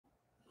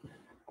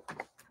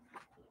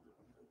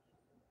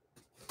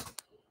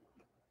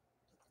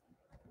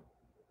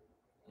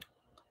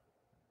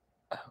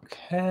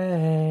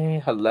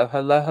Okay. Hello,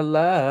 hello,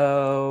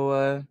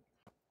 hello.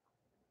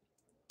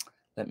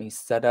 Let me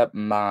set up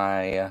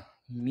my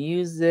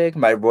music,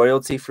 my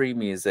royalty-free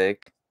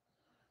music.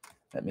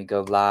 Let me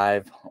go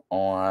live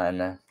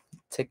on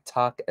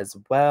TikTok as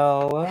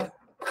well.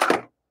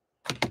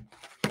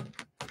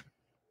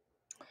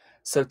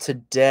 So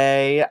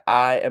today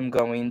I am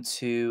going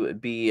to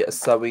be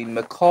sewing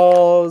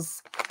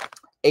McCall's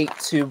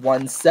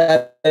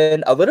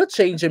 8217. A little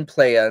change in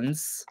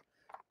plans.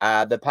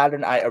 The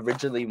pattern I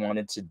originally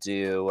wanted to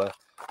do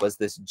was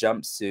this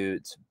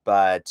jumpsuit,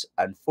 but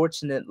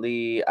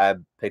unfortunately I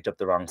picked up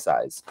the wrong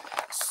size.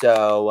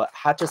 So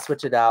had to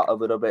switch it out a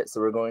little bit.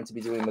 So we're going to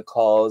be doing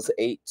McCall's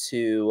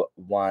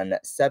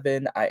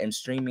 8217. I am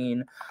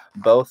streaming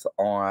both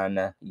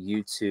on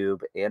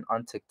YouTube and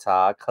on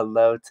TikTok.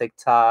 Hello,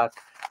 TikTok.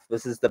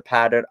 This is the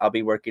pattern I'll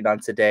be working on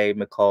today,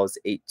 McCall's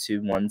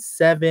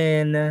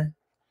 8217.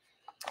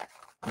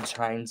 I'm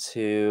trying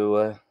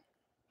to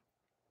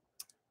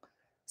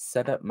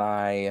set up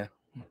my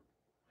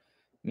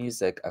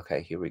music.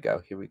 Okay, here we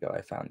go. Here we go.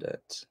 I found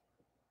it.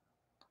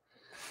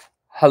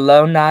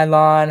 Hello,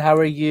 Nylon. How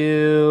are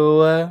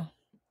you?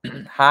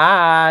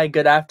 Hi.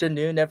 Good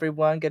afternoon,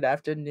 everyone. Good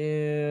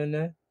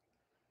afternoon.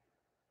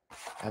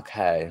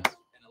 Okay. And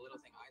a little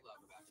thing I love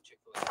about the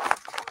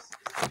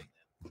Chick-fil-A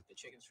is the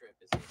chicken strip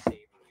is a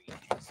savory.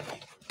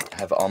 I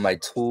have all my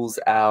tools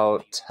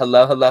out.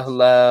 Hello, hello,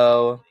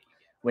 hello.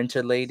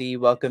 Winter Lady,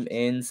 welcome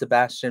in.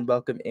 Sebastian,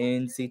 welcome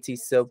in. CT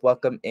Soap,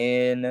 welcome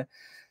in.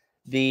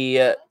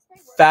 The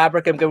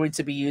fabric I'm going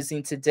to be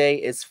using today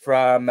is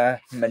from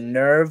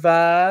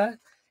Minerva.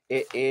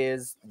 It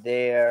is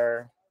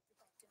their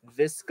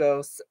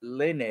viscose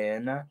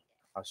linen.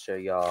 I'll show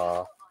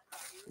y'all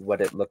what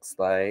it looks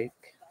like.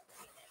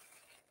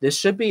 This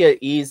should be an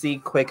easy,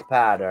 quick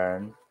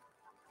pattern.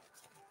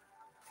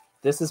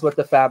 This is what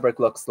the fabric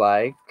looks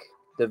like,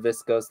 the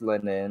viscose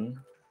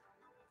linen.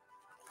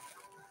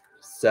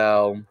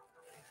 So,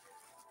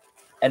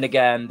 and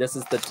again, this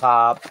is the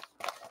top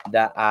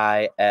that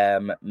I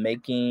am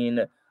making.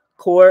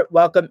 Court,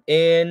 welcome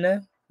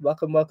in.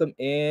 Welcome, welcome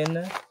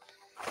in.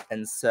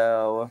 And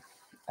so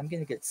I'm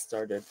going to get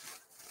started.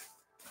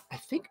 I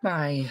think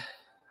I'm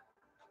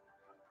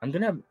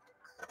going to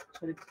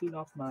try to clean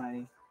off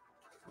my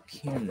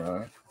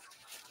camera.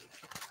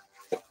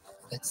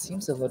 It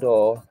seems a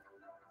little,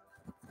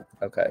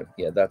 okay,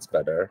 yeah, that's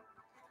better.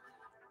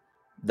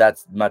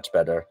 That's much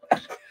better.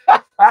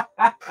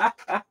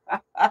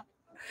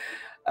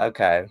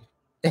 Okay.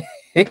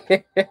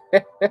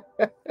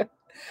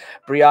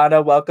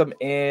 Brianna, welcome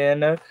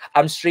in.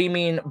 I'm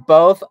streaming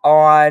both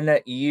on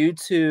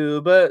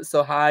YouTube.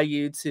 So hi,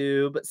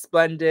 YouTube.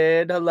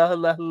 Splendid. Hello,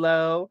 hello,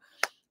 hello.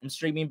 I'm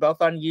streaming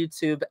both on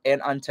YouTube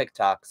and on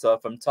TikTok. So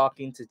if I'm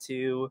talking to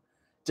two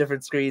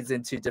different screens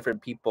and two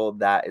different people,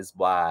 that is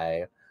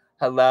why.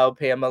 Hello,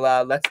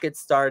 Pamela. Let's get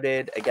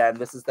started. Again,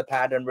 this is the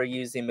pattern we're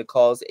using,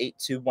 McCall's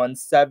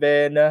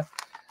 8217.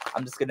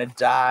 I'm just going to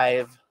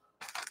dive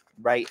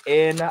right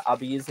in. I'll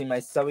be using my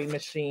sewing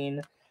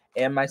machine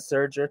and my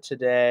serger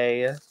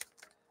today.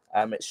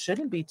 It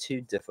shouldn't be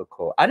too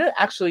difficult. I don't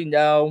actually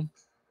know.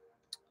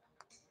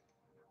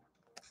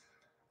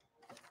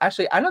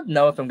 Actually, I don't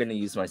know if I'm going to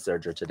use my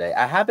serger today.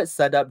 I have it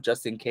set up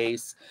just in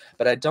case,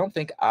 but I don't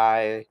think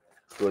I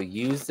will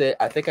use it.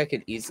 I think I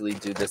could easily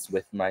do this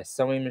with my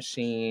sewing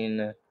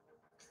machine.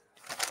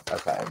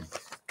 Okay.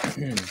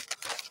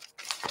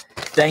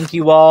 Thank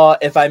you all.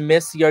 If I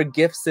miss your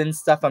gifts and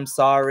stuff, I'm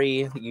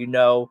sorry. You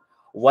know,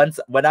 when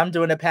I'm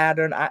doing a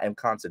pattern, I am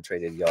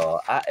concentrated, y'all.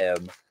 I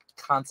am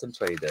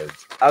concentrated.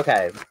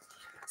 Okay.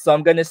 So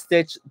I'm going to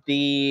stitch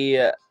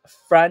the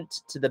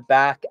front to the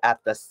back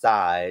at the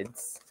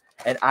sides.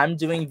 And I'm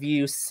doing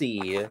view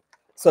C.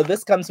 So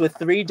this comes with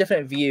 3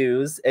 different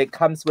views. It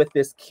comes with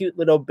this cute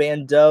little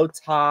bandeau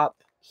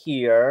top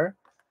here.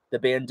 The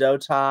bandeau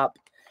top.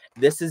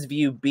 This is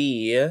view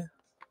B.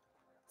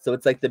 So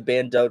it's like the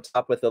bandeau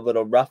top with a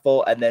little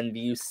ruffle. And then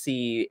view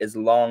C is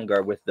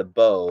longer with the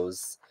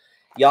bows.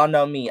 Y'all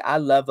know me. I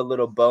love a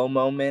little bow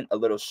moment, a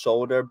little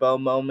shoulder bow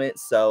moment.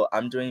 So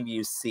I'm doing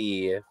view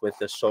C with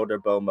the shoulder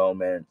bow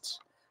moment.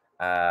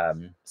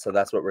 So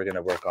that's what we're going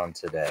to work on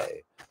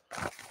today.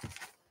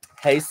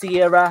 Hey,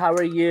 Sierra, how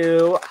are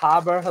you?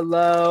 Haber,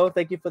 hello.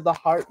 Thank you for the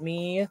heart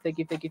me. Thank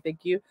you, thank you,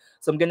 thank you.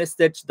 So I'm going to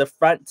stitch the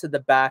front to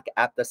the back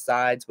at the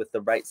sides with the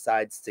right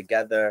sides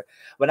together.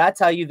 When I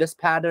tell you this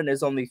pattern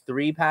is only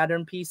 3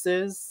 pattern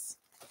pieces,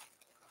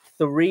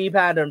 3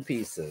 pattern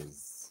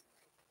pieces.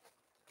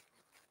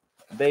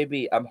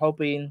 Baby, I'm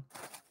hoping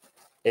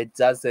it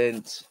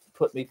doesn't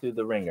put me through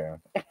the ringer.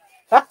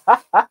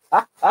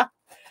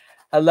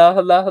 Hello,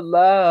 hello,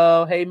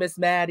 hello. Hey, Miss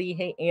Maddie.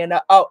 Hey,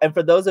 Anna. Oh, and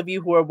for those of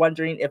you who are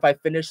wondering if I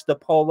finished the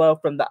polo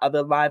from the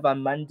other live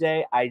on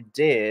Monday, I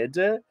did.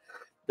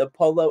 The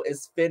polo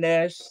is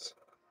finished.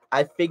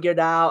 I figured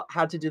out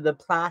how to do the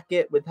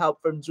placket with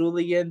help from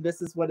Julian.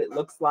 This is what it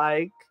looks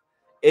like.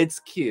 It's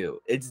cute.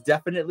 It's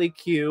definitely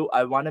cute.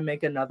 I want to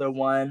make another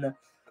one.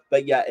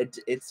 But yeah,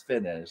 it's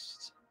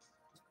finished.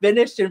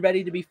 Finished and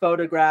ready to be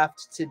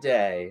photographed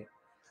today.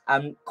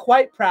 I'm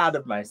quite proud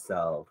of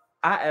myself.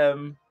 I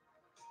am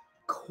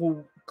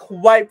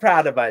quite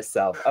proud of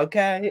myself,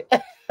 okay?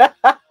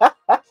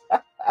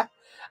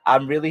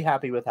 I'm really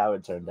happy with how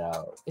it turned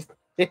out.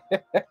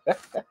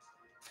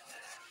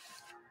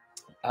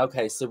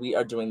 Okay, so we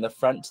are doing the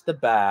front to the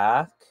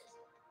back.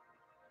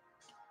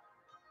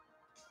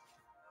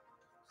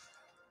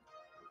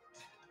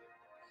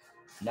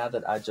 Now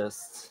that I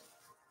just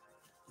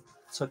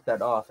took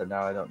that off and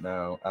now I don't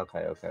know.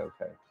 Okay.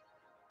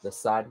 The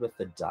side with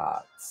the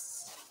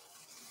dots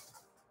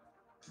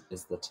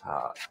is the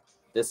top.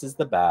 This is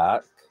the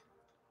back.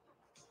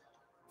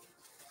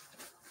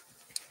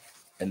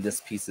 And this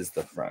piece is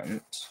the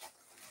front.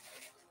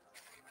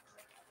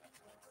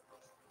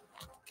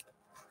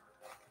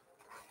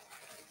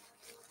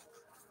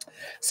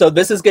 So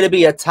this is going to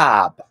be a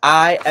top.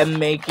 I am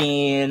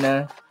making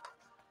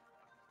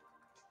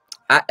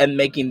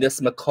this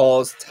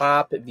McCall's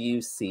Top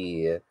View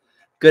C.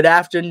 Good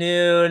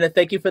afternoon.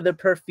 Thank you for the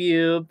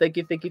perfume. Thank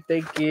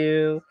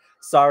you.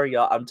 Sorry,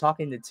 y'all. I'm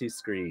talking to two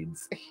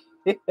screens.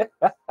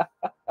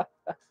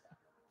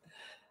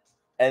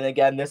 And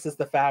again, this is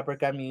the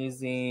fabric I'm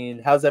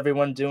using. How's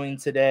everyone doing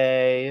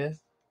today?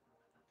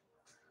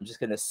 I'm just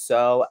going to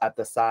sew at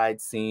the side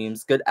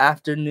seams. Good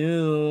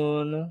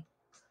afternoon.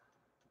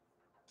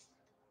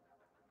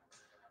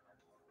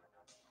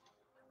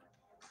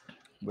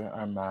 Where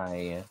are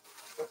my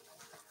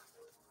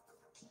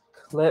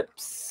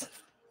clips?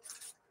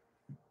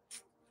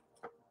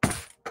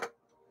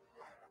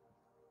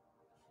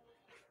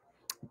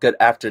 Good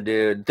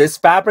afternoon. This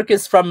fabric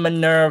is from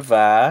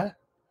Minerva.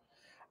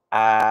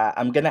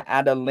 I'm going to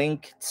add a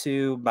link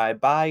to my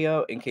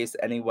bio in case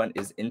anyone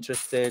is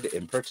interested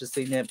in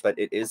purchasing it, but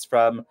it is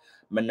from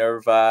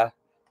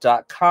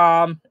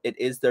Minerva.com. It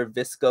is their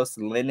viscose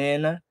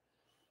linen.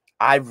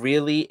 I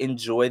really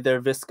enjoy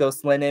their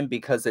viscose linen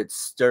because it's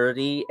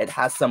sturdy. It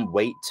has some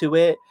weight to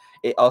it.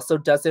 It also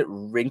doesn't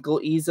wrinkle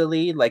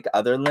easily like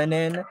other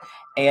linen.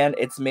 And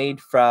it's made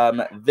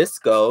from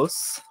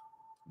viscose,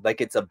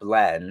 like it's a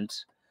blend.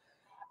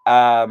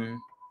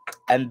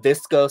 And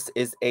viscose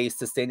is a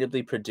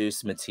sustainably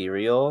produced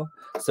material.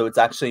 So it's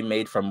actually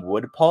made from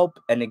wood pulp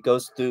and it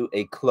goes through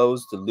a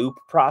closed loop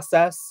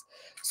process.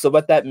 So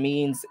what that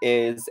means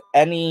is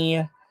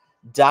any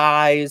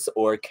dyes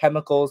or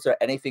chemicals or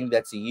anything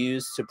that's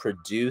used to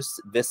produce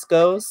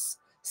viscose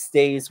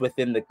stays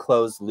within the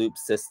closed loop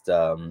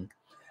system.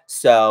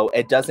 So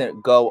it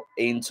doesn't go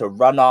into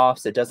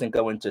runoffs, it doesn't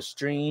go into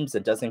streams,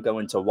 it doesn't go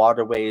into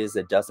waterways,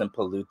 it doesn't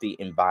pollute the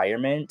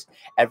environment.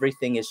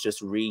 Everything is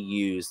just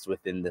reused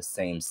within the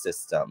same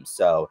system.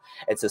 So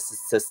it's a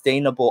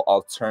sustainable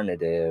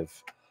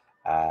alternative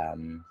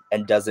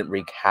and doesn't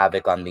wreak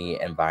havoc on the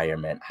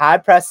environment. Hi,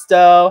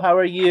 Presto. How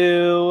are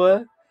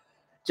you?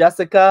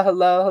 Jessica,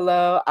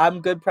 hello. I'm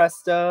good,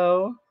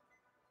 Presto.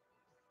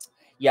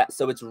 Yeah,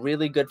 so it's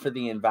really good for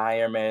the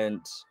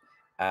environment.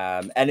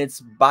 And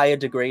it's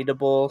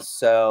biodegradable,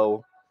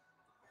 so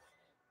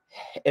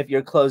if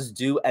your clothes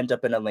do end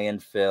up in a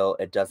landfill,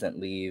 it doesn't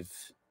leave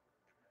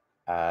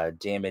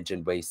damage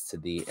and waste to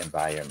the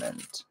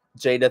environment.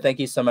 Jada, thank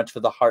you so much for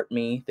the heart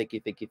me. Thank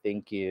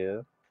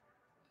you.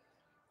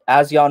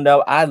 As y'all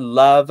know, I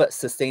love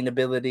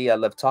sustainability. I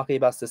love talking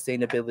about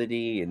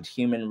sustainability and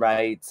human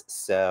rights.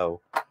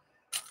 So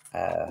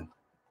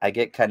I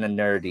get kind of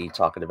nerdy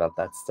talking about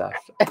that stuff.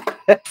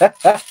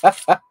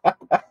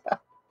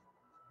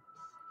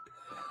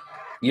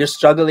 You're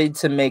struggling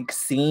to make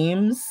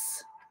seams?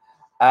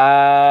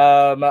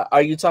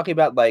 Are you talking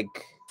about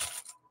like,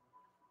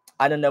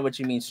 I don't know what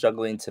you mean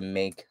struggling to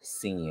make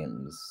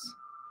seams.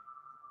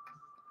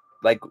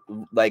 Like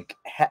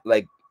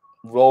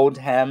rolled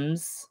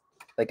hems,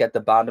 like at the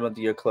bottom of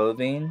your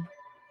clothing?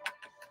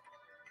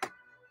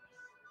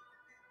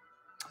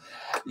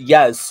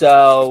 Yeah,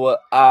 so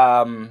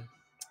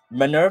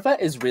Minerva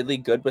is really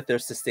good with their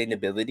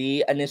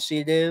sustainability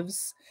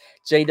initiatives.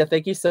 Jada,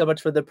 thank you so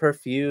much for the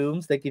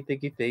perfumes. Thank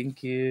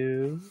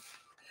you.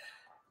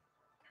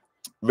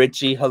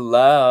 Richie,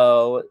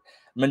 hello.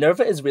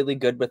 Minerva is really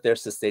good with their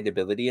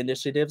sustainability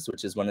initiatives,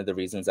 which is one of the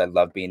reasons I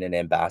love being an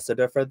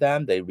ambassador for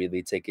them. They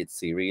really take it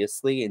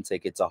seriously and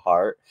take it to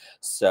heart.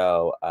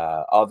 So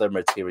all their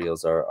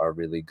materials are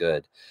really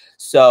good.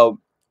 So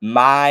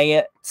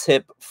my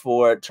tip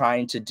for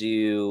trying to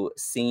do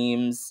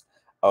seams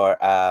or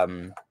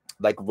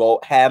like roll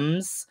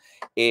hems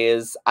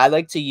is I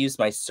like to use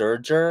my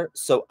serger.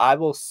 So I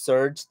will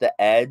serge the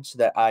edge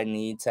that I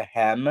need to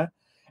hem,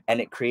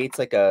 and it creates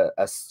like a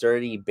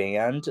sturdy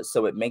band,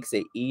 so it makes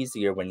it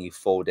easier when you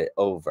fold it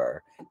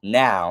over.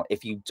 Now,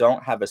 if you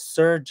don't have a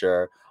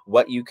serger,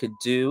 what you could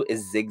do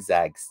is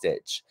zigzag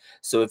stitch.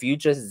 So if you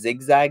just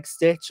zigzag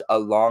stitch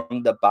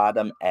along the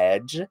bottom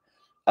edge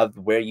of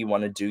where you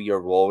want to do your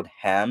rolled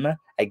hem,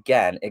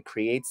 again, it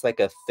creates like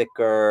a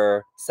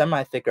thicker,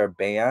 semi-thicker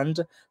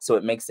band, so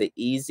it makes it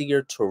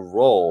easier to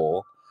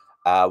roll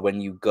when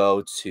you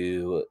go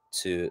to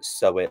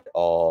sew it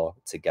all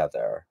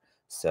together.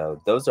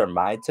 So those are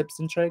my tips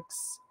and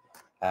tricks,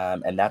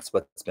 and that's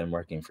what's been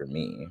working for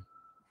me.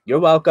 You're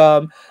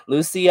welcome.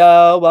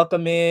 Lucio,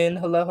 welcome in.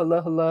 Hello,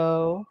 hello,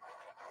 hello.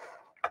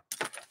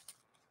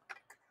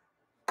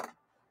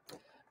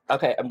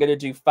 Okay, I'm gonna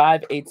do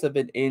 5/8 of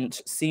an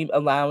inch seam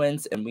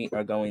allowance, and we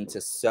are going to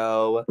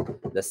sew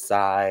the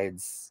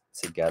sides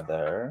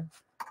together.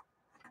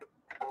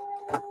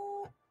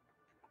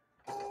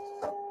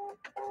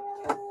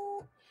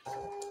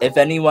 If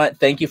anyone,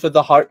 thank you for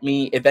the heart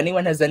me. If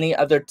anyone has any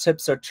other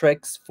tips or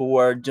tricks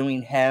for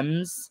doing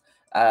hems,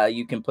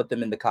 you can put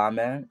them in the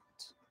comment.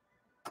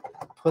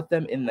 Put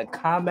them in the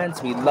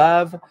comments. We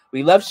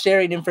love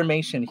sharing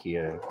information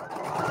here.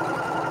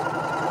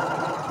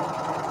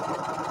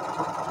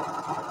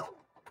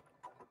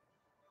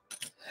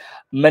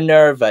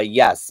 Minerva,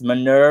 yes,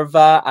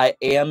 Minerva. I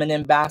am an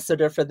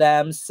ambassador for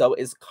them. So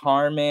is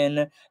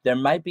Carmen. There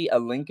might be a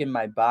link in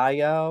my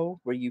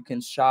bio where you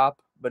can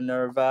shop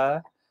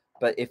Minerva.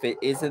 But if it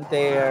isn't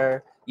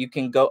there, you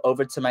can go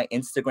over to my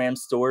Instagram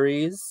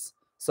stories.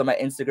 So my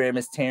Instagram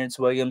is Terrence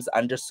Williams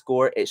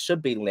 _. It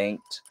should be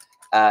linked.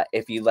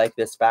 If you like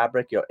this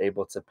fabric, you're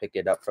able to pick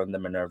it up from the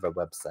Minerva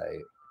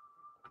website.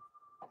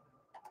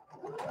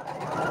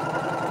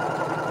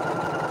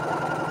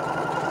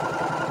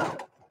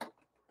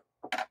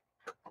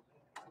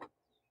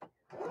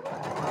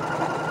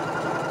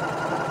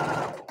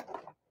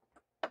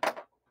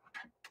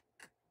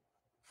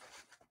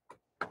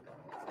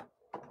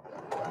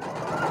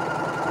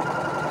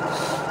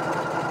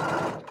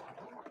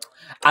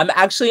 I'm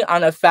actually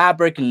on a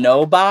fabric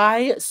no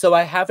buy, so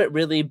I haven't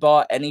really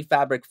bought any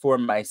fabric for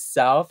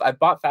myself. I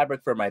bought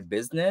fabric for my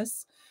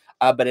business,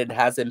 but it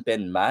hasn't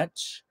been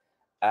much.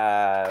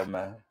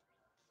 But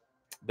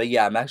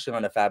yeah, I'm actually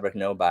on a fabric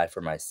no buy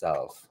for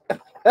myself.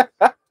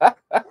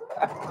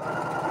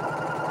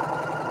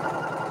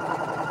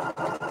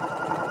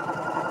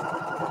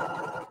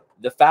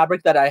 The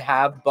fabric that I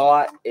have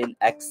bought in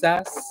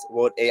excess,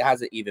 well, it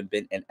hasn't even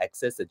been in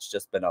excess, it's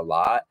just been a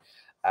lot,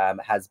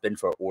 has been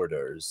for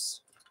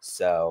orders.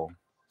 So,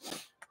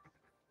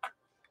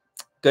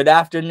 good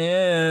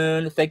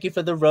afternoon. Thank you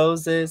for the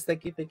roses.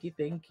 Thank you, thank you,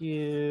 thank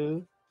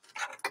you.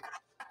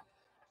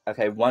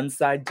 Okay, one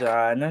side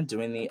done.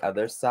 Doing the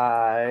other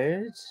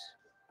side.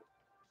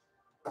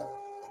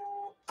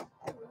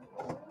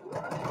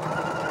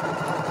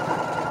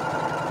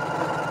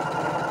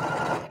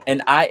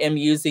 And I am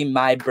using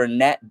my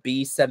Burnett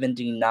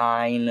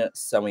B79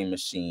 sewing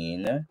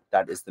machine.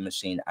 That is the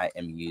machine I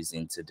am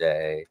using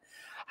today.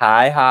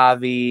 Hi,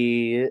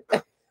 Javi.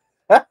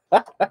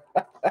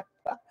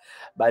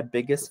 My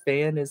biggest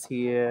fan is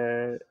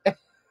here.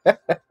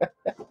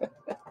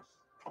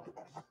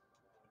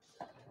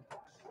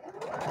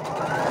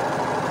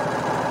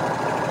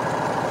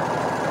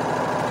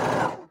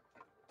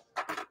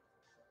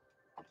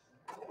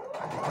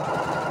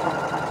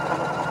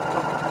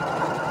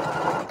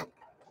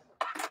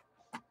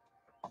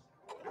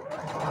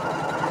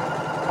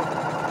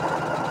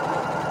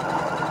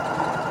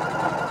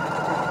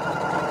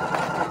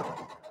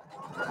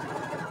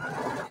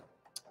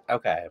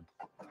 Okay.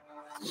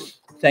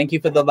 Thank you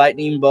for the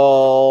lightning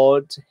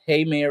bolt.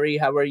 Hey, Mary,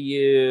 how are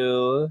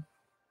you?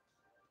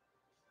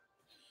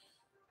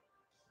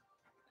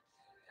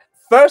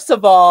 First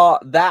of all,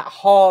 that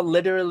haul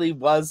literally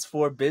was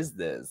for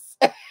business.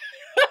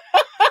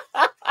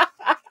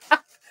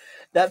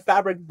 That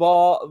fabric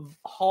ball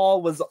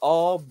haul was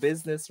all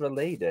business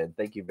related.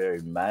 Thank you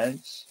very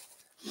much.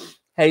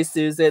 Hey,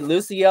 Susan.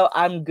 Lucio,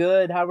 I'm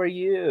good. How are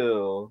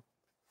you?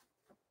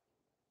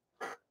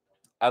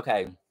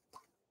 Okay.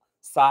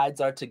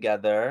 Sides are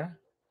together.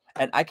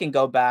 And I can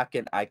go back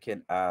and I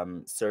can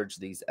serge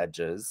these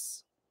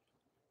edges.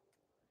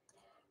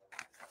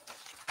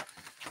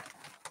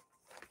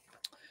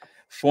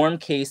 Form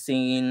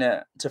casing.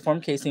 To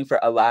form casing for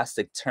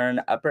elastic,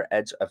 turn upper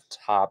edge of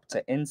top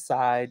to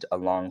inside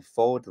along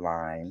fold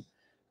line.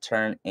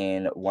 Turn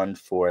in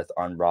 1/4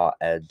 on raw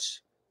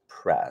edge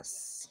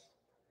press.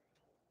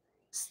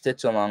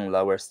 Stitch along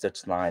lower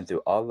stitch line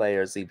through all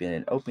layers, leaving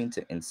an opening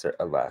to insert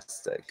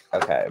elastic.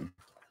 Okay.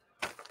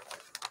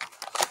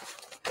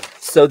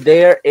 So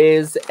there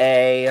is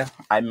I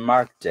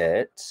marked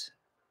it.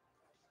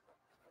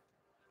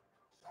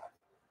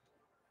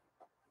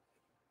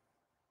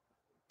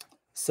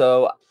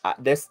 So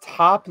this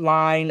top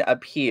line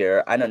up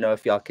here, I don't know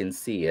if y'all can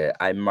see it.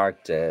 I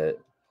marked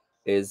it,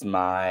 is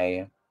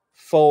my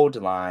fold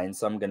line.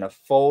 So I'm going to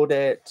fold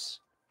it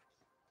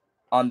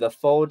on the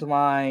fold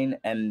line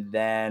and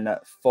then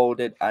fold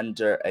it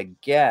under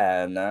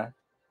again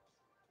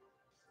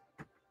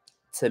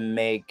to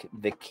make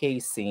the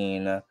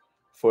casing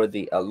for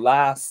the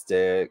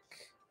elastic.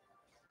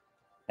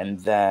 And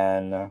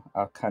then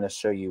I'll kind of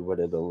show you what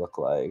it'll look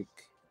like.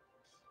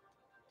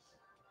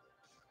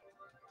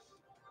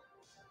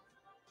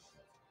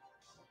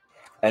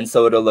 And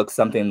so it'll look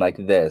something like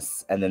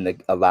this. And then the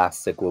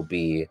elastic will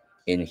be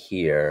in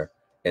here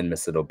in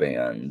this little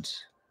band.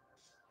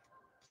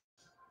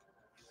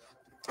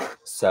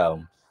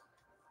 So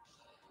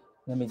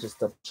let me just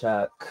double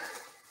check.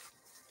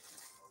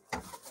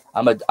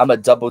 I'm a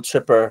triple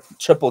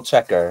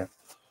checker.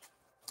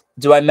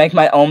 Do I make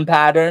my own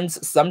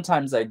patterns?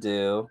 Sometimes I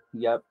do.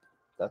 Yep,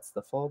 that's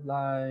the fold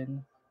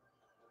line.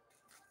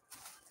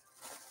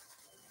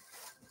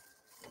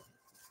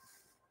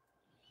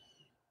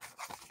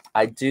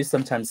 I do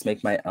sometimes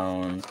make my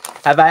own.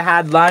 Have I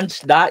had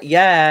lunch? Not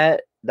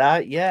yet.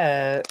 Not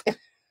yet.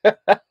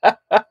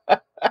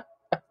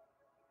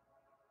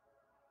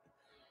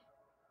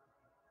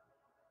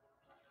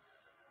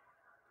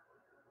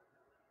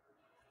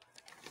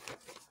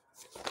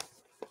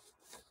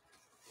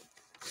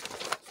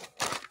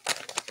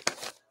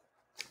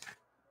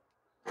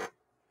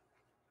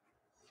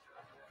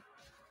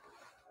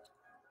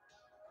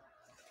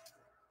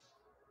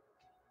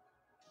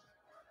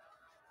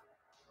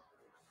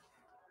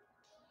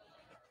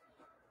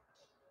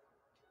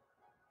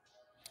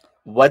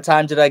 What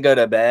time did I go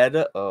to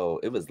bed? Oh,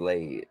 it was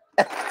late.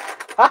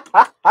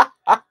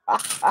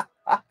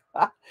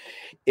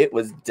 It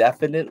was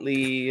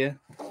definitely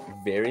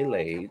very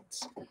late.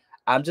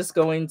 I'm just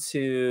going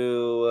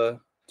to...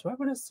 Do I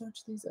want to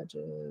search these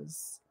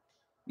edges?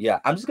 Yeah,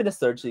 I'm just going to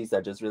search these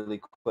edges really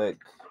quick.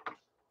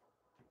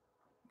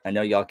 I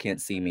know y'all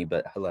can't see me,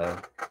 but hello.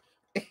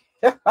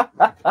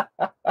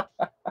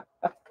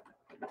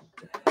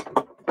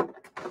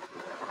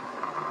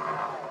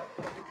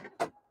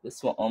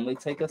 This will only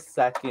take a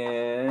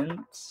second.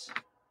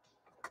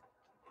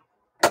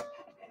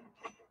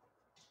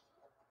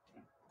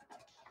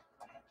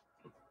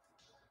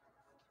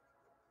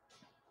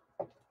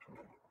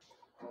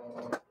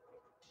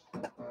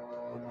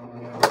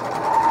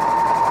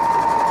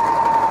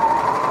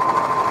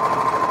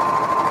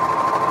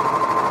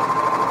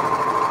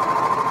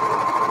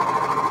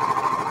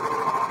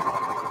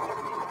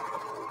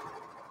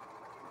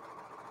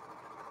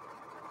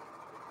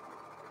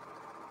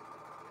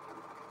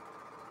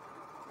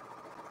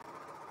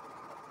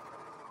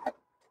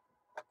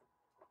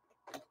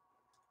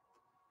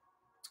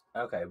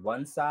 Okay,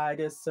 one side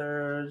is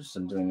serged.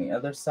 I'm doing the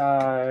other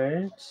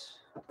side.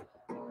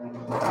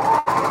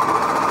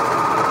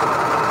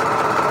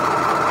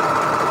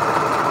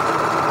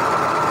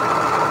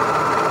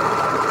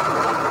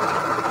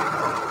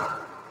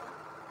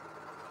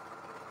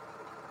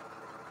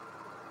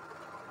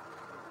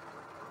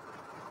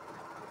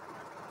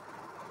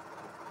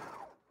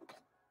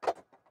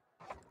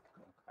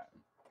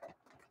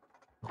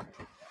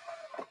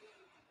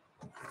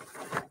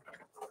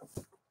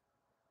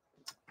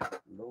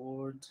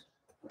 Lord.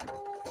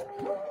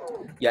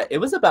 Yeah, it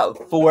was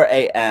about 4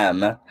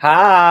 a.m.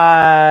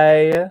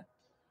 Hi.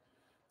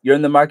 You're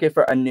in the market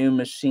for a new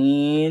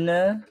machine?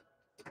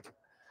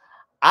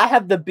 I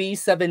have the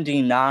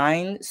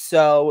B79.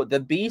 So the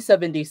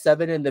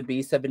B77 and the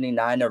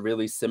B79 are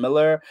really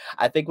similar.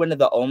 I think one of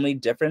the only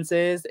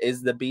differences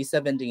is the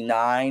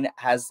B79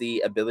 has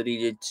the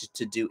ability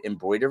to do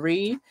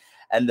embroidery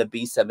and the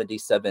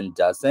B77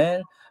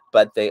 doesn't.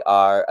 But they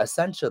are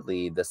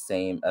essentially the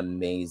same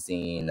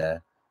amazing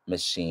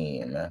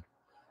machine.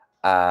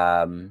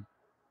 Hello,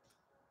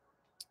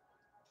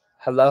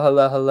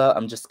 hello, hello.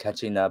 I'm just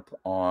catching up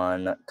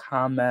on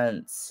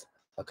comments.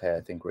 Okay,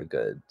 I think we're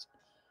good.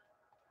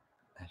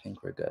 I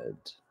think we're good.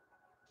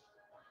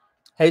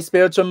 Hey,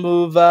 Spiritual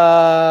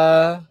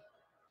Mover.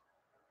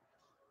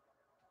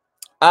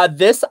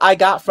 This I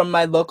got from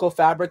my local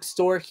fabric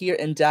store here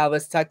in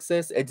Dallas,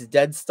 Texas. It's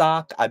dead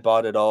stock. I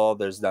bought it all.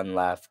 There's none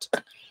left.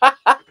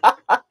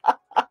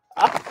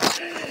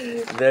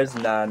 There's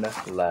none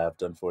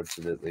left,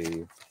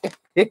 unfortunately.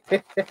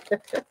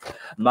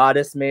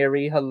 Modest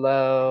Mary,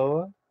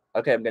 hello.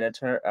 Okay,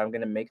 I'm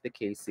gonna make the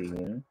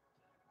casing.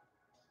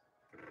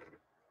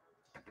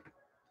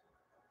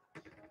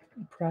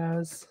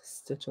 Press,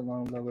 stitch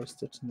along, lower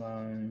stitch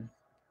line.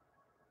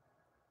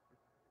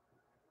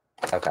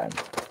 Okay.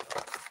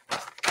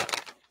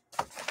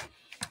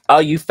 Oh,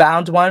 you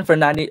found one for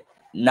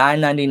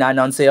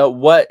 $9.99 on sale.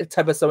 What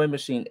type of sewing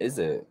machine is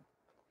it?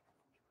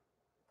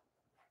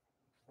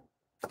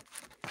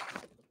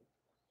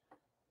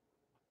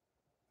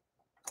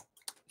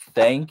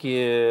 Thank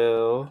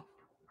you.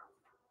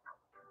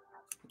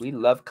 We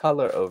love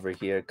color over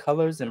here.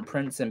 Colors and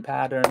prints and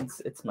patterns.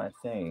 It's my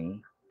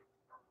thing.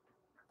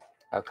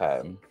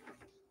 Okay.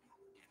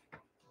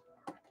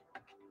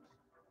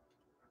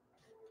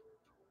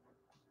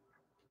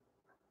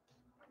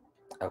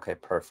 Okay,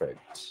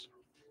 perfect.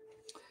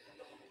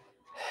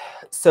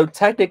 So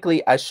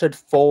technically I should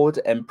fold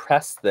and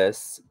press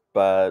this,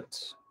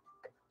 but...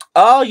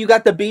 Oh, you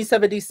got the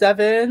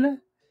B77?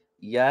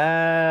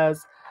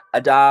 Yes.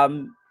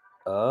 Adam.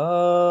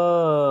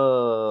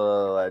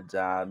 Oh,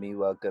 Adami,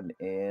 welcome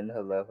in.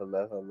 Hello,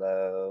 hello,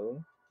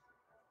 hello.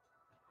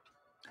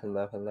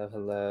 Hello, hello,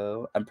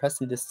 hello. I'm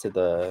pressing this to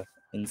the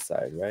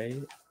inside,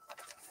 right?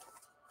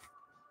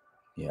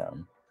 Yeah.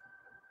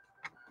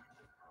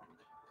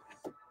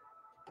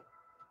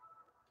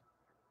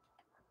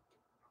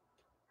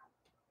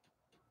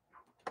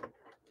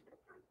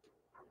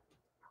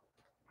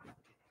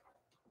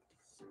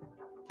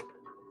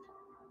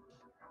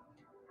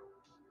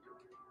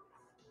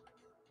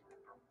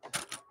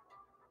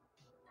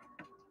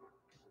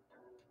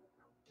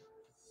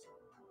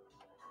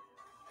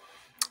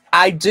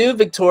 I do,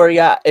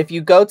 Victoria. If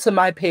you go to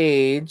my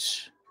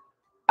page,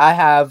 I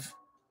have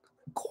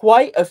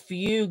quite a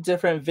few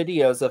different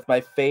videos of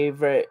my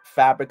favorite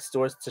fabric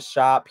stores to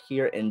shop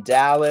here in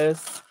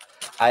Dallas.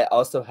 I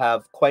also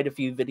have quite a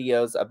few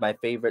videos of my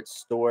favorite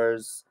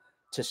stores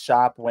to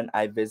shop when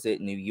I visit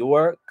New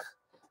York.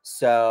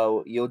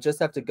 So you'll just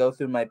have to go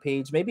through my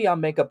page. Maybe I'll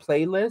make a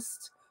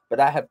playlist, but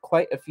I have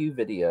quite a few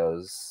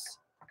videos.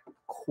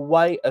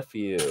 Quite a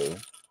few.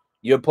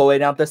 You're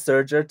pulling out the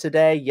serger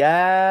today?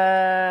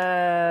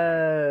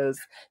 Yes.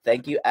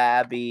 Thank you,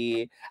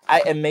 Abby. I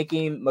am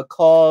making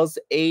McCall's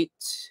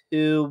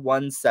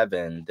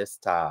 8217 this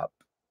top.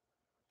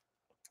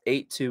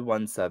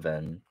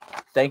 8217.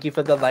 Thank you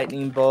for the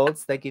lightning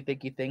bolts. Thank you,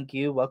 thank you, thank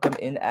you. Welcome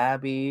in,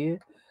 Abby.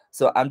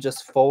 So I'm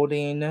just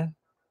folding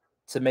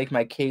to make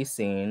my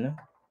casing.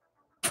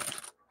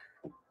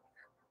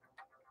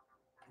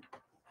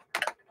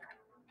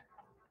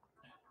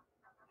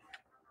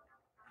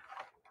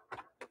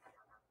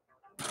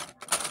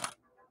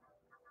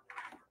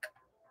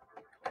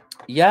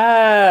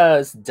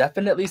 Yes,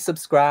 definitely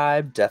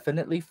subscribe,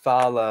 definitely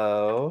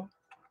follow.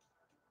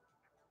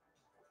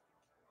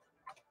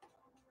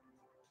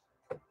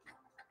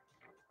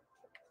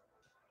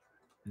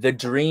 The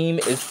dream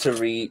is to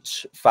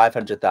reach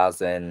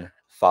 500,000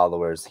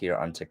 followers here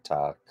on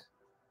TikTok.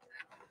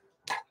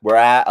 We're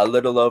at a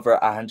little over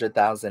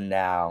 100,000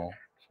 now.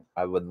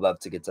 I would love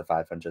to get to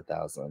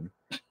 500,000.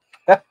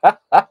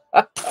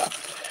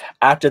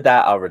 After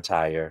that, I'll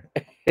retire.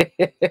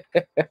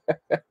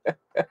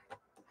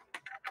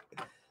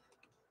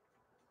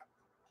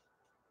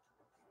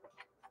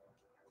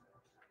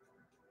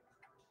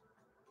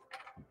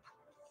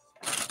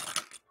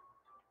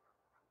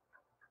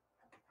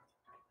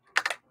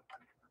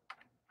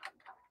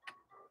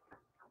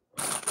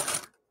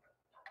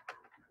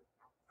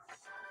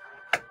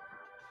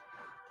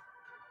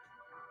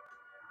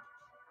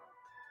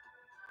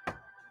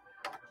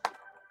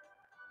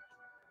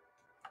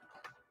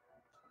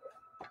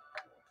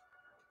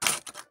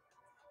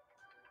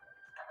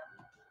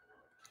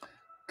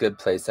 Good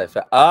place I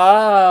found.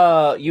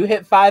 Oh, you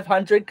hit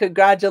 500.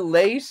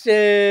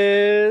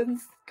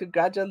 Congratulations.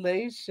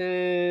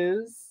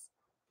 Congratulations.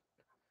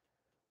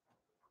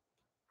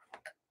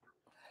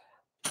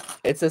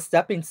 It's a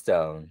stepping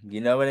stone.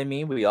 You know what I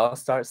mean? We all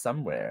start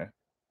somewhere.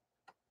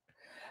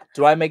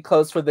 Do I make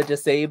clothes for the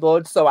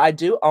disabled? So I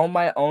do own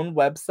my own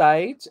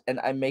website and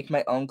I make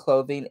my own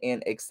clothing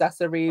and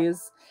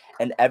accessories,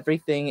 and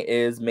everything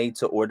is made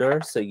to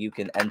order. So you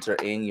can enter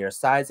in your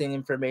sizing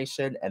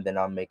information and then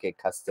I'll make it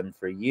custom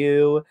for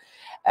you.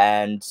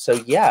 And so,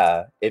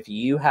 yeah, if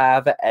you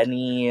have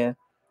any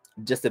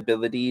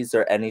disabilities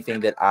or anything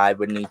that I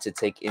would need to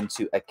take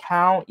into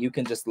account, you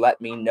can just let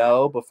me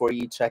know before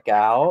you check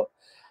out.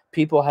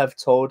 People have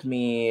told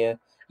me,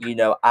 you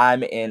know,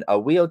 I'm in a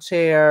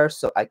wheelchair,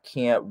 so I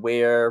can't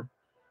wear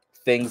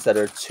things that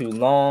are too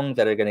long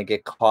that are going to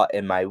get caught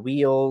in my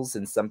wheels.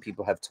 And some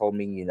people have told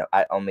me, you know,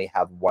 I only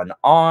have one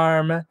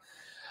arm.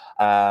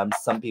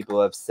 Some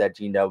people have said,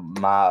 you know,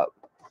 my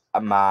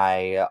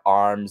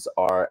arms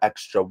are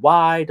extra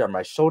wide or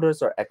my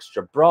shoulders are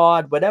extra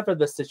broad. Whatever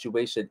the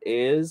situation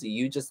is,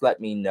 you just let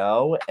me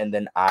know and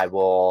then I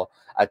will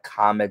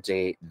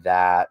accommodate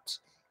that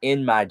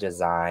in my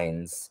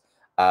designs.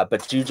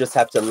 But you just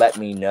have to let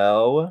me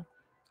know.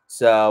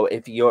 So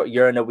if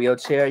you're in a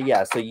wheelchair,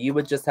 yeah, so you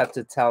would just have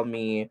to tell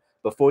me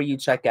before you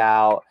check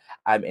out,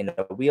 I'm in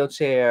a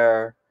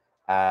wheelchair,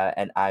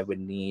 and I would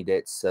need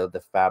it so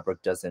the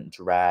fabric doesn't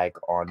drag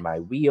on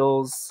my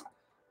wheels,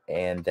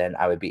 and then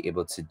I would be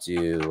able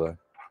to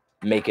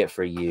make it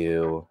for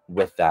you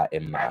with that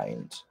in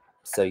mind.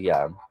 So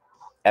yeah,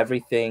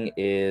 everything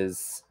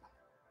is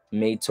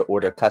made to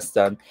order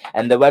custom,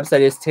 and the website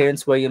is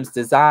Terrence Williams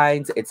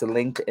Designs. It's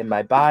linked in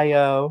my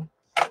bio.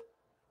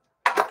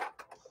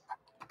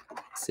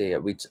 See,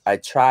 I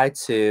try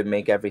to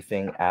make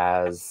everything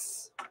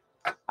as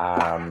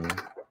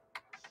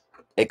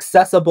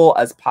accessible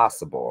as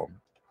possible.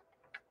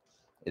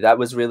 That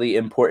was really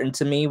important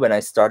to me when I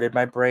started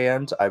my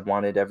brand. I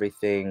wanted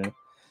everything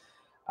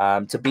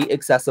to be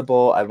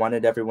accessible. I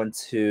wanted everyone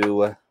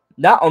to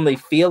not only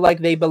feel like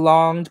they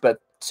belonged, but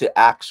to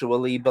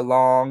actually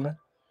belong.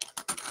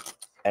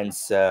 And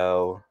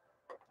so,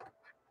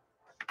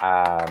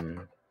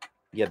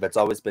 yeah, that's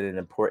always been an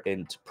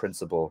important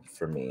principle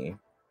for me.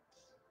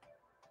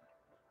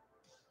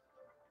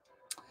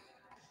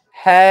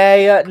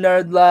 Hey,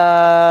 Nerd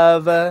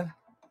Love.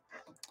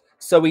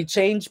 So we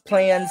changed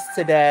plans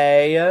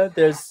today.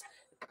 There's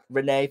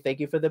Renee,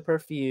 thank you for the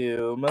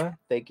perfume.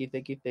 Thank you,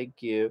 thank you,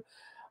 thank you.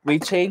 We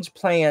changed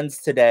plans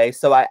today.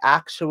 So I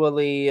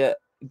actually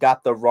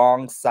got the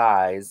wrong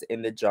size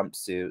in the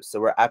jumpsuit. So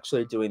we're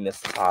actually doing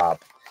this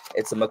top.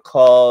 It's a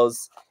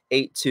McCall's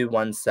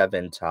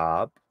 8217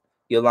 top.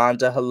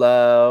 Yolanda,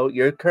 hello.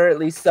 You're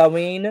currently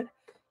sewing?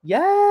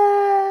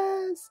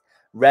 Yes.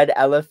 Red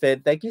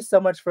Elephant, thank you so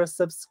much for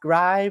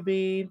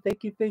subscribing.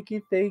 Thank you, thank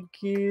you,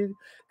 thank you.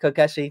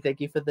 Kokeshi,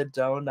 thank you for the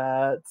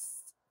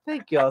donuts.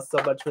 Thank you all so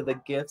much for the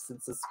gifts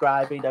and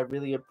subscribing. I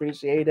really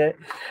appreciate it.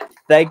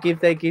 Thank you,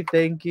 thank you,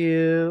 thank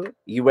you.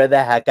 You wear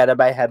the heck out of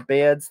my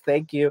headbands.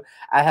 Thank you.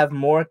 I have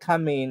more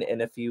coming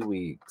in a few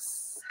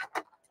weeks.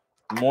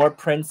 More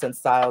prints and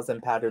styles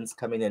and patterns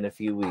coming in a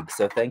few weeks.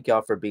 So thank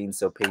y'all for being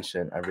so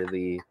patient. I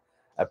really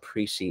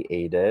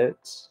appreciate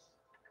it.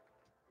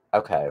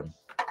 Okay.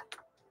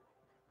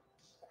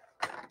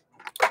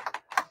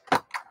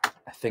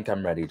 I think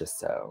I'm ready to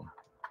sew.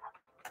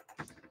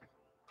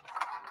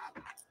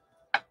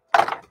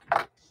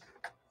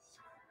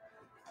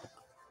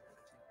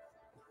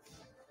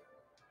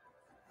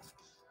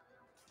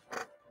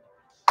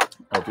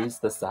 Are these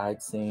the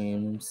side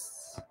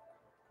seams?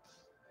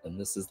 And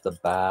this is the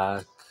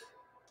back.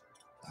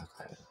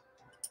 Okay.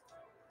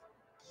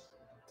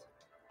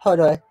 Hold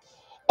on.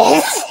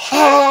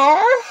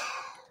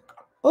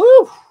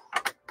 Ooh.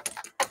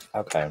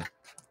 Okay.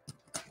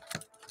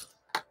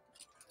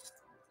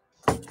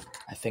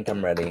 I think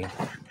I'm ready.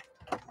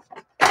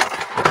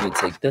 Let me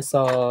take this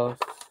off.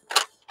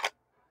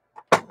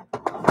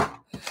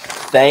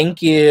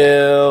 Thank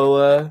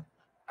you.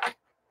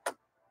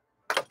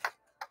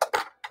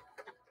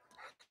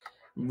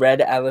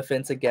 Red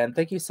Elephant again.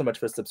 Thank you so much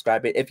for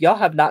subscribing. If y'all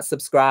have not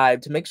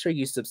subscribed, make sure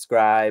you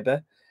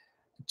subscribe.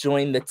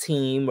 Join the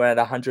team. We're at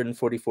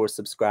 144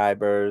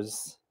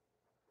 subscribers.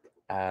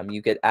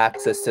 You get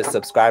access to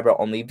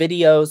subscriber-only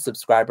videos,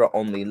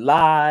 subscriber-only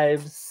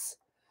lives.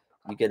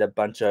 You get a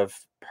bunch of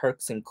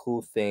perks and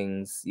cool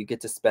things. You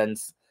get to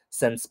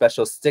send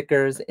special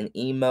stickers and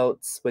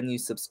emotes when you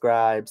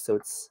subscribe. So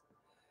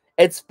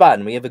it's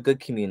fun. We have a good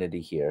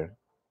community here.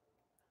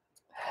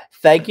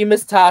 Thank you,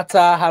 Miss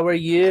Tata. How are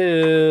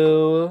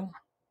you?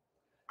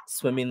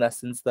 Swimming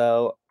lessons,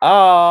 though.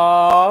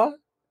 Oh,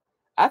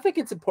 I think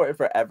it's important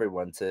for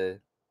everyone to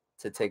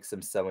take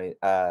some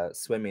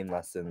swimming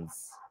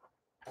lessons.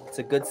 It's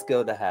a good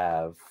skill to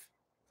have.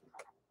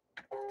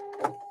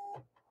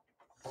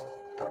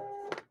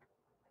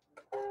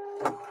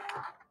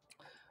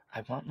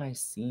 I want my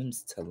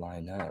seams to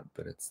line up,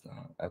 but it's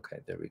not. Okay,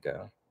 there we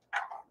go.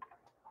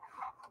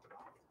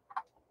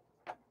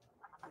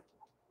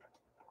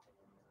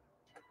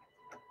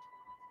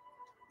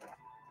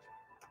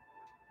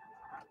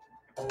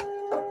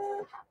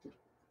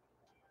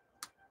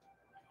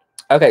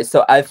 Okay,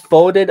 so I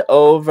folded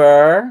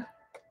over,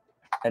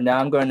 and now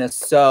I'm going to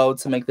sew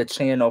to make the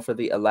channel for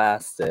the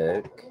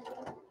elastic.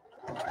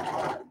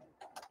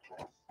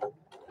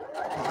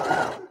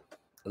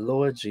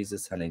 Lord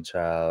Jesus, honey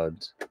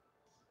child.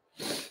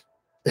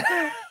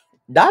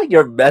 Not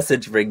your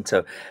message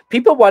ringtone.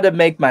 People want to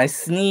make my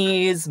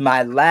sneeze,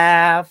 my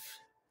laugh.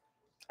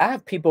 I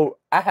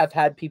have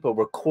had people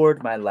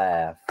record my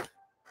laugh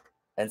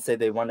and say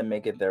they want to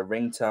make it their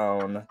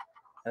ringtone.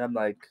 And I'm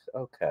like,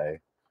 okay.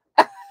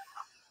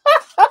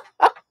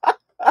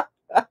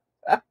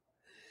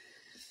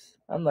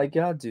 I'm like,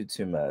 y'all do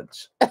too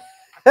much.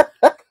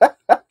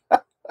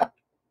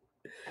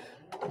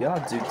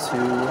 Y'all do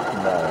too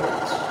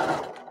much.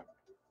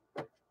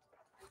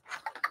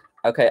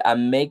 Okay,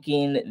 I'm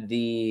making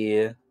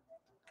the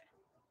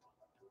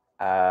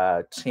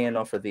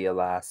channel for the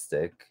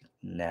elastic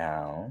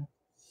now.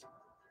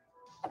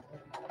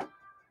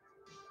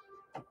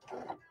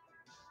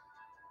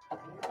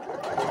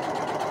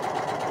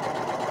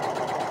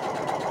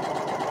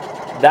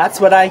 That's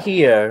what I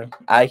hear.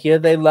 I hear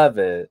they love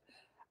it.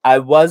 I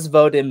was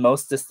voted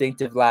most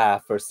distinctive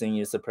laugh for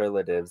senior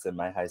superlatives in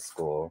my high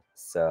school.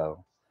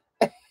 So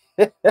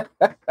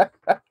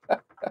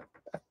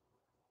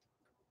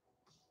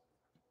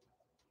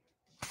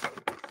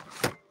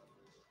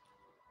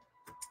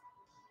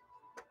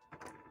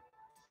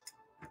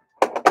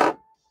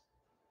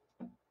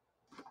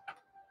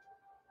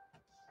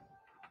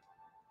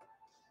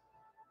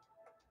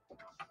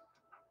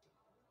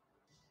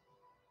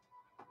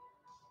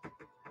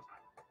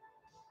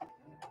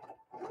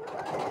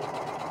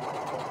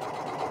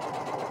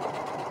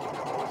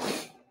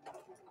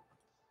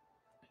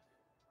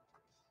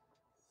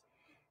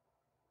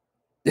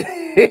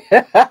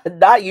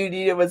not you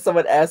need it when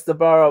someone asks to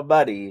borrow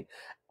money.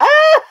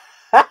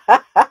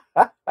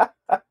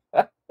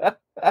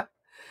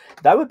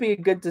 That would be a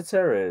good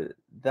deterrent.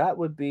 That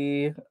would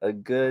be a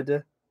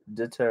good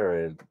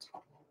deterrent.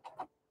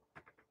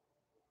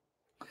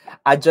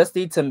 I just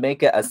need to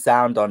make it a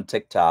sound on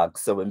TikTok,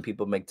 so when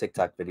people make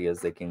TikTok videos,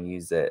 they can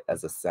use it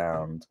as a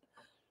sound.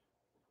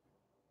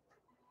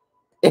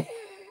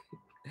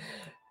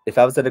 If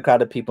I was in a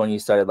crowd of people and you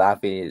started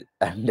laughing,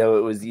 I know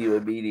it was you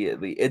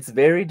immediately. It's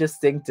very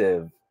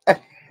distinctive.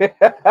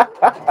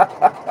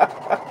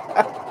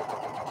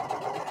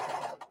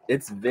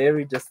 It's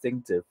very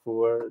distinctive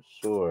for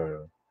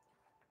sure.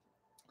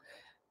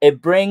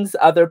 It brings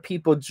other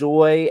people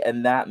joy,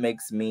 and that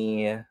makes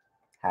me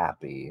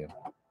happy.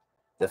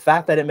 The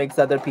fact that it makes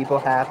other people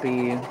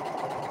happy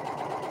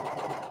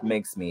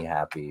makes me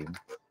happy.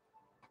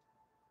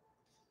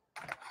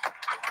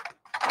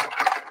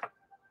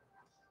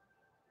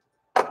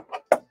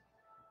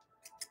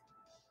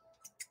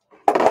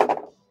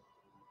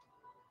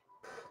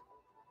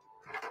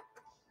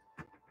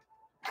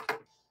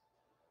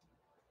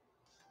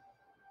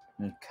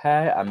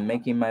 Okay, I'm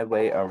making my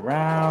way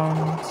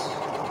around.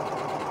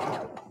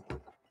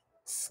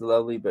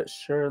 Slowly but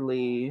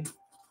surely.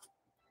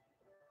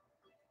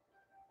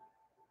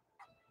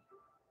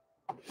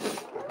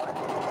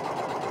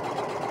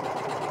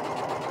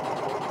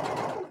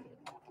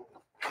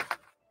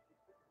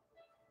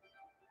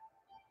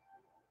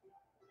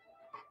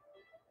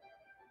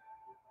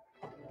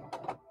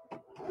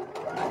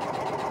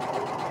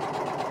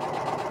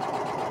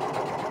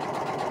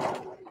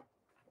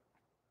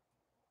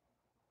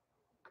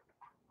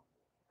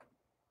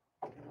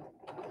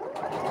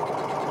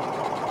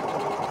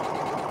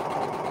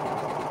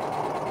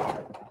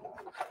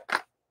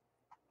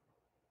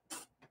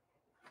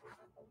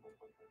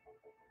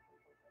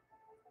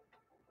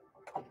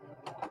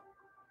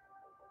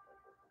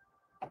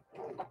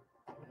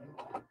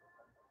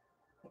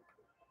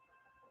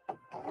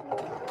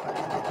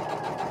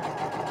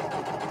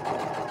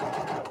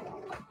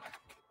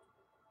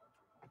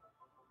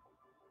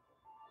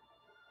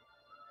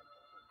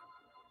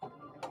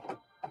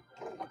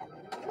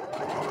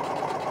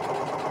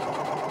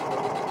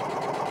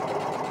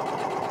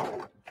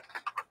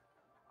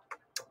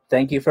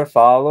 Thank you for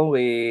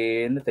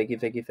following. Thank you,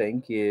 thank you,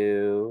 thank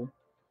you.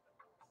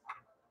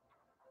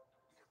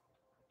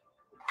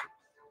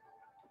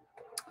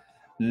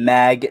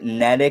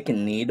 Magnetic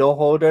needle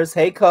holders.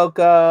 Hey,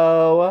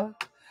 Coco.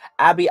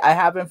 Abby, I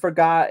haven't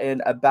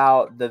forgotten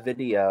about the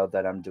video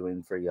that I'm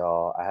doing for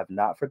y'all. I have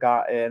not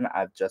forgotten.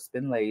 I've just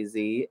been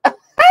lazy.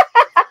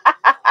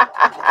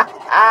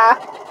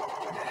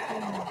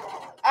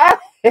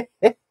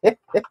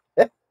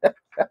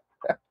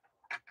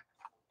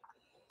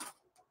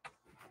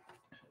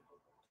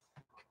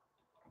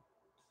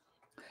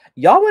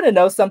 Y'all want to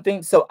know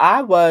something? So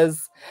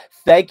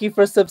thank you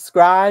for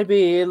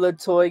subscribing,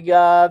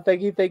 Latoya.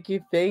 Thank you, thank you,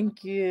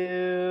 thank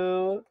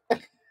you.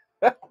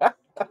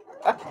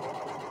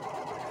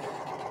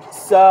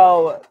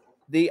 So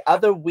the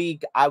other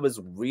week I was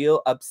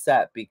real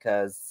upset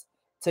because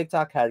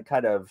TikTok had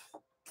kind of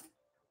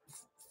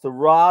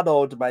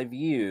throttled my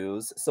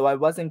views. So I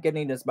wasn't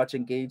getting as much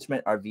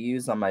engagement or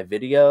views on my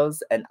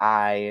videos. And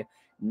I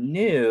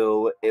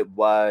knew it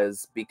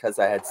was because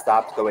I had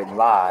stopped going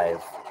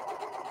live.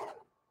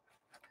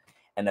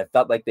 And I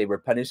felt like they were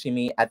punishing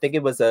me. I think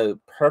it was a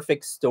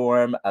perfect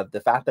storm of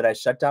the fact that I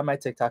shut down my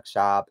TikTok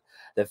shop,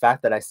 the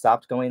fact that I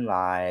stopped going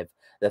live,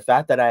 the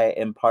fact that I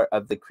am part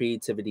of the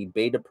creativity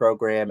beta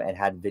program and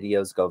had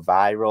videos go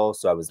viral.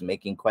 So I was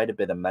making quite a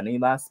bit of money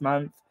last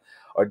month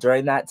or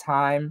during that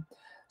time.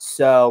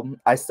 So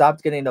I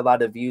stopped getting a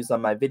lot of views on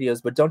my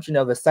videos. But don't you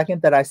know, the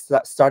second that I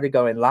started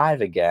going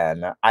live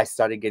again, I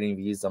started getting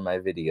views on my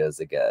videos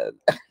again.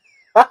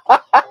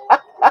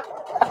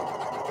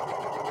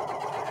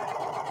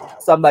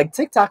 So I'm like,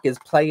 TikTok is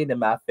playing in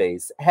my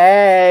face.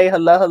 Hey,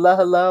 hello, hello,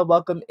 hello.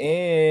 Welcome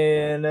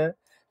in.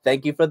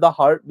 Thank you for the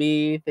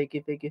heartbeat. Thank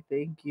you, thank you,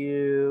 thank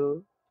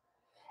you.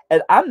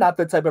 And I'm not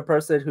the type of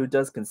person who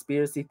does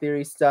conspiracy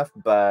theory stuff,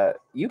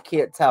 but you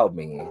can't tell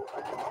me.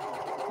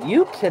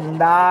 You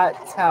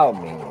cannot tell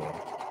me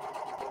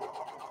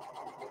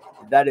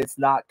that it's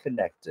not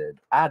connected.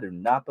 I do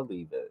not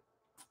believe it.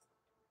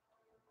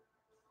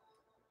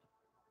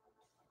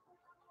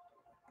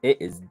 It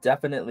is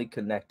definitely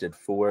connected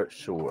for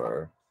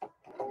sure.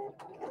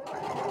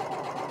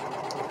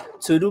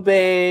 Tudo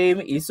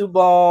bem, isso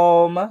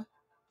bom.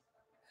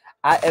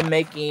 I am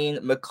making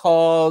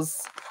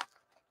McCall's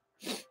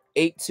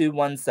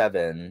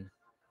 8217.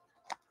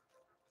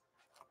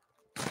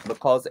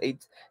 McCall's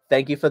 8.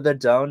 Thank you for the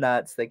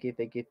donuts. Thank you,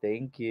 thank you,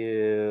 thank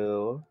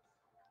you.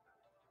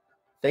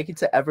 Thank you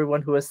to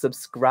everyone who has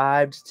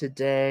subscribed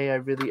today. I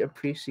really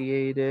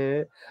appreciate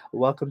it.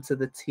 Welcome to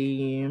the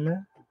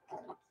team.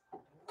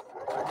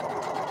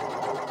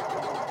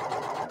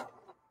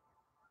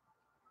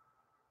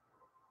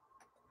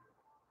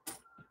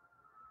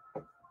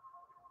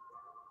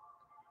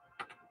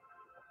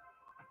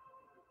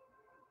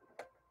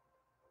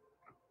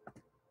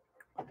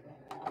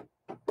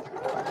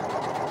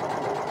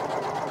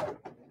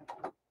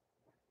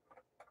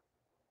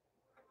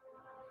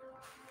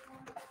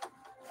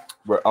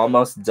 We're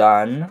almost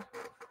done.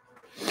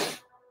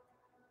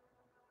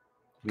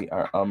 We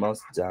are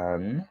almost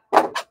done.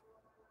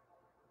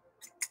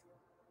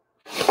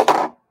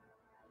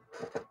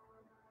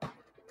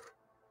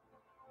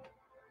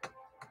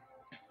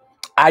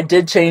 I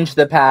did change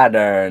the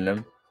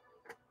pattern.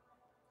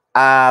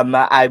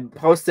 I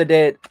posted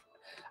it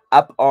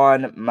up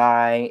on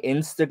my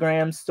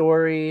Instagram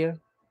story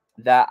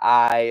that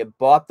I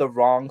bought the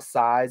wrong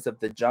size of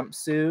the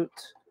jumpsuit,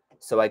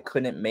 so I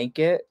couldn't make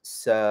it.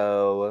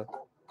 So,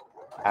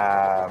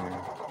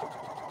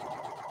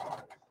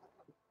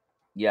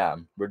 yeah,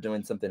 we're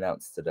doing something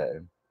else today.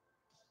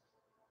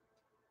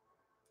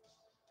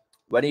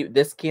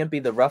 This can't be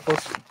the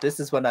ruffles.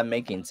 This is what I'm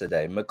making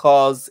today.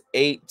 McCall's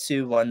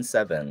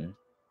 8217.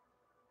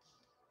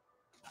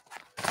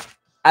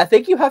 I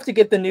think you have to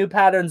get the new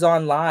patterns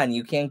online.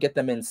 You can't get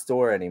them in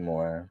store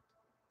anymore.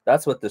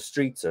 That's what the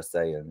streets are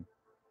saying.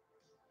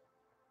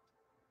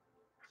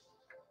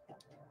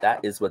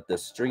 That is what the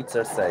streets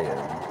are saying.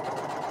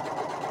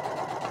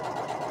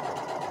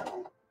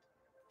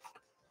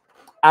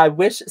 I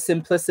wish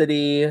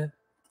simplicity.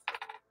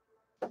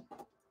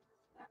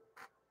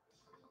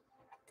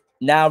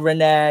 Now,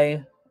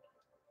 Renee,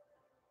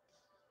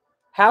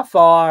 how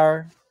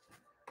far?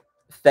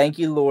 Thank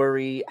you,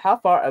 Lori. How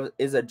far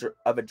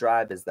of a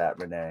drive is that,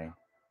 Renee?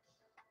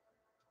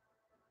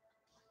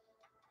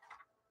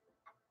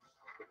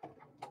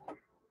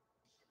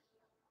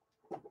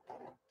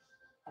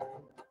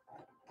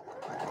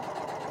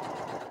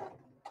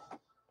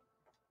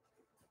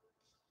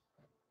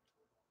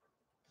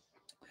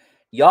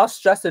 Y'all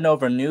stressing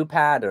over new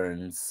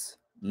patterns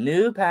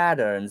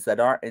that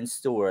aren't in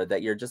store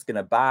that you're just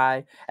gonna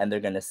buy and they're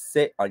gonna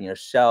sit on your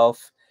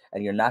shelf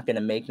and you're not gonna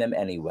make them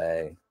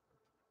anyway.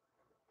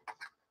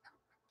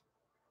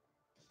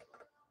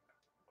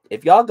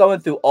 If y'all going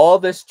through all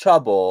this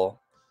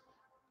trouble,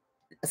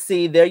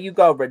 see, there you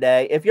go,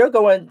 Renee. If you're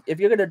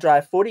gonna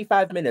drive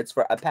 45 minutes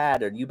for a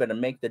pattern, you better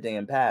make the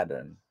damn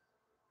pattern.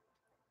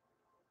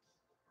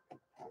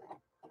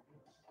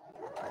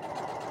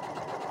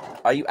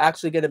 Are you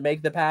actually gonna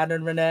make the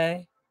pattern,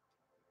 Renee?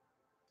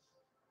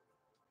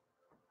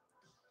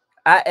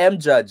 I am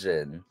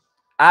judging.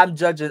 I'm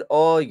judging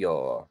all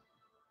y'all.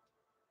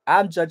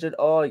 I'm judging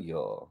all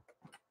y'all.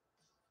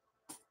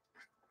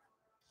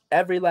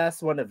 Every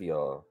last one of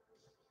y'all.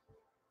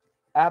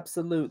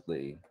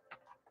 Absolutely.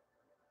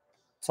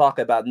 Talk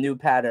about new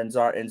patterns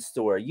are in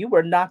store. You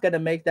were not going to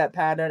make that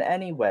pattern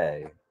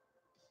anyway.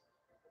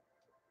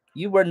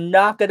 You were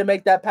not going to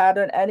make that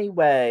pattern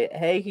anyway.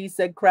 Hey, he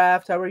said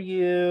craft, how are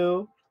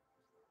you?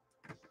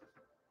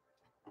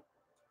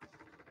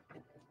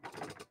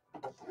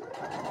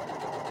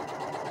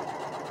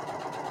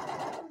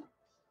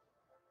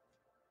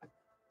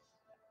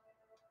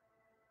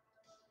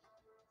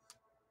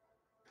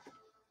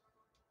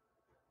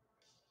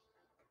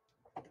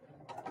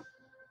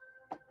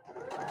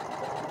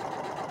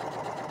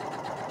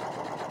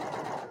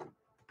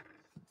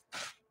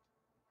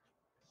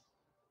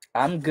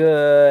 I'm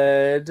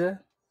good.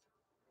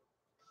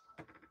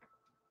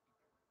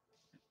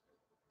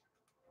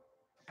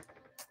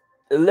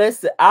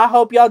 Listen, I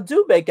hope y'all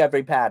do make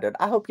every pattern.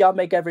 I hope y'all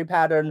make every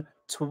pattern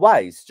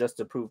twice just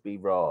to prove me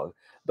wrong.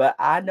 But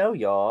I know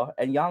y'all,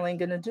 and y'all ain't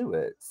gonna do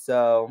it.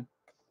 So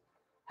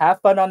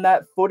have fun on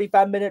that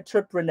 45-minute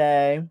trip,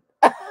 Renee.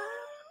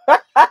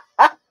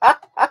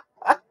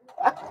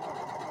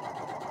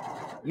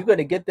 You're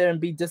gonna get there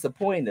and be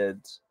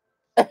disappointed.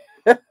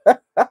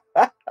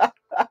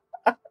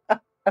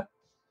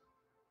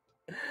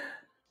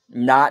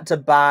 Not to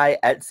buy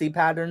Etsy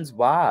patterns?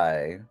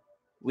 Why?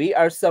 We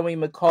are sewing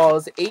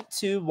McCall's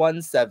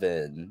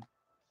 8217.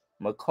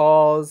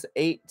 McCall's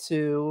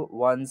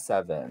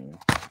 8217.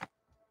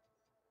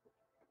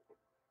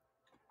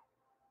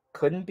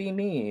 Couldn't be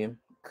me.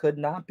 Could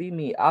not be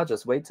me. I'll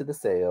just wait to the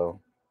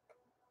sale.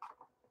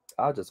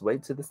 I'll just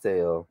wait to the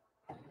sale.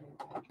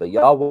 But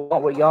y'all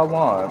want what y'all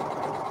want.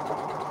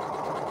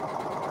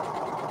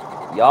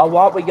 Y'all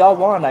want what y'all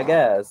want, I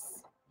guess.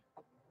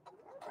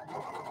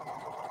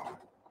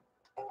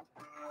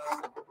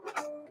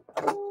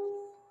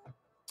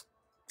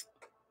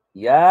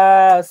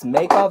 Yes,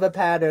 make all the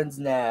patterns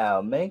now.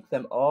 Make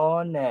them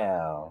all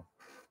now.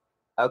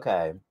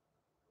 Okay.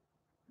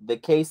 The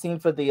casing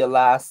for the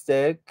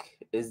elastic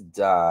is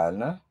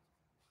done.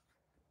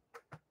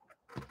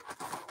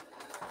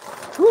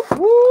 Whoop,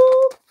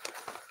 whoop.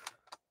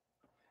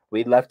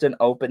 We left an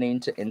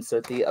opening to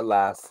insert the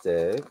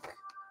elastic.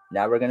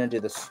 Now we're going to do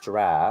the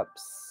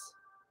straps.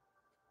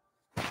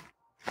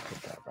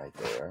 Put that right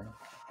there.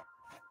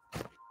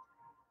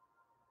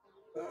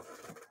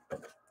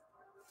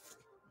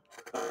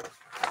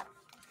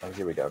 Oh,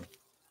 here we go.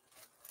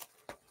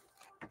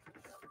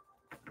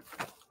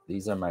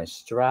 These are my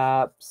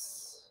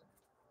straps.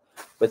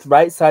 With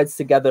right sides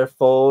together,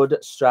 fold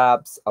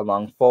straps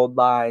along fold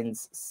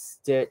lines,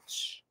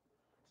 stitch,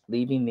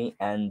 leaving the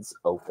ends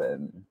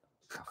open.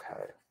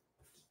 Okay.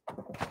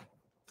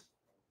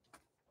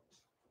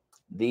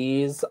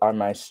 These are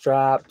my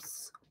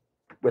straps.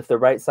 With the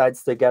right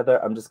sides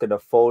together, I'm just going to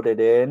fold it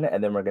in,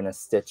 and then we're going to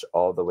stitch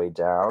all the way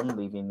down,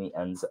 leaving the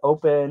ends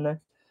open.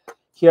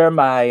 Here are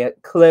my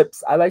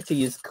clips. I like to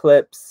use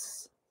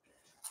clips.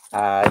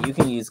 You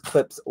can use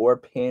clips or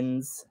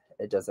pins.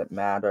 It doesn't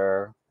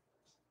matter.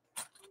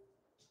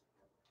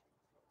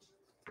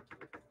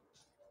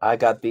 I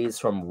got these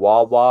from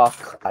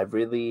Wawalk. I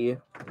really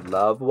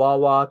love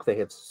Wawalk. They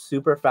have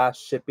super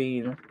fast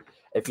shipping.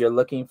 If you're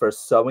looking for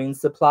sewing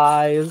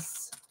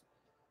supplies,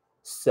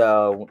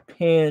 so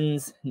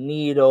pins,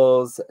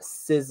 needles,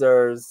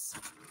 scissors.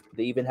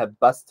 They even have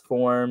bust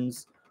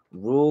forms,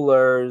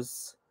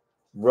 rulers,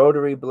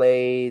 rotary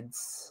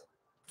blades,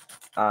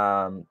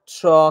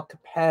 chalk,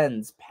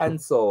 pens,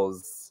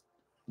 pencils,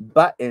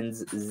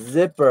 buttons,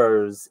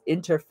 zippers,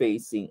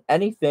 interfacing,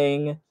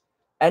 anything,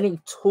 any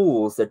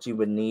tools that you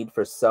would need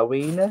for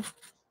sewing,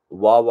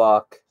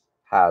 Wawalk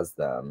has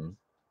them.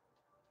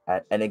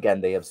 And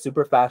again, they have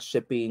super fast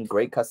shipping,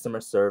 great customer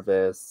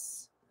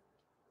service.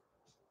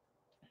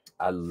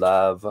 I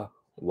love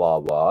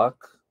Wawalk.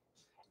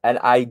 And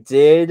I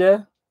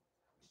did,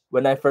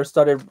 when I first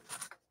started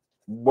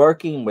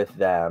working with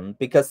them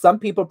because some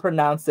people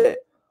pronounce it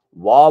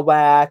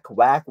wawak,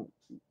 whack,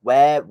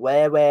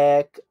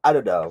 whack. I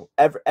don't know.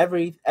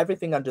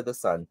 Everything under the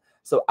sun.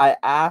 So I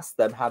asked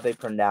them how they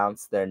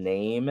pronounce their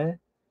name,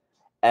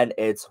 and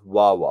it's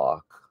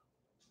Wawak.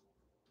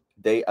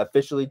 They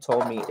officially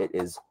told me it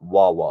is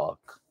Wawak.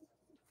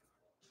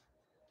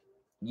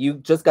 You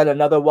just got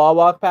another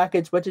Wawak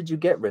package? What did you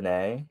get,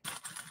 Renee?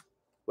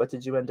 What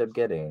did you end up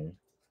getting?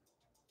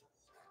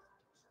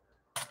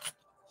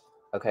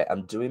 Okay,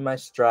 I'm doing my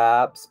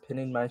straps,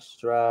 pinning my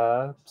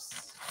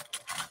straps.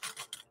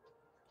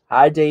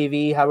 Hi,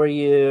 Davey. How are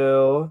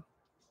you?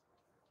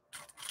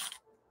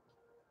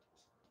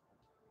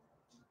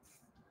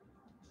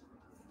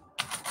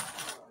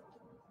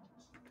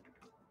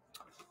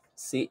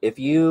 See, if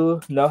you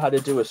know how to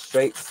do a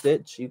straight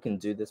stitch, you can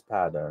do this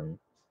pattern.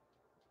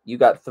 You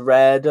got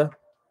thread,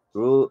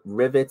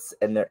 rivets,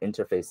 and they're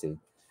interfacing.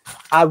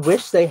 I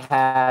wish they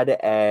had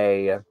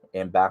a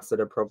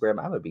ambassador program.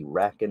 I would be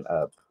racking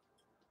up.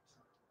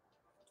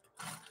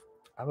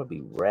 I would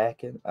be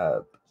racking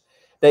up.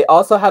 They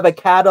also have a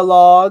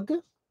catalog.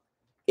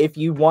 If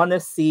you want to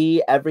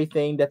see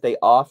everything that they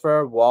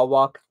offer,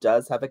 Wawak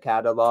does have a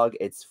catalog.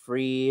 It's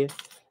free.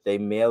 They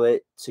mail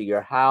it to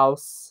your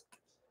house.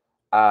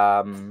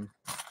 And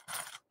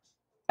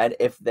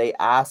if they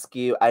ask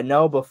you, I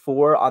know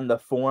before on the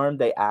form,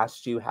 they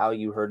asked you how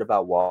you heard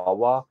about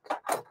Wawak.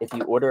 If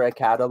you order a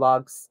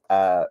catalog,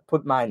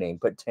 put my name,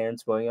 put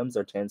Terrence Williams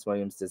or Terrence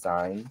Williams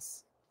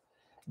Designs,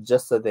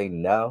 just so they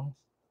know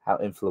how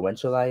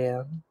influential I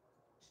am.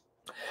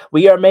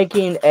 We are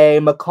making a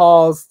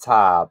McCall's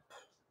top.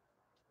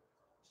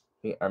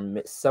 We are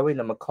sewing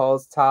a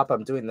McCall's top.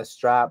 I'm doing the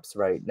straps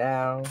right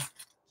now.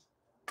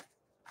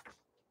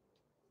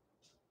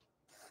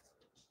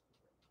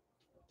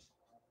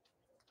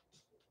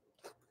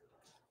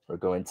 We're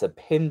going to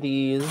pin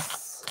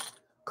these,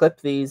 clip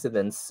these, and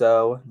then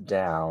sew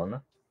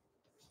down.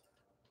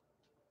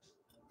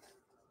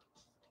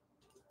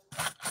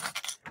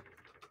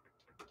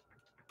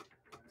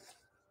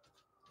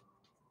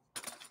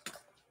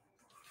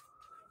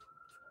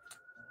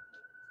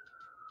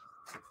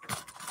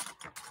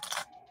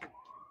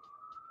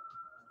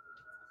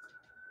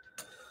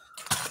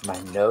 My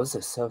nose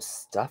is so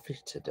stuffy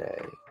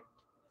today.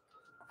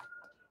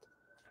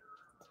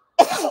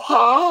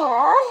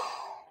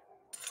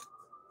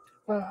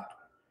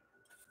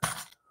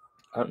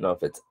 I don't know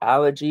if it's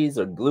allergies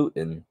or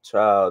gluten,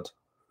 child.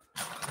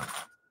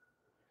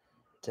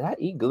 Did I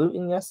eat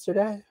gluten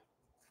yesterday?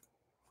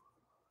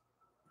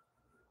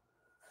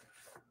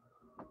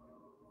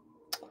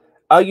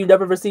 Oh, you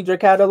never received your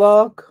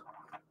catalog?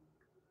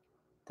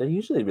 They're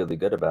usually really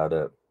good about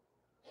it.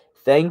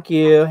 Thank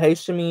you. Hey,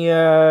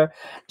 Shamir.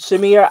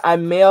 Shamir, I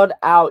mailed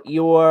out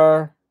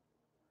your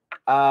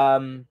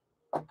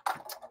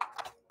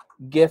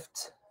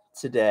gift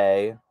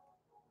today.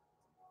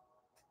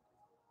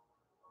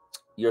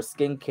 Your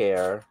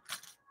skincare.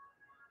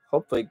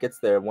 Hopefully it gets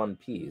there in one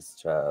piece,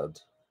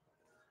 child.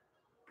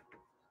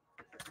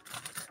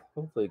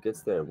 Hopefully it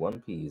gets there in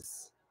one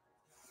piece.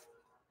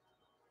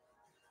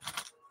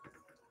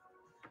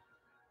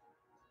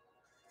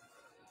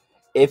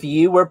 If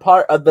you were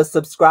part of the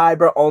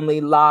subscriber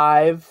only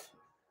live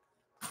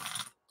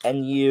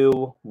and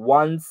you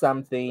won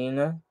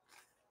something,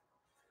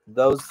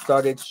 those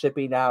started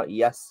shipping out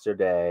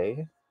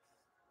yesterday.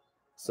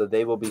 So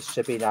they will be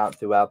shipping out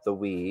throughout the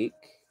week.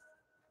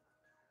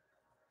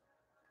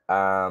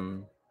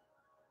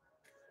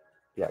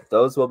 Yeah,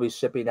 those will be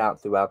shipping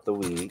out throughout the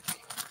week.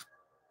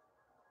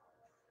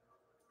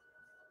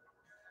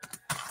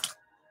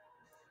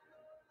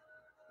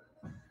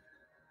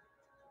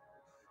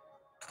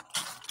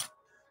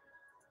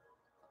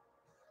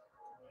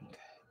 Okay,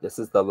 this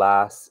is the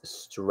last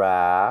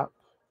strap.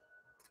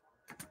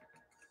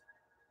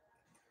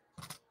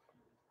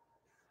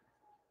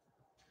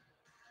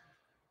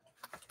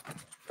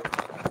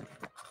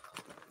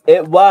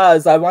 It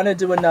was. I want to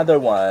do another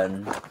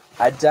one.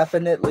 I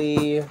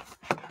definitely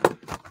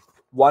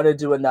want to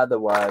do another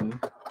one.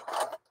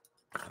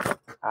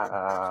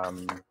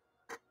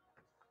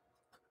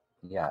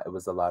 Yeah, it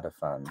was a lot of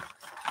fun.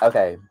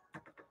 Okay.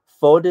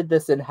 Folded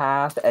this in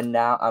half, and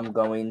now I'm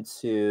going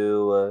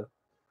to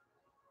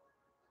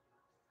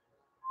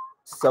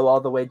sew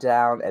all the way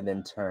down and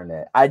then turn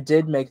it. I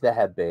did make the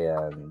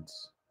headband.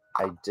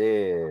 I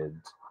did.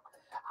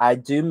 I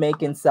do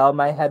make and sell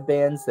my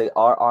headbands. They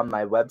are on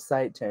my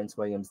website, Terrence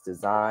Williams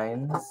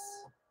Designs.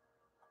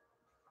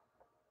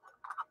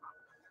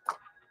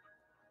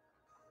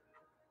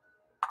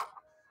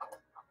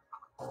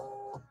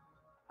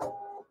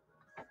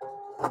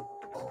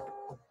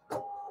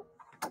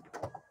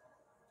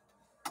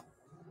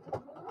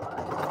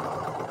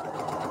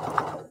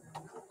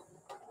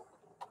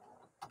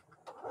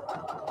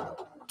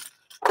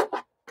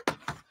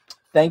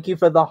 Thank you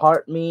for the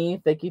heart me.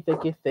 Thank you,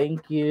 thank you,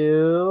 thank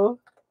you.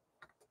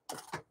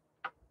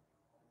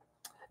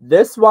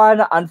 This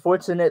one,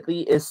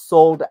 unfortunately, is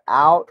sold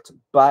out,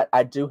 but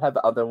I do have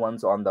other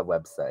ones on the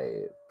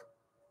website.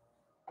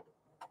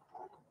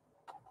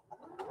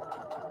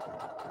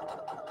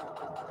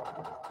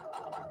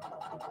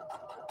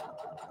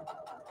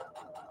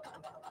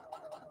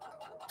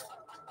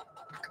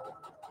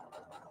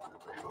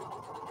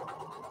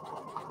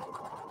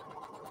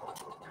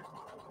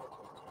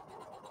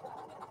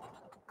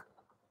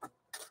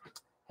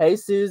 Hey,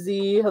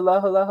 Susie. Hello,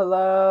 hello,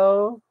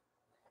 hello.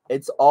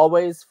 It's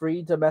always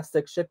free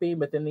domestic shipping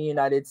within the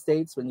United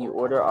States when you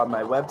order on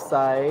my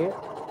website.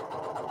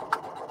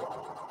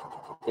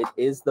 It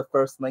is the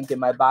first link in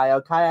my bio.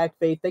 Kayak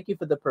Faith, thank you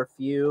for the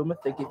perfume.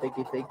 Thank you, thank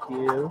you, thank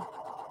you.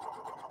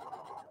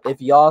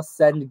 If y'all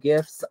send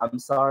gifts, I'm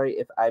sorry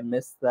if I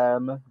miss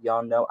them.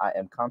 Y'all know I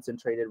am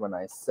concentrated when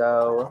I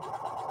sew.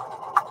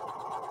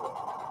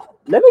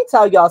 Let me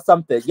tell y'all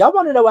something. Y'all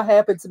want to know what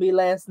happened to me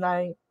last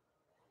night?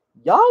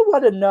 Y'all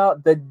want to know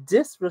the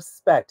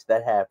disrespect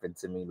that happened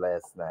to me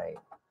last night,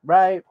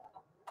 right?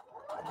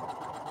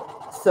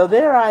 So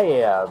there I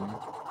am.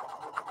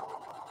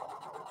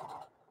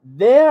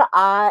 There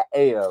I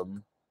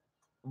am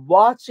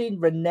watching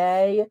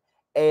Renee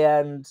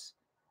and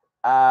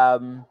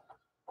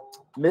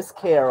Miss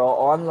Carol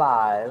on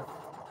live,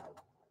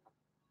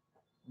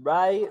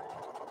 right?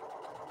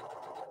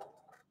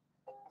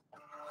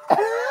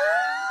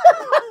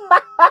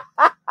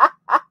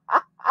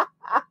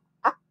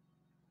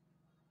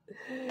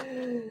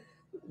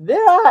 There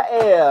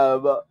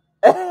I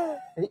am.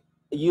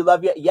 You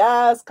love your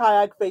yes,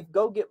 Kayak Faith.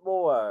 Go get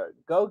more.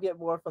 Go get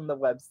more from the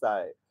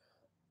website.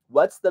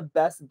 What's the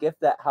best gift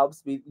that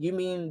helps me? You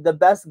mean the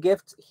best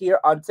gift here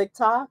on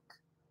TikTok?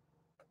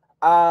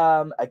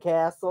 A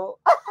castle.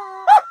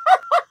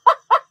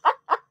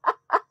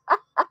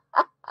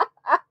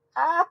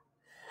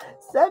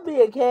 Send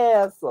me a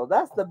castle.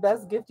 That's the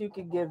best gift you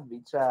can give me,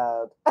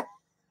 child.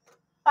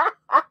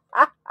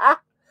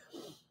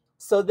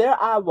 So there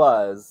I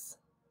was.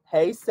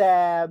 Hey,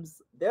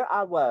 Sabs. There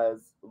I was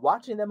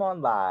watching them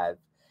on live.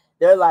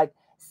 They're like,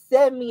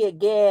 send me a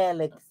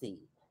galaxy.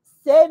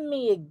 Send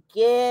me a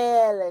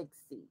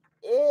galaxy.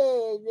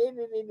 Send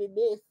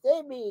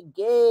me a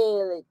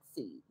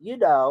galaxy. You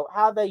know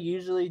how they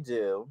usually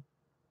do.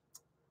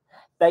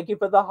 Thank you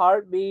for the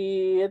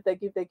heartbeat.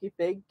 Thank you, thank you,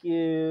 thank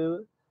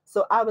you.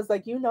 So I was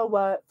like, you know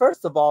what?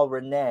 First of all,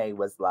 Renee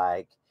was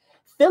like,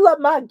 fill up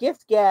my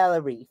gift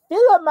gallery.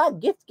 Fill up my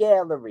gift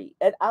gallery.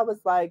 And I was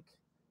like,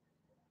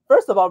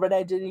 first of all,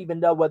 Renee didn't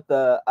even know what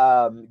the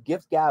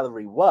gift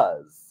gallery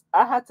was.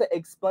 I had to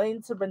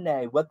explain to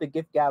Renee what the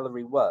gift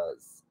gallery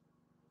was.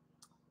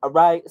 All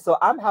right. So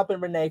I'm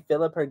helping Renee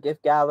fill up her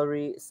gift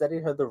gallery,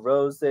 sending her the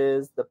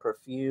roses, the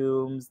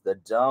perfumes, the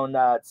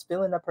donuts,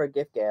 filling up her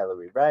gift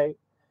gallery, right?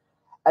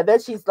 And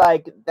then she's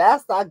like,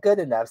 that's not good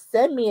enough.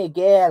 Send me a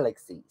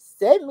galaxy.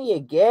 Send me a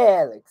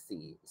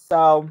galaxy.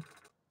 So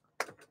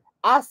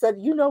I said,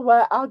 you know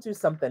what? I'll do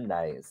something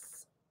nice.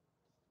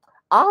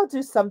 I'll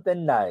do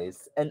something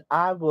nice. And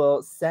I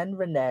will send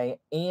Renee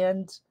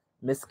and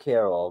Miss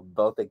Carol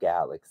both a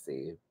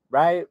galaxy,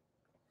 right?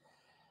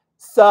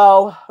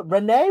 So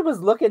Renee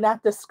was looking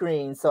at the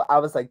screen. So I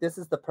was like, this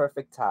is the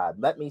perfect time.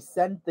 Let me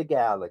send the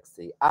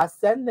galaxy. I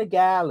send the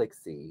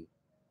galaxy.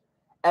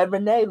 And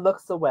Renee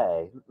looks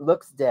away,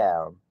 looks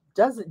down,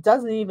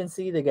 doesn't even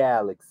see the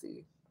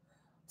galaxy.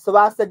 So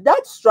I said,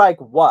 that's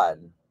strike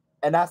one.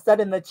 And I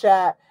said in the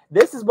chat,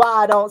 this is why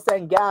I don't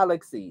send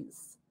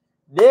galaxies.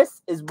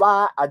 This is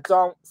why I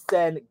don't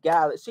send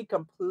galaxies. She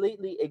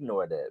completely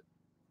ignored it.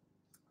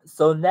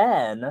 So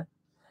then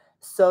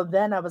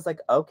I was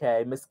like,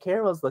 okay, Miss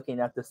Carol's looking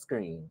at the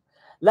screen.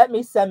 Let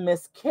me send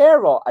Miss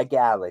Carol a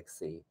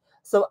galaxy.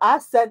 So I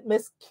sent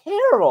Miss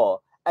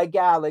Carol a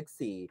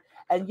galaxy.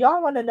 And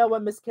y'all want to know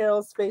what Miss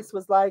Carol's face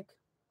was like?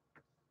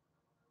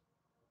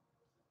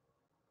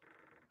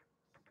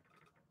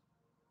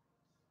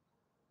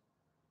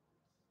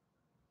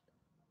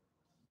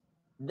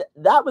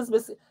 That was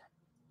Miss.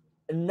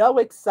 No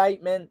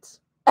excitement.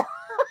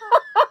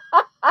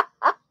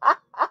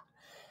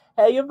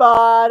 Hey,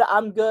 Yvonne,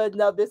 I'm good.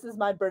 No, this is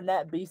my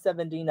Burnett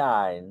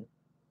B79.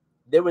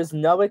 There was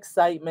no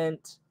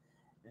excitement.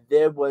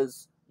 There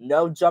was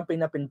no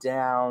jumping up and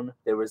down.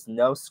 There was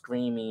no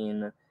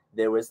screaming.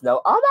 There was no,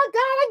 oh my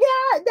God,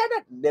 I got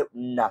it.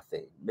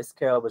 Nothing. Miss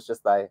Carol was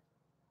just like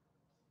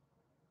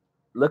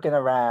looking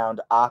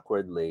around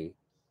awkwardly.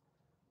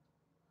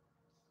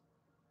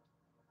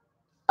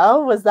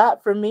 Oh, was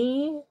that for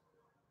me?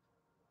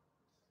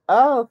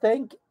 Oh,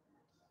 thank you.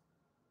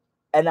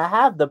 And I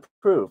have the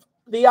proof.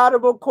 The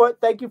Honorable Court,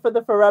 thank you for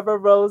the Forever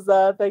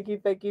Rosa. Thank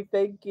you, thank you,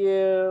 thank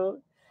you.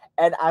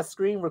 And I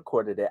screen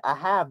recorded it. I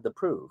have the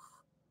proof.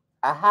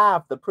 I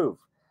have the proof.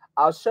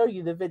 I'll show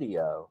you the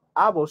video.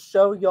 I will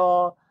show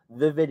y'all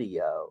the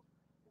video.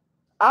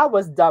 I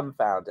was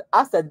dumbfounded.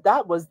 I said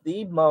that was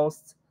the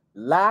most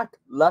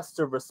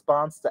lackluster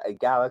response to a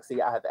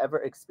galaxy I have ever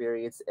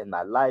experienced in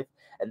my life.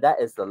 And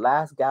that is the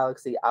last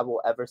galaxy I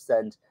will ever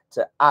send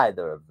to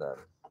either of them.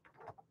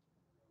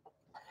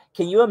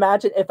 Can you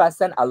imagine if I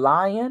sent a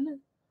lion?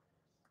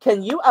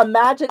 Can you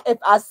imagine if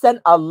I sent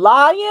a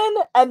lion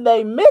and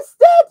they missed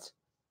it?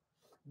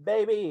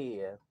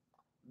 Baby,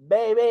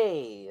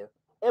 baby,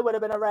 it would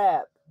have been a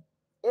wrap.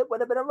 It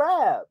would have been a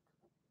wrap.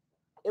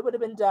 It would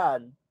have been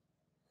done.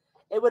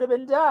 It would have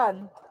been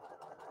done.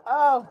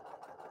 Oh,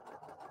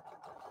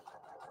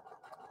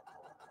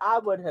 I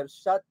would have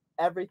shut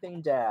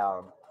everything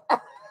down.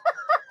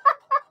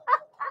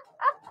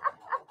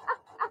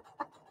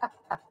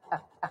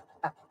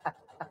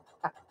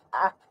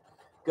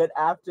 Good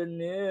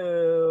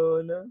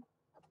afternoon.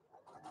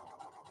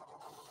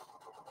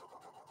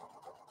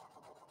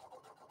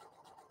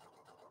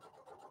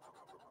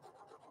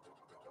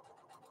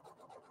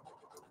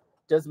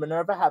 Does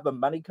Minerva have a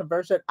money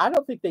conversion? I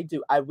don't think they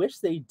do. I wish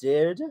they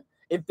did.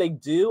 If they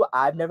do,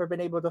 I've never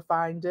been able to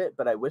find it,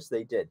 but I wish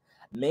they did.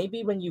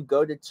 Maybe when you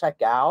go to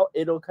check out,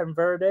 it'll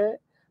convert it.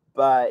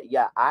 But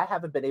yeah, I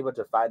haven't been able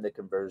to find the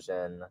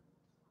conversion.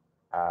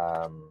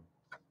 Um,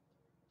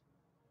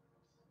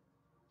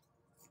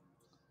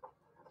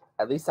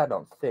 at least I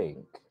don't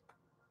think.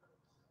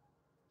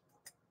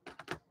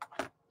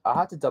 I'll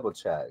have to double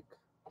check.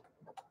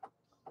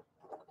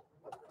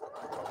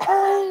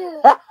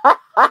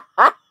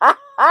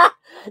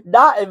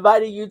 Not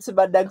inviting you to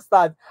my next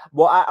live.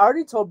 Well, I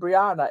already told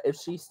Brianna if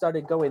she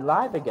started going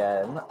live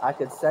again, I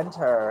could send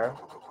her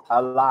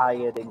a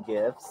lion and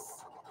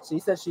gifts. She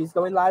said she's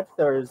going live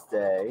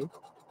Thursday.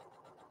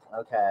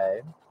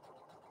 Okay.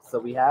 So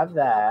we have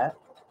that.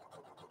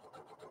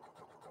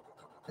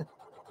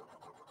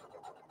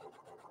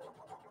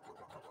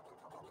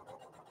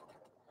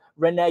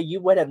 Renee, you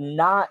would have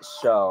not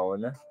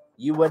shown.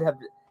 You would have.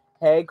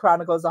 Hey,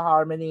 Chronicles of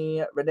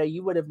Harmony. Renee,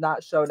 you would have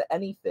not shown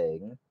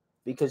anything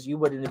because you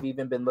wouldn't have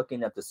even been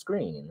looking at the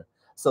screen.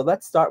 So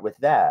let's start with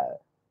that.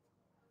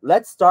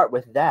 Let's start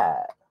with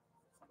that.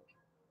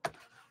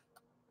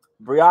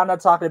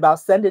 Brianna talking about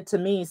send it to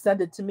me,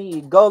 send it to me.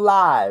 Go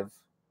live.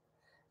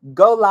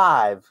 Go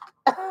live.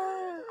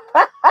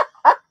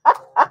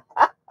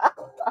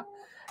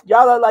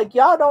 Y'all are like,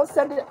 y'all don't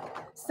send it.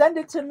 Send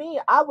it to me.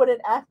 I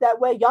wouldn't act that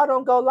way. Y'all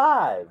don't go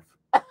live.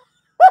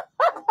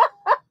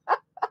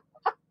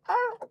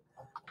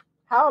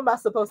 How am I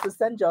supposed to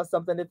send y'all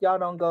something if y'all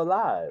don't go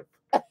live?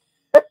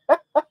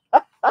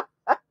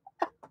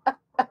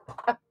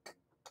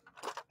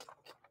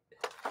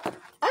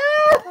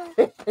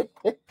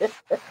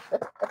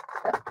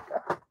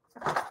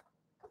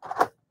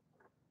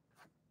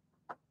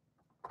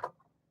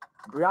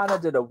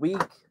 Brianna did a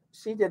week.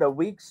 She did a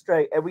week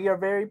straight, and we are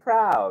very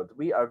proud.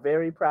 We are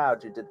very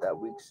proud you did that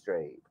week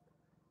straight.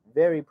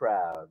 Very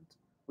proud.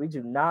 We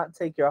do not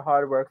take your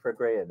hard work for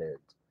granted.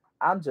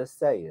 I'm just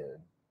saying.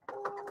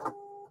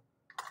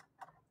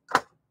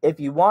 If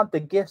you want the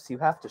gifts, you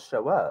have to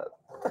show up.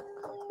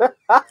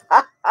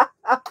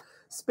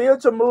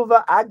 Spiritual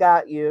mover, I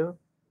got you.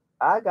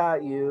 I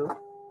got you.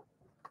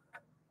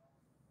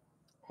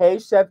 Hey,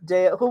 Chef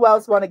Dale. Who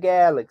else want a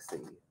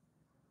galaxy?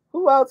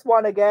 Who else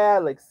want a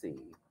galaxy?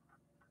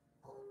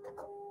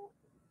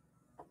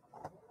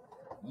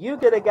 You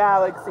get a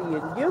galaxy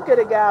and you get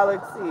a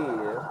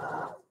galaxy.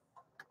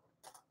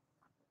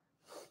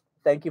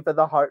 Thank you for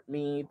the heart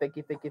me. Thank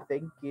you, thank you,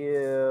 thank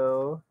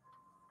you.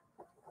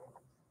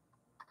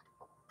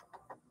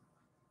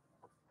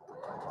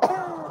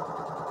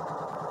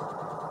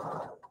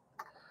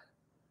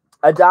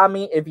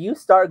 Adami, if you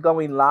start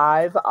going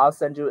live, I'll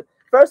send you.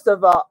 First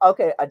of all,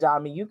 okay,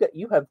 Adami, you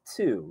have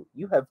two.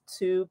 You have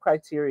two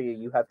criteria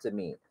you have to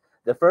meet.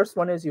 The first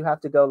one is you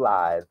have to go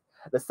live.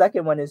 The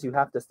second one is you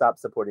have to stop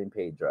supporting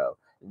Pedro.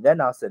 Then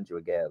I'll send you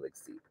a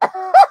galaxy.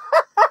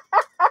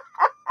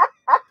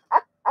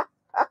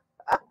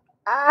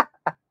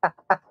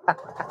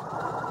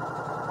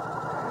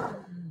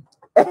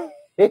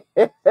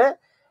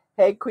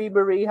 Hey, Queen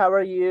Marie, how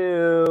are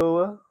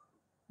you?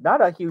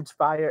 Not a huge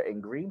fire in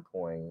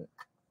Greenpoint.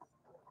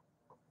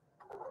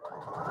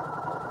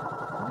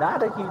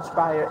 Not a huge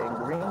fire in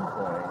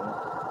Greenpoint.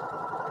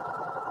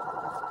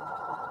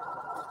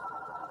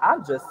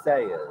 I'm just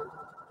saying.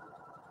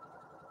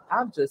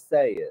 I'm just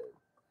saying.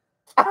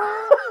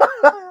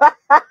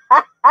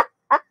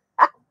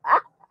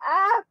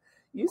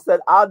 You said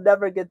I'll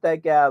never get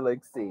that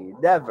galaxy.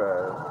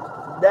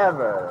 Never.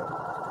 Never.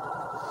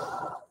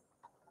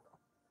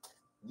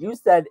 You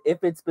said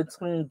if it's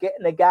between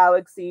getting a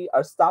galaxy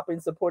or stopping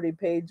supporting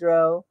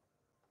Pedro,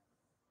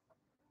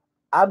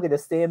 I'm going to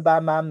stand by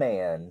my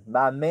man.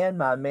 My man,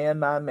 my man,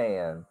 my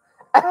man.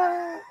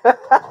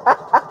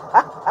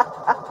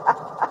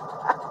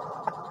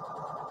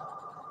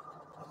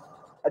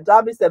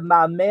 Adami said,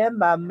 my man,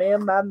 my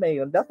man, my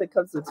man. Nothing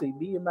comes between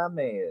me and my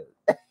man.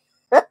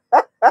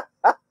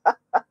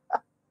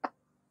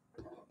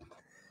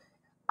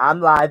 I'm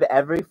live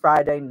every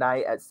Friday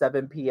night at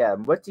 7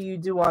 p.m. What do you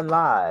do on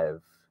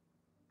live?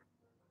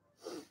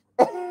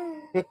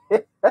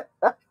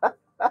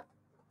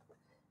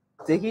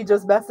 Did he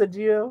just message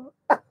you?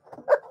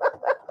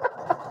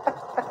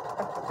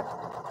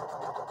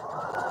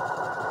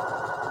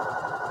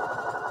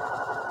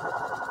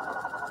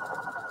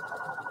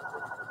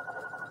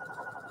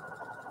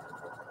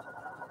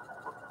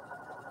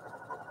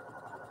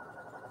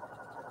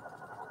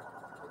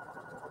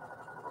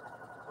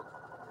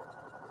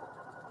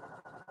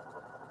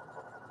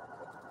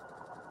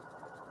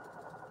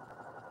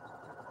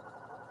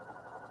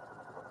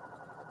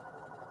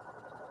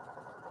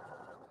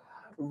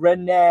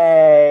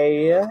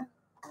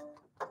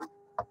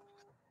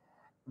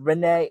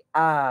 Renee,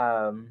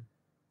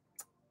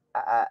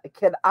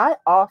 can I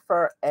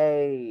offer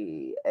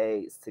a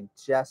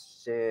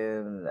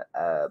suggestion,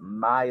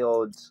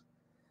 mild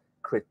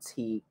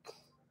critique,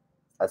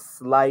 a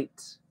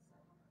slight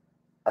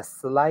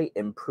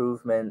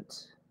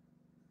improvement.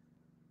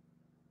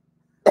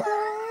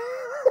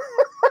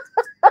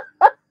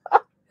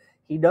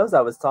 He knows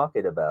I was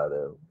talking about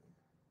him.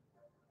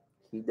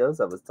 He knows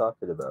I was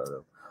talking about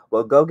him.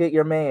 Well, go get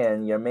your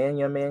man. Your man,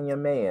 your man, your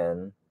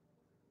man.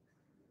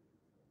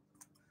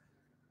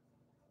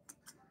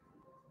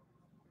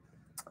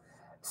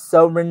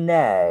 So,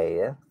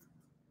 Renee,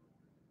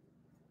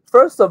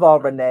 first of all,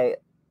 Renee,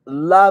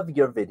 love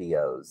your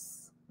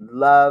videos.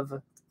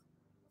 Love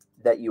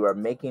that you are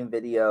making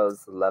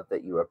videos. Love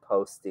that you are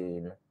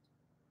posting.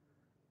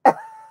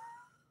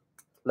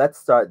 Let's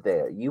start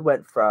there. You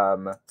went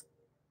from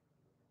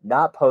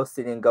not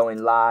posting and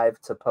going live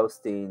to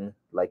posting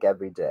like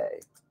every day.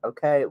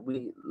 Okay,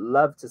 we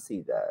love to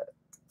see that.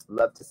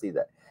 Love to see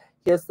that.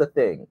 Here's the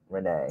thing,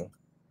 Renee.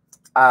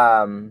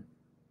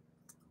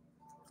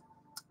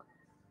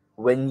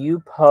 When you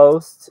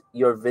post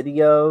your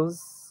videos,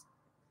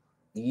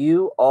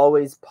 you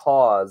always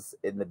pause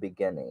in the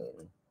beginning.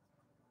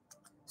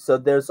 So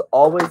there's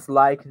always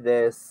like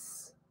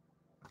this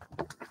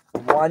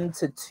 1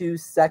 to 2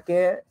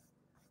 second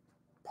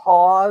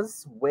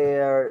pause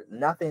where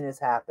nothing is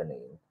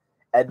happening,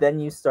 and then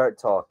you start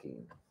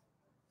talking.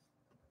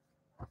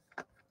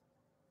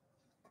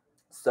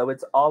 So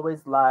it's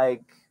always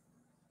like,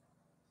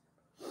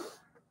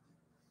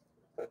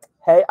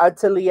 hey,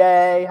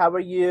 Atelier, how are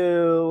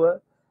you?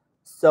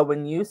 So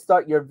when you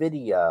start your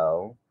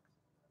video,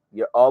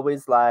 you're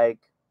always like,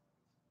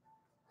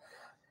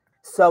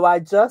 so I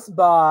just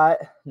bought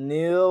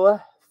new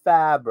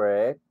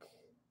fabric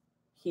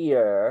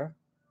here.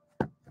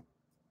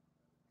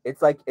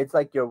 It's like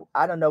you're,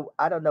 I don't know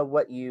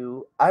what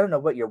you're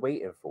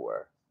waiting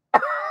for.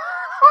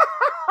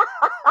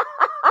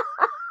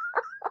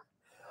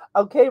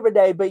 Okay,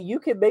 Renee, but you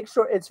can make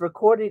sure it's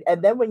recorded,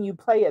 and then when you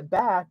play it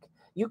back,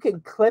 you can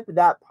clip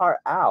that part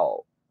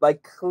out.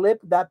 Like, clip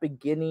that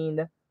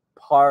beginning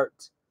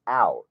part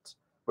out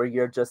where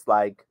you're just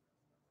like,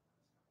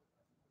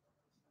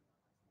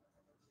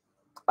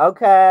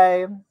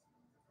 okay,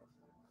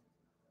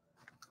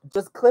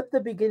 just clip the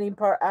beginning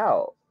part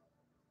out.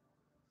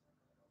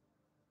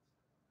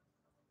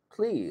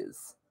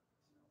 Please.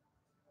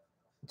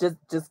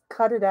 Just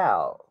cut it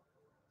out.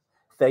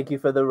 Thank you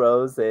for the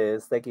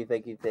roses. Thank you,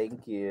 thank you,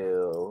 thank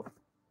you.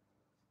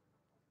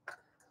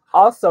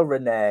 Also,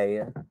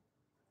 Renee,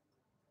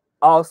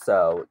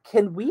 also,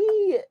 can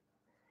we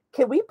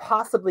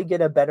possibly get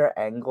a better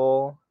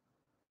angle?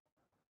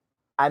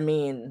 I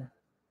mean,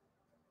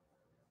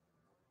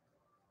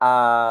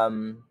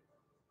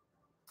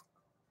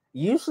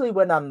 usually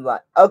when I'm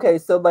like, okay,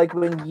 so like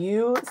when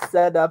you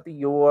set up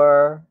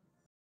your,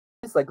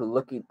 it's like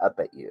looking up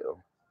at you.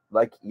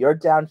 Like you're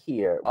down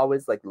here,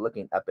 always like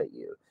looking up at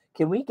you.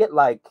 Can we get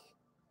like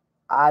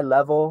eye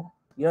level?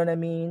 You know what I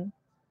mean?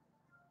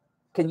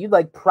 Can you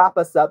like prop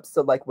us up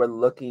so like we're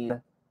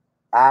looking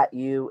at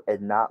you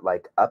and not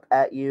like up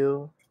at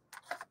you?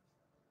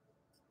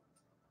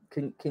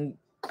 Can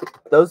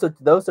those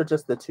are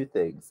just the two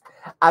things.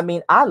 I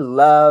mean, I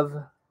love,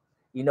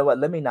 you know what?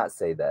 Let me not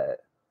say that.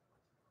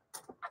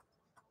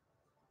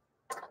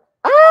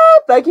 Ah,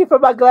 thank you for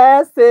my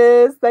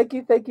glasses. Thank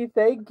you, thank you,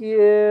 thank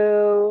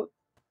you.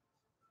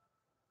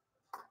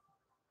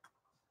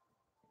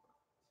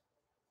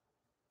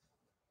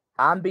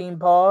 I'm being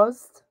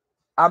paused.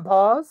 I'm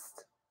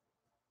paused.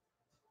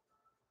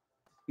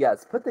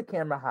 Yes, put the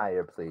camera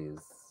higher, please.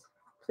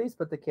 Please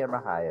put the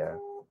camera higher.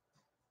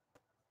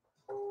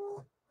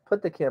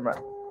 Put the camera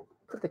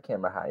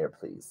higher,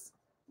 please.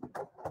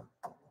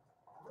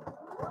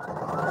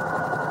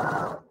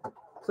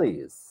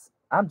 Please.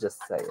 I'm just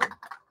saying.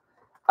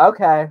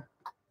 Okay.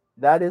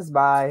 That is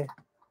my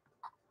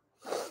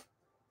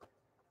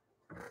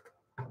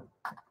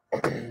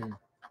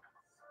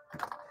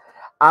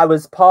I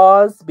was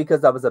paused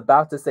because I was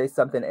about to say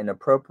something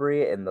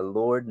inappropriate, and the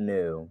Lord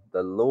knew.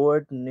 The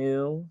Lord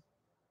knew.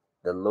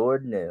 The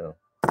Lord knew.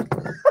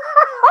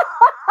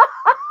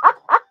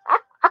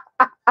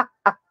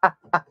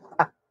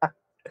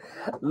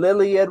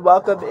 Lillian,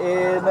 welcome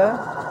in.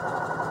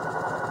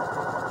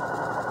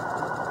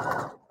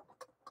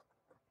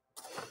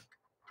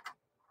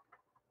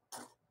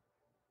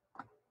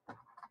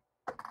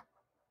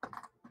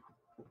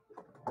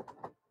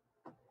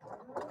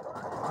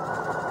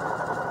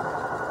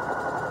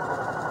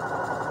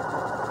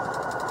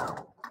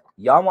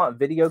 Y'all want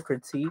video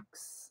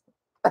critiques?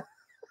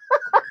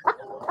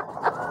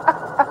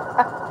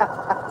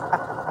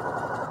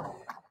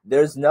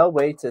 There's no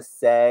way to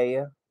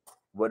say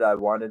what I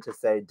wanted to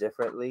say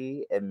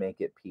differently and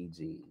make it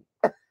PG.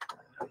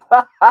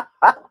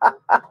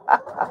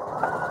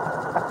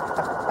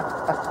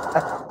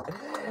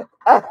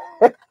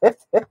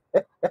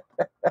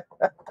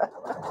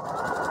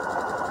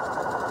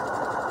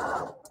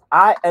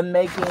 I am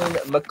making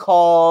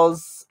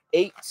McCall's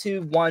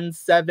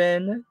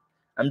 8217.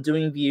 I'm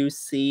doing view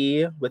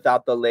C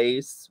without the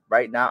lace.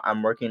 Right now,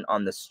 I'm working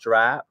on the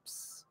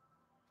straps.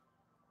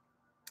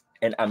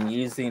 And I'm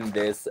using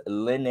this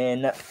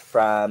linen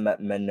from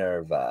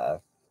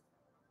Minerva.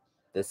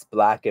 This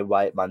black and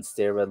white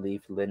Monstera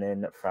leaf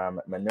linen from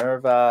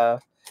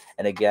Minerva.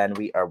 And again,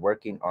 we are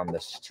working on the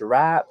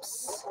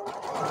straps.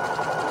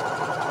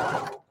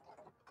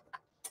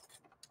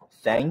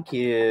 Thank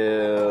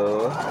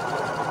you.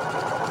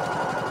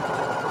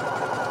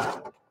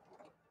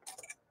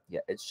 Yeah,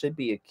 it should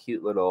be a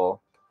cute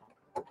little...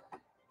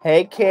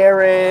 Hey,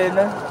 Karen.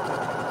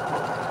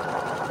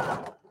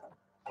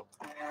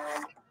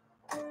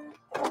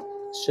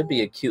 Should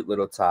be a cute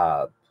little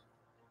top.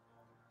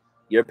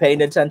 You're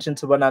paying attention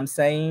to what I'm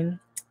saying?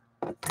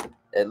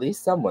 At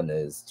least someone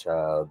is,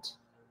 child.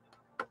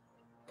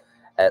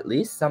 At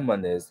least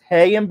someone is.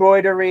 Hey,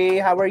 embroidery,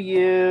 how are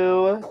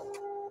you?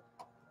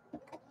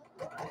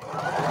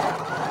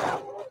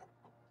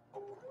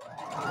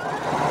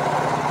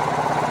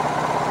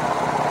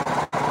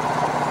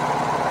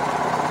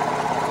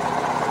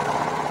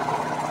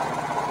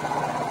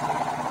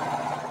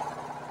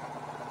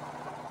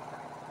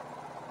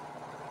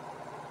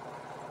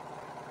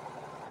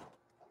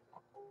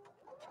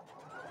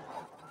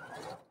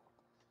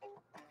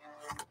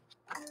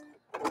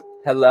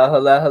 Hello,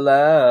 hello,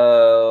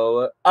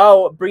 hello.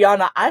 Oh,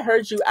 Brianna, I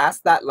heard you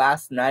ask that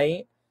last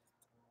night.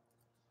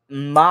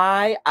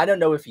 I don't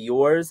know if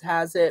yours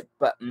has it,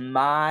 but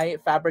my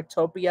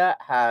Fabrictopia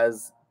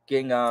has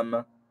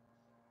gingham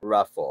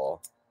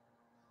ruffle.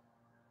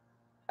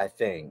 I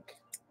think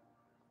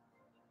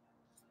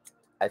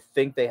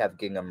they have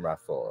gingham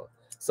ruffle.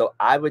 So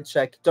I would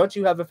check. Don't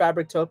you have a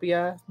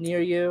Fabrictopia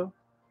near you?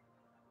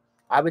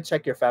 I would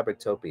check your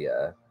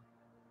Fabrictopia.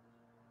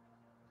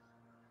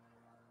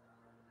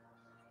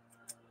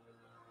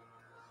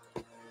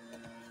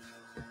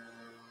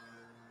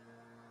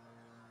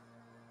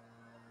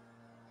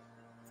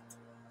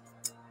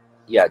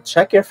 Yeah,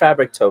 check your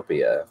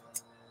Fabrictopia.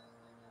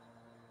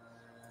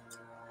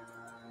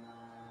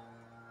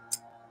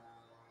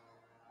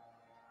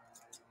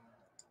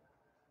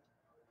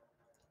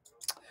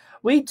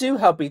 We do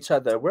help each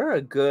other. We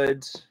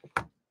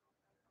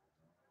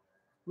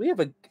have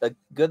a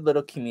good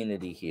little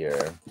community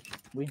here.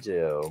 We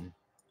do.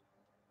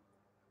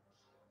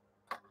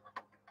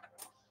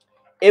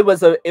 It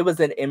was an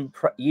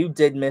you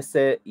did miss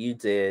it. You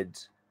did.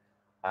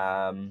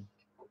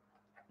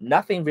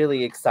 Nothing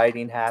really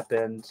exciting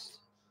happened.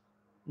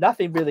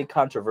 Nothing really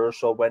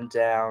controversial went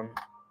down.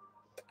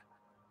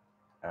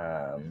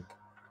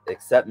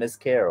 Except Miss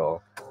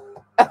Carol.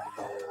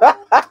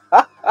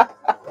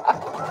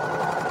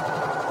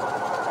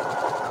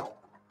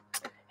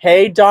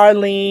 Hey,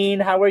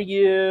 Darlene, how are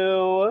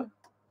you?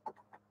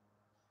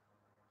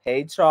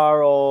 Hey,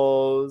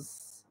 Charles.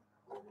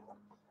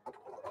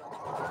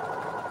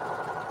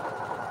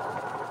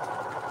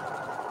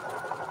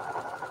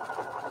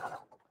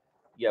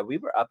 Yeah, we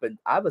were up and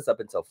I was up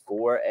until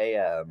 4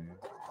 a.m.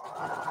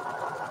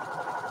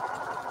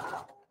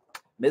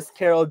 Miss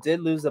Carol did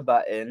lose a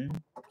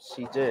button.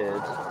 She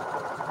did.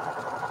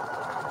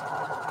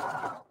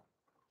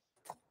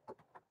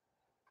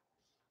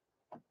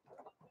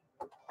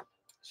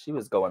 She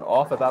was going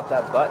off about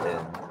that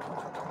button.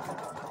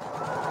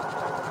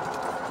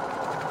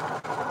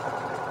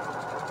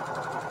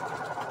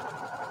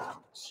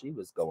 She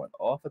was going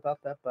off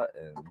about that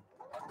button.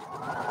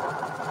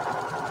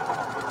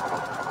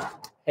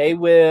 Hey,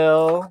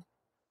 Will.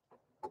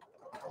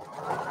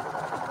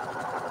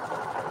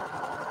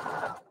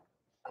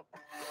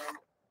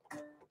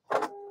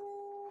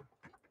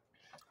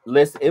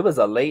 Listen, it was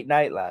a late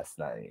night last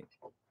night.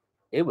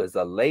 It was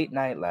a late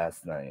night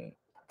last night.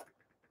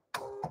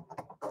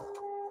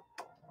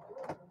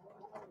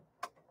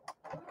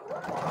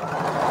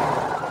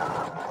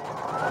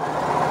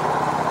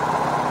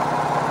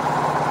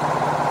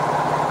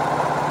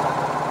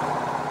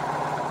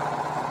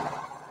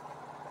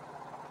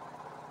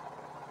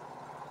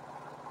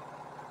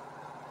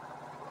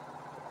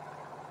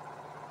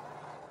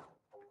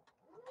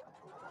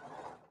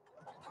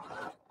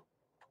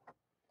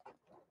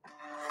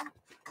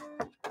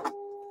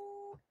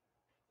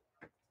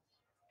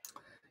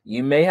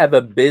 You may have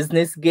a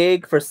business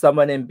gig for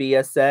someone in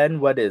BSN.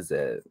 What is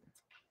it?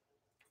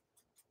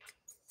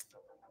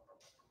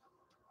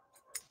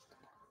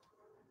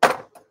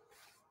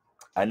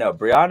 I know.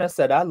 Brianna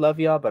said, I love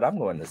y'all, but I'm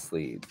going to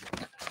sleep.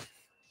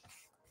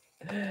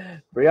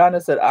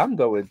 Brianna said, I'm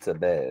going to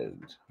bed.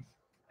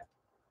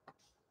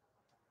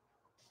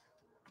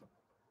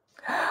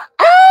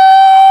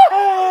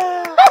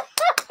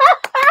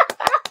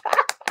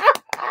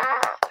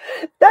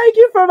 Thank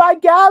you for my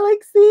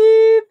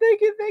galaxy.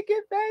 Thank you, thank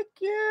you, thank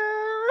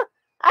you.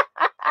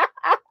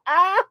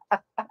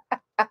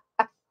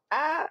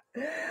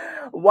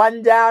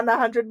 1 down,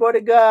 100 more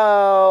to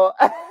go.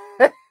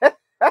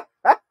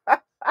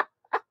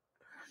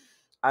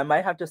 I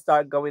might have to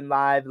start going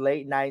live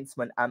late nights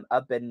when I'm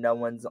up and no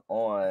one's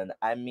on.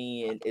 I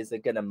mean, is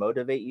it going to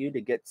motivate you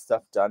to get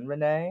stuff done,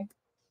 Renee?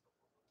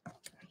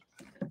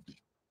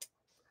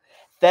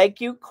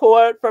 Thank you,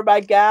 Court, for my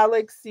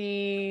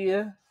galaxy.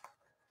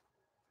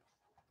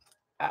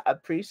 I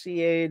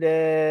appreciate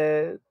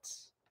it.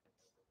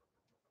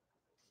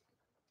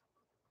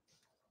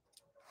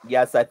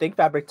 Yes, I think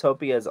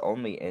Fabrictopia is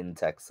only in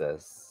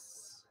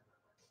Texas.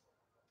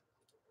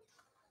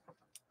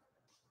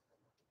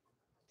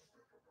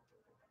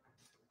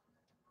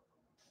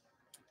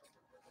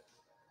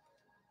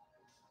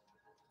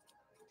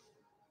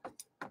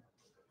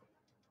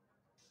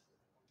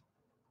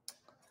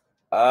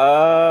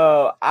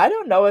 Oh, I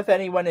don't know if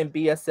anyone in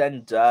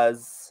BSN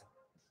does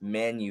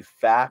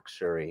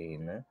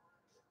manufacturing.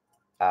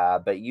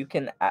 But you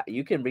can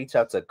reach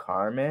out to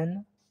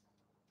Carmen.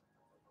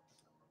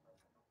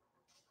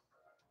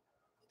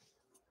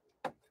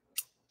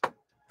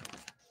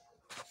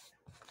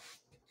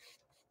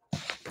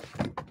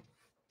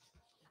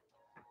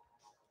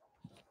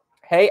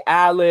 Hey,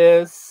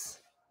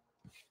 Alice.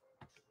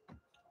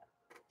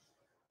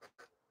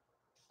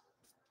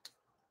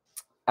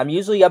 I'm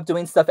usually up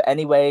doing stuff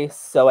anyway,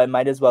 so I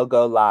might as well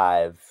go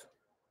live.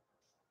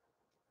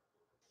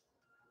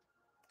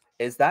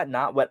 Is that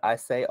not what I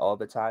say all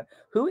the time?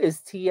 Who is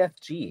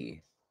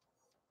TFG?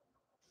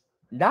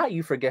 Not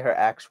you forget her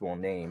actual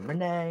name,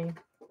 Renee.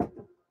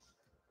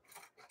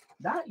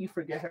 Not you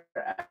forget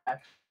her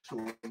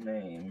actual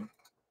name.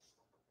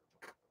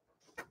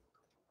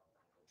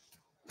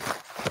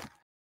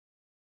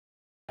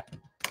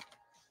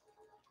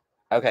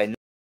 Okay.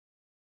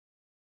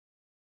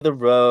 The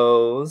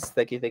rose.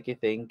 Thank you, thank you,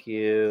 thank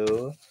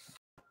you.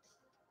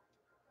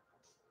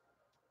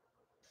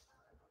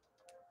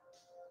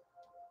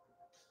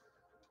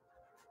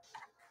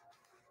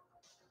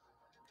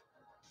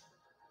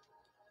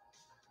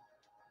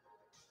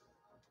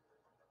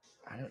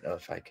 I don't know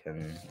if I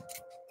can.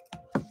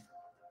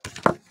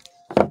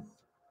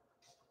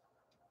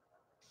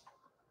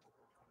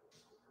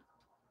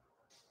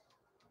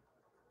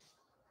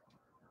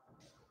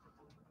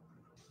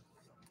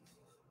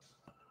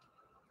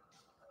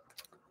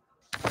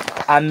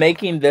 I'm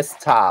making this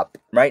top.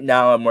 Right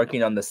now I'm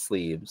working on the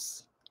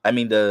sleeves. I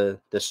mean the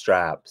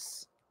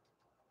straps.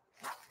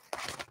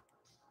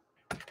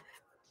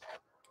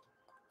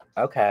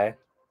 Okay.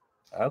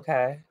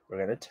 Okay. We're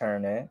gonna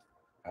turn it.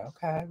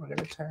 Okay, we're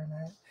gonna turn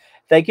it.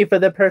 Thank you for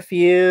the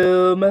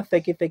perfume.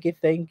 Thank you, thank you,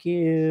 thank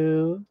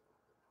you.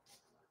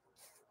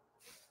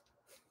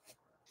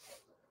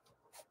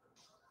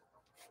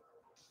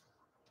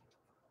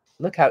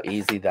 Look how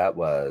easy that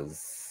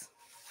was.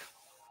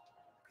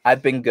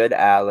 I've been good,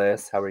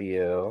 Alice. How are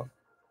you?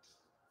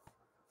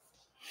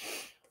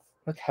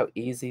 Look how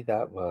easy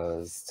that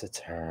was to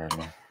turn.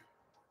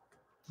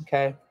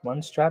 Okay,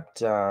 one strap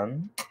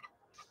done.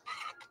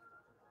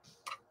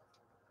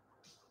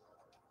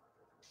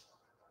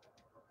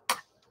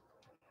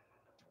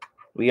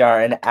 We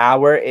are an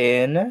hour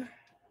in,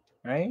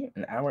 right?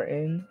 An hour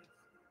in.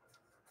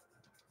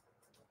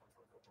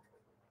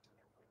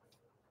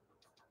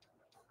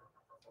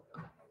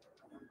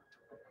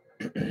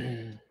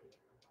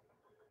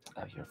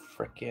 Oh, you're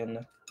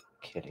freaking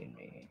kidding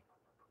me.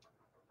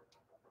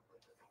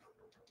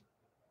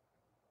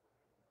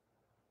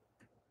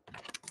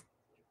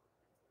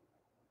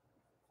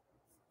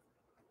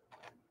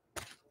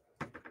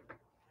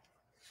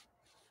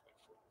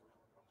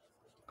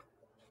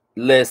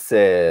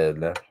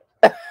 Listen.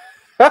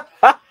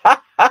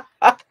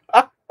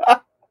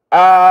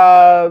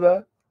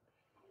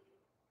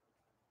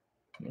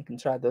 You can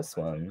try this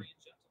one.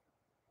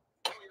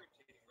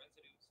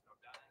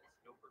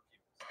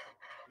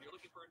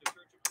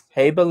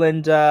 Hey,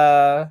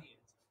 Belinda.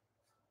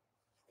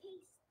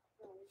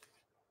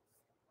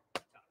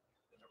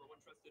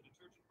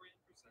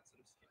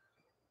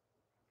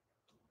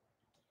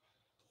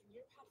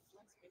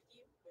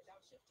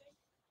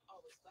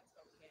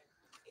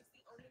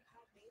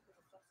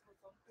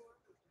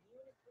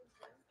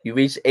 You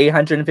reached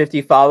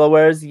 850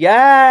 followers.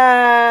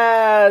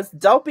 Yes.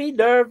 Don't be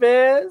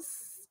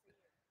nervous.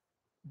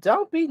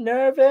 Don't be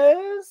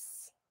nervous.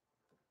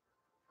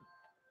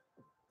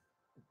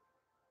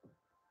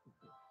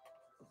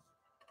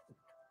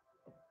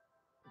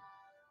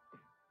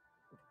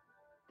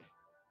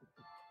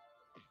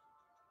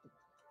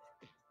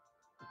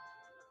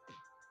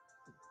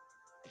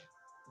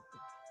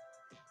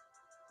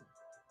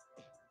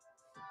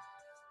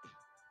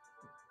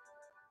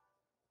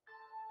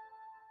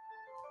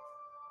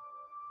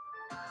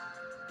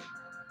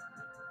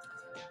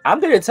 I'm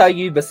going to tell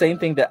you the same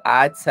thing that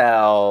I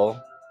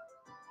tell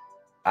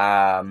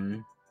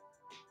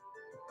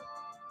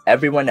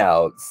everyone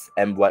else,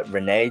 and what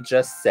Renee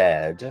just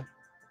said,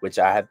 which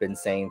I have been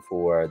saying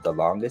for the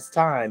longest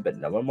time, but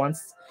no one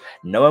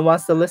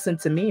wants to listen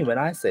to me when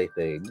I say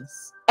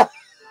things.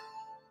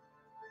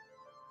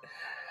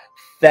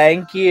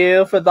 Thank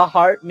you for the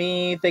heart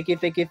me. Thank you,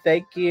 thank you,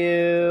 thank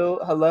you.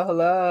 Hello,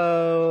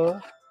 hello.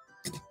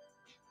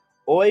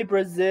 Oi,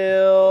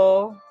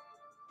 Brazil.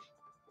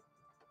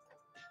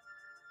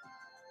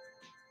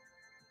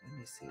 Let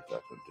me see if I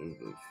can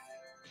do this.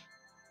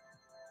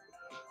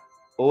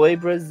 Oi,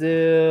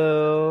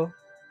 Brazil.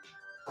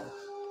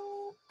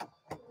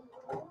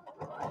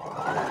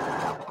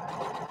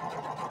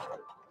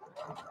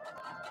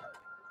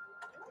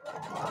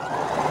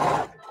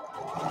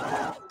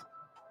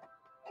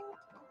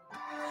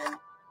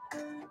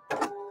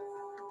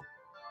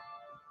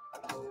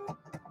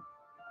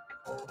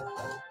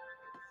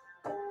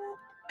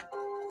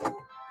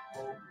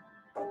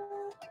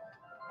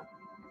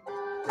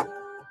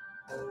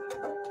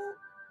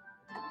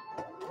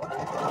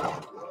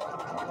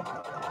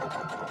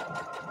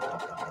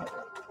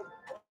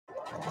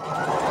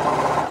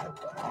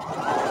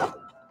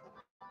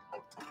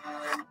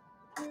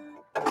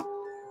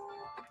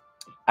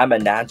 I'm a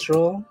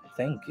natural?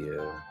 Thank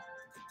you.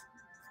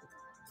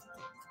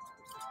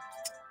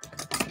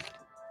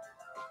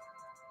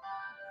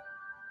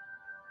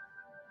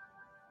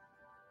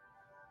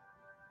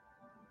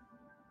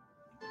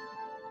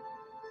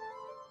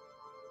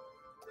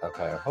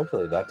 Okay,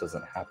 hopefully that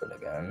doesn't happen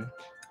again.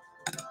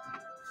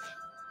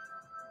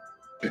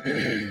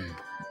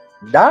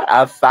 Not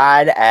a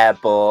fine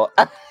apple.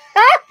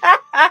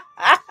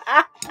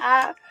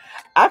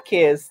 I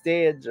can't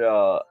stand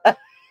y'all.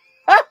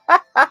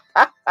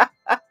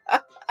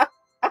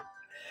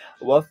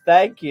 Well,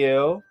 thank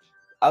you.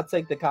 I'll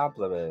take the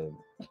compliment.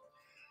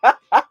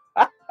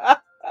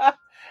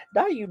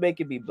 Now you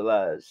making me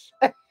blush.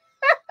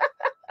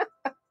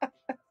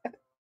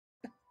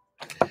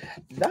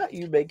 Not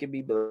you making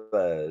me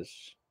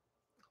blush.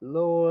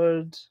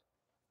 Lord.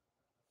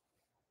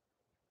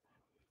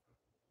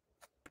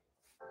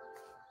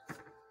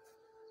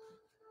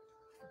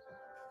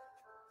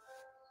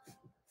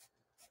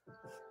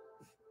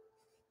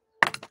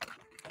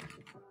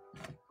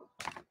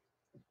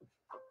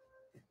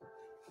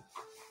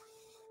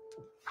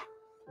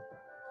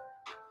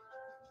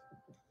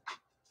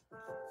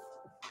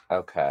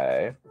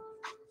 Okay.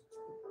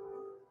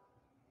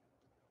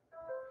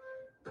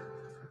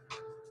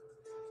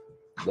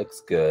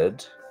 Looks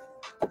good.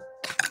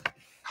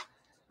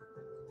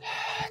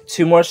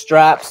 2 more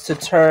straps to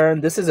turn.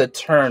 This is a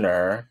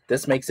turner.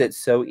 This makes it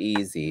so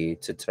easy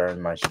to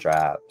turn my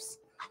straps.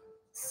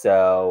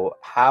 So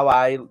how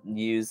I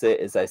use it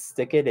is I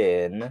stick it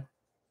in,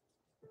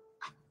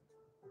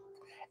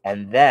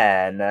 and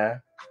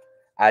then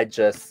I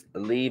just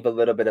leave a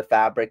little bit of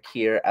fabric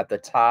here at the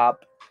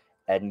top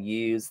and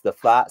use the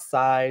flat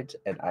side,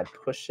 and I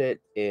push it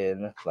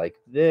in like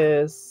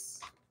this,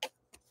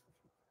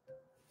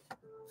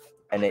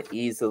 and it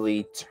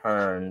easily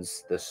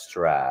turns the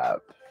strap.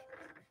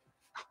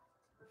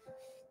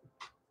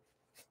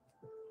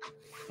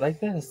 Like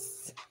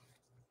this.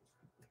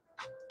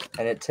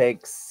 And it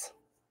takes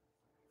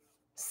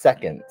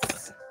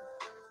seconds.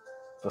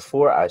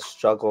 Before I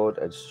struggled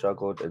and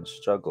struggled and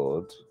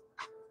struggled.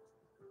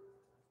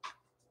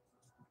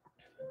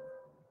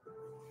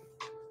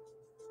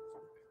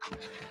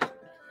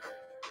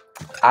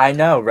 I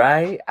know,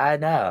 right? I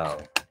know.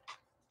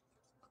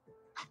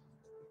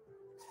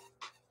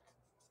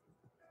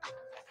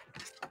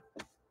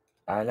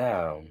 I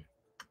know.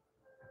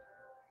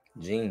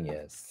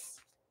 Genius.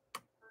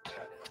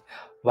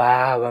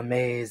 Wow,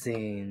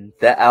 amazing.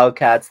 The L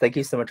Cats, thank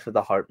you so much for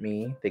the heart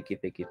me. Thank you,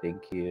 thank you,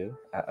 thank you.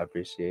 I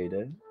appreciate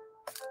it.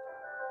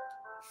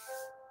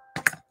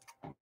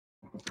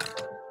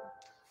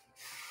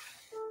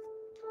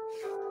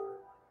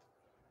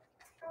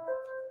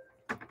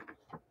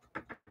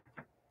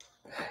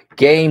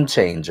 Game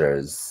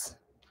changers.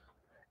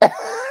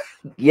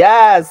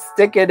 Yes,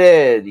 stick it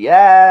in.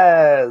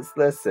 Yes,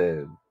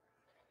 listen.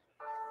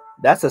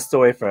 That's a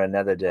story for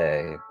another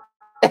day.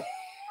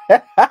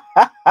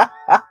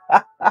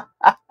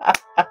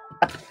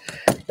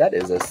 That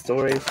is a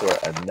story for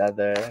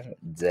another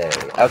day.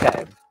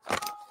 Okay.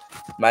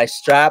 My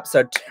straps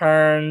are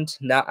turned.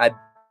 Now I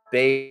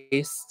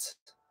baste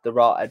the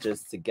raw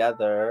edges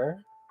together.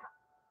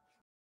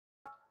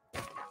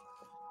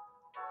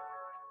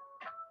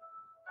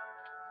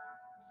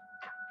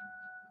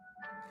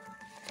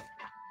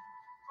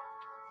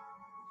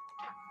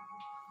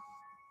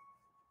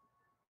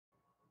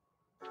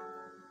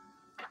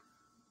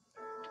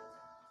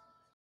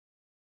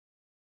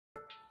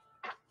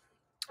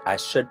 I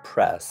should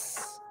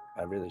press.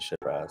 I really should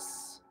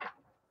press.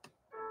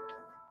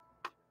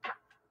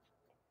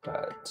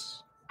 But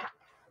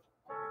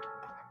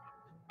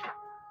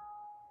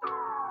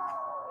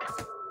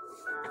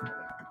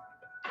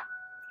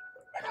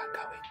we're not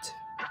going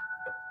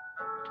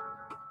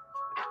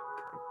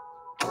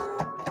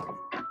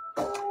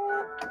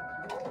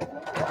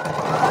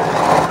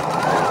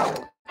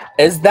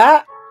to. Is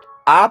that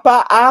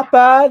Appa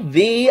Appa?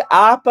 The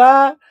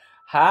Appa?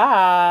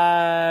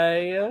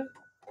 Hi.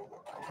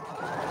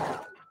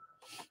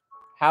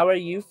 How are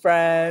you,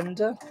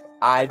 friend?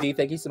 Ivy,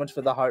 thank you so much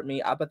for the heart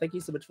me. Appa, thank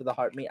you so much for the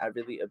heart me. I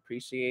really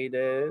appreciate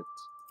it.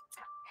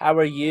 How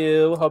are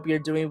you? Hope you're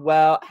doing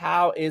well.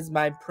 How is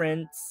my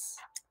prince?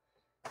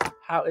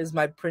 How is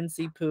my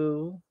princey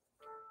poo?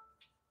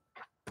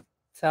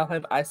 Tell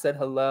him I said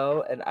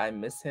hello and I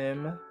miss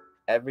him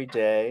every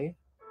day.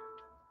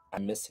 I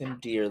miss him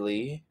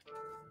dearly.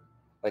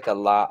 Like a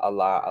lot, a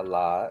lot, a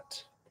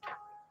lot.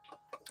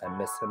 I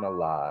miss him a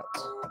lot.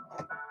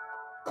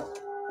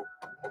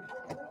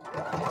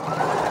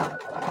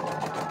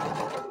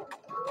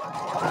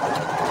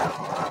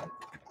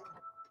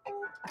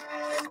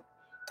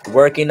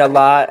 Working a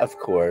lot, of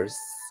course.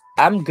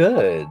 I'm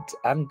good.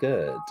 I'm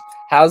good.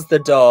 How's the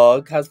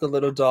dog? How's the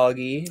little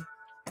doggy?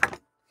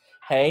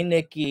 Hey,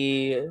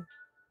 Nikki.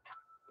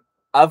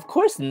 Of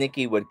course,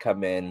 Nikki would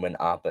come in when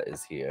Appa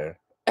is here.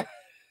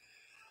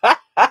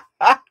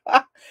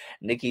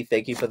 Nikki,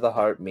 thank you for the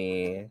heart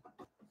me.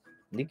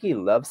 Nikki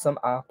loves some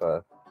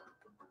Appa.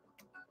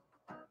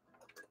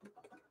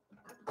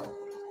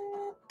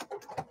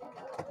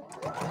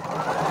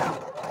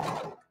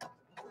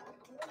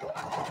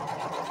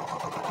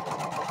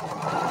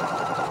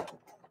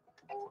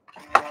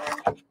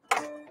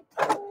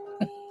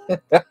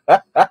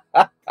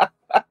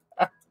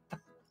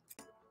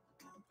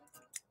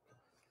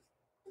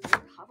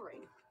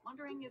 Hovering,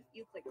 wondering if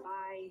you click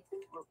buy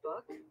or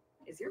book,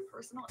 is your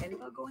personal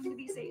info going to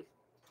be safe?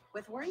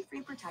 With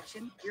worry-free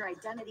protection, your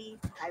identity,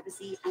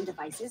 privacy, and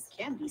devices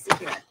can be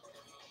secure.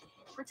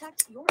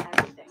 Protect your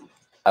everything.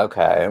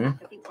 Okay.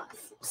 50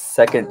 plus.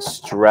 Second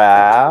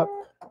strap.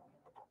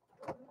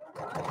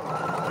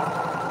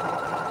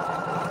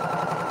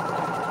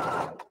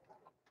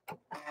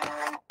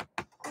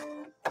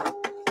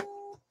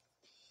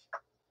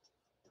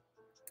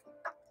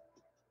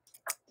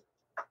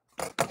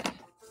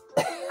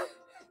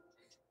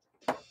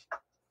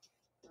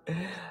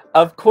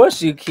 Of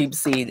course you keep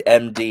seeing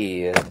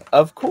MD.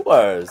 Of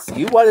course.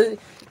 You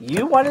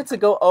wanted to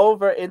go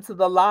over into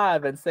the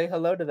live and say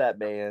hello to that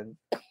man.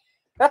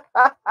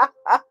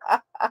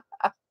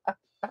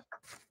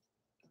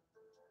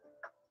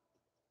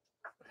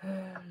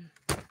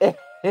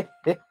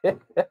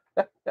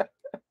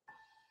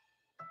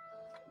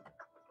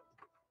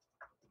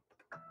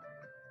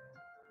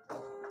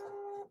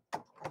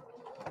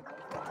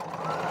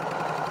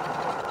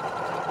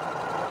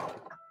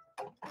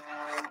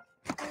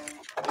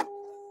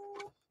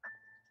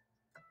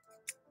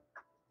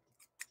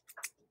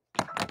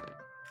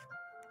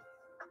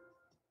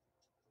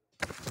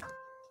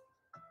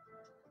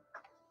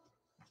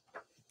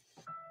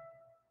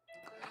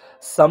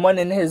 Someone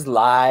in his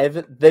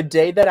live, the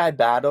day that I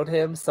battled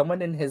him,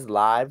 someone in his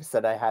live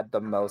said I had the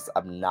most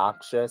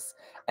obnoxious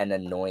and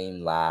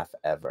annoying laugh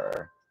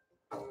ever.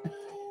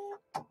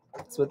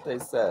 That's what they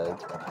said.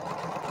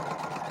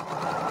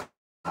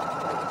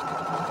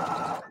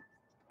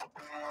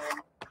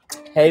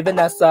 Hey,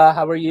 Vanessa,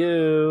 how are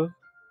you?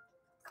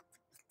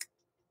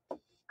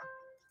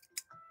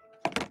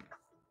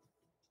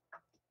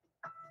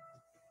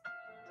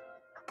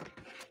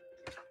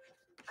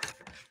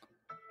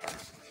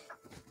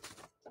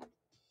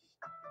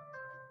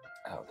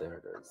 Oh, there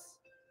it is.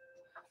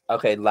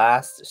 Okay,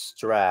 last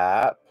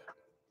strap.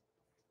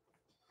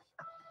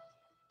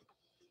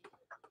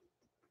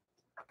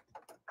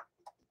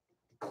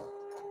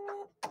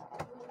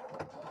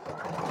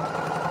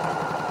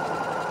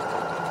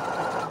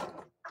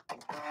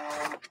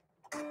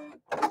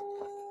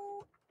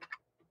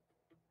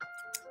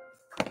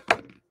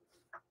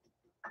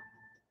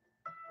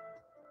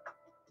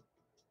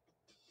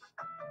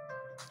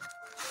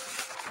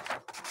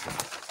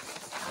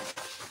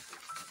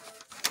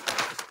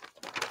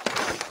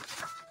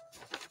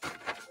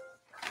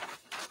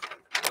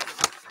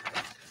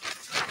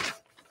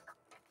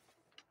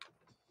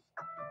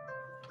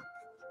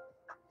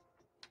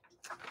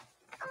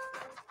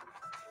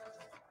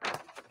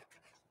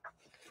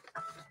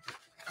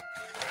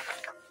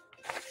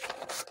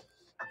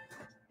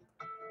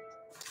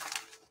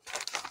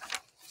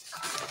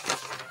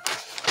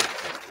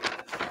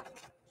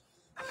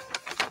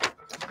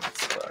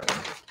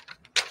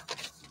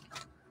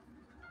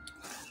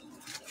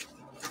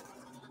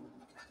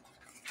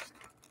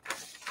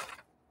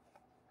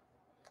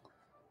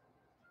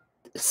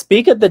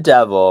 Speak of the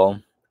devil.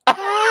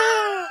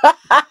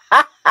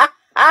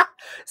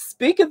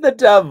 Speak of the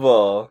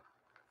devil.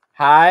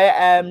 Hi,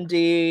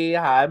 MD.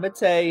 Hi,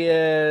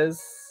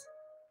 Mateus.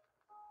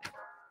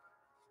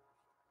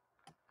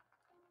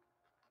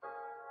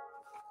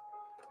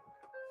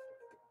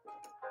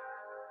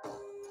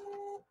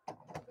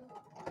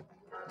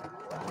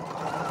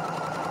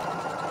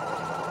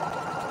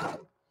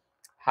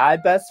 Hi,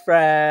 best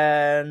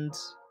friend.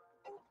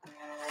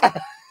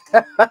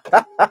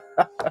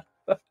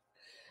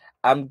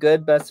 I'm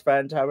good, best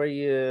friend. How are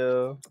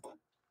you?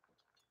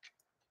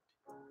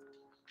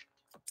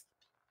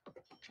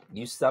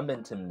 You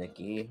summoned him,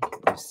 Nikki.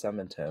 You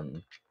summoned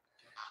him.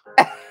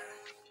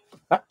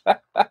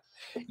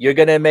 You're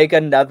gonna make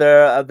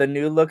another of the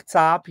new look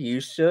top?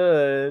 You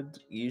should.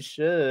 You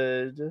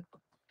should.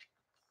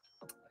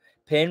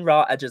 Pin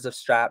raw edges of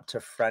strap to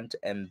front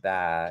and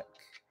back.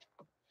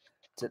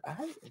 Did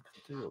I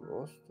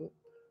lost it?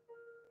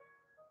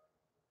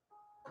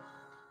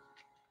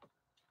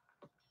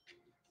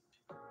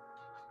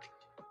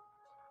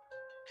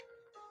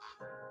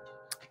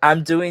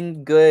 I'm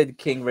doing good,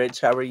 King Rich.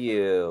 How are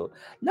you?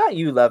 Not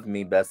you love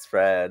me, best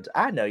friend.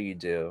 I know you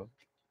do.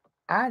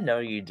 I know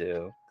you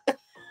do.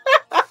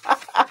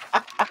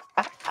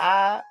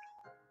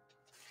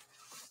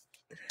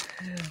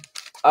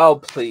 Oh,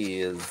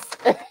 please.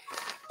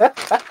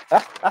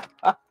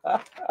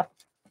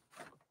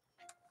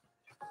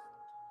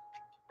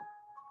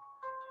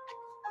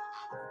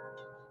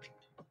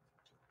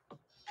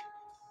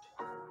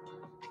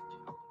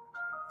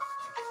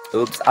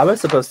 Oops, I was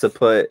supposed to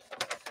put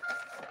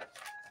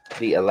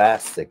the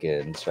elastic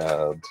in,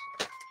 child.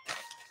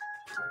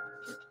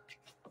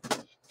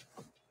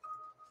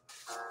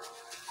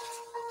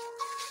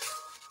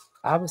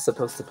 I was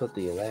supposed to put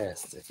the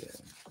elastic in.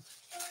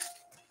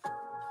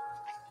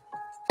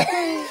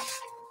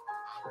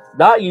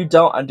 Not you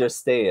don't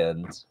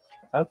understand.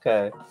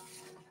 Okay.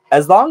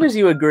 As long as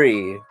you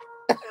agree.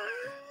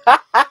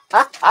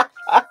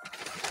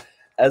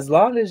 As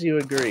long as you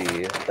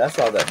agree. That's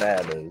all that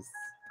matters.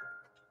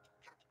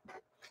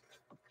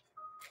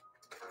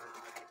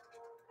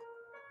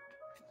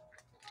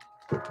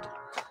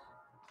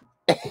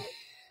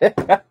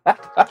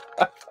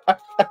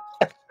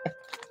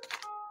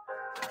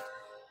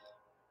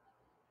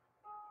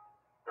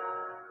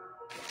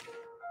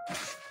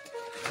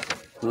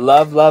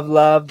 Love, love,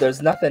 love.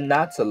 There's nothing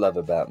not to love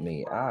about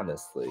me,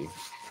 honestly.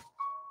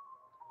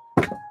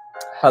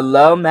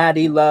 Hello,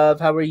 Maddie Love.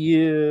 How are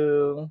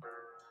you?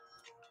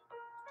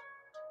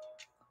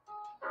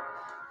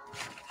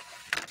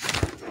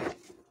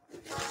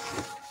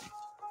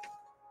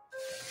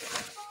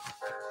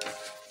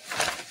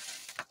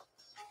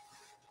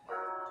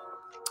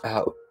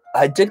 Oh,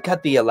 I did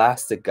cut the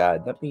elastic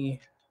guide. Let me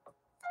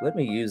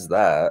use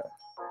that.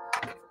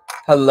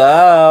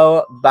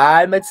 Hello.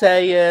 Bye,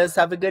 Mateus.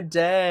 Have a good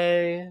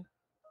day.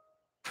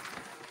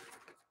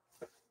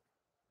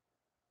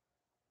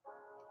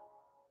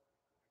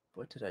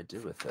 What did I do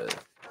with it?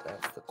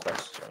 That's the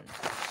question.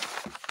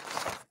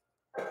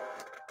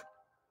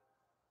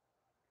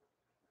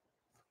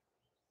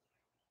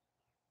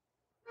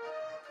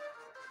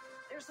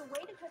 There's a way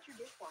to cut your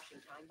dishwashing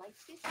time by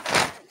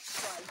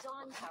 50%. Try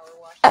Dawn Power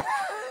Wash.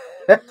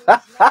 It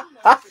removes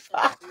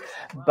 99% of grease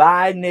and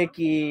Bye, grime.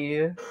 Nikki.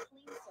 It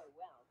cleans so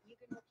well, you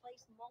can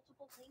replace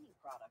multiple cleaning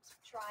products.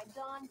 Try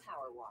Dawn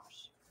Power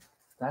Wash.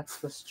 That's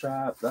the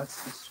strap.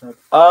 That's the strap.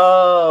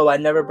 Oh, I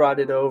never brought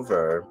it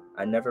over.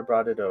 I never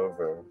brought it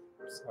over.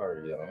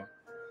 Sorry, y'all.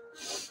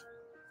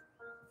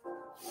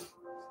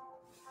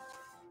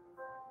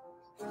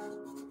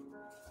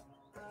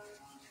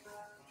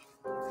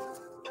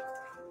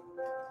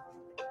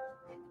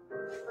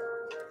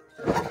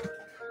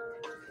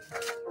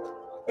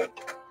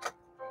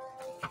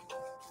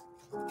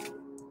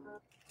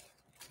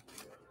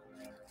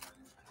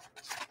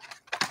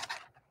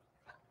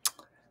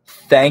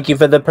 Thank you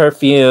for the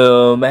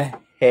perfume.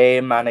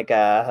 Hey,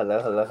 Monica. Hello,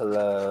 hello,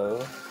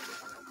 hello.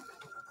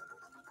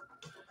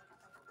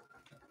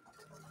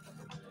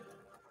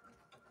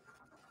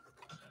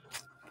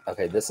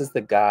 Okay, this is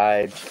the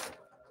guide for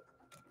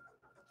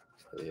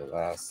the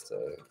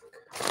elastic.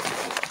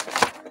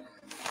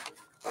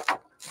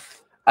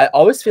 I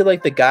always feel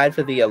like the guide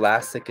for the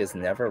elastic is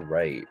never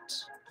right.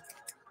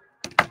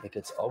 Like,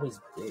 it's always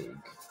big.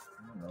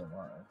 I don't know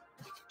why.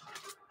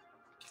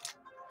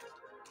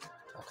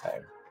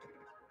 Okay.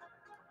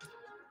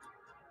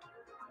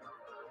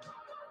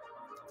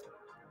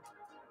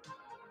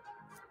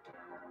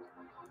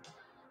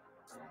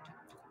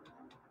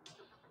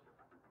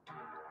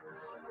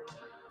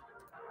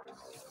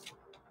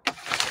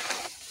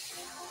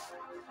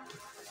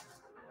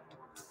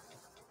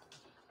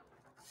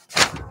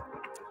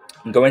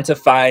 I'm going to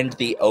find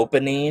the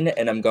opening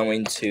and I'm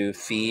going to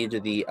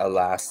feed the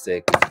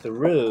elastic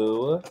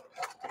through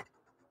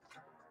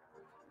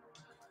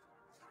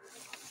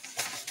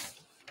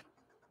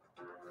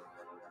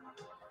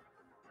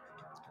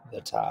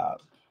the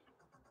top.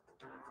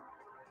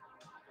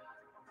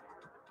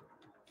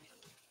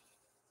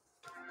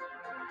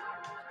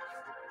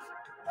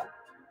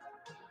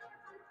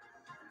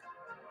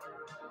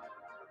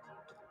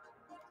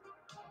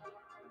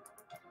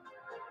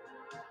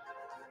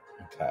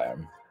 Okay.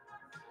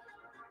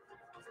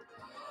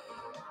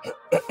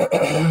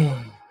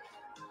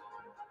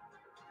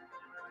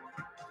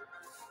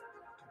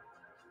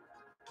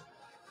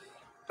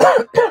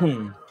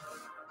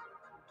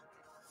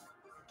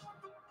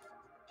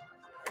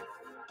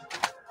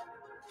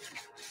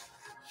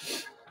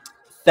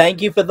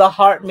 Thank you for the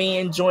heart me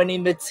and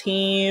joining the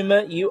team.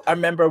 You are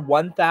member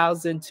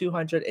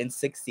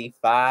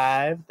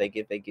 1,265. Thank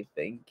you, thank you,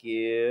 thank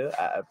you.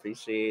 I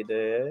appreciate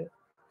it.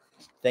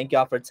 Thank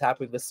y'all for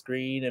tapping the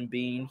screen and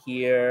being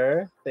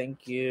here.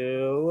 Thank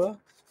you.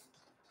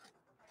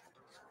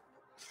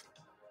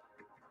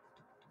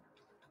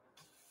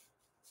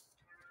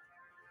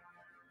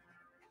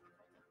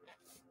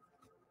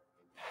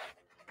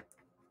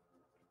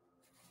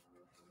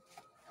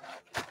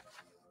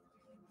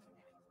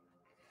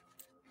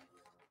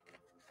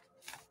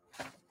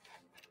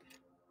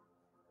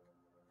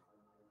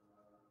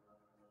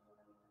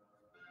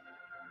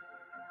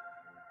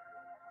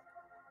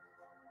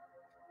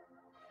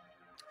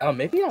 Oh,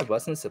 maybe I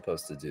wasn't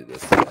supposed to do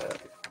this yet.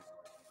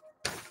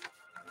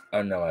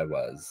 Oh, no, I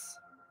was.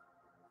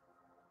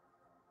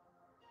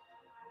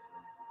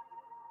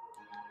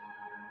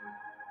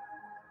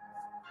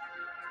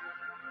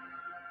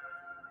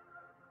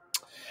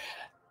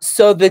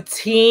 So the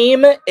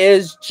team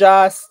is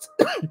just...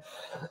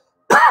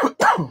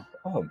 oh,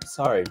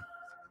 sorry.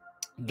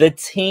 The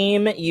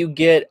team, you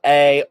get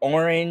a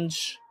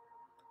orange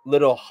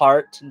little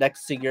heart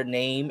next to your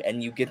name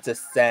and you get to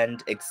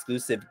send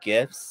exclusive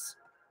gifts.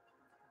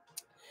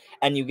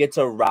 And you get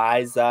to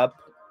rise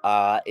up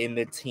in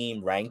the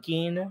team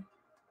ranking.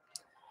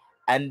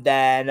 And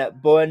then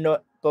Boa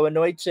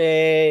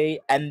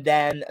Noite, and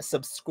then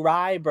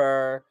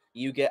subscriber,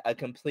 you get a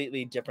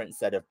completely different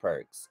set of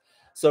perks.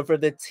 So for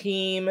the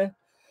team,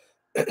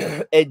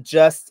 it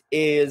just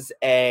is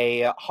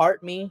a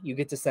heart me. You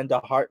get to send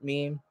a heart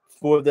me.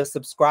 For the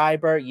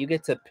subscriber, you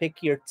get to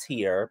pick your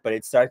tier, but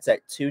it starts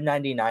at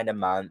 $2.99 a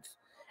month.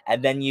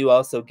 And then you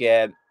also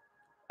get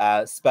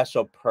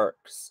special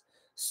perks.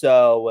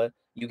 So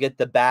You get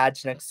the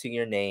badge next to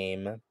your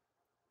name.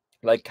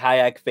 Like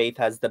Kayak Faith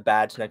has the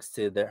badge next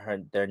to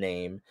their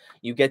name.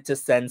 You get to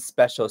send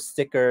special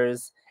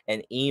stickers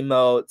and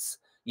emotes.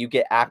 You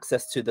get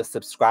access to the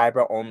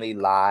subscriber only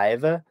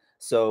live.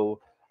 So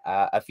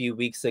a few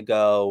weeks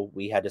ago,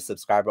 we had a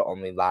subscriber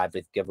only live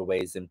with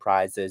giveaways and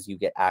prizes. You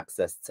get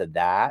access to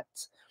that.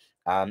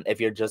 If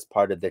you're just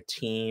part of the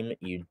team,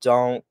 you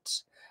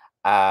don't.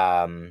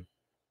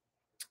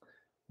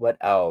 What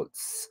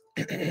else?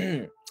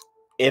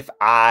 If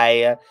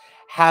I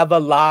have a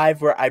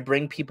live where I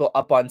bring people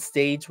up on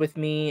stage with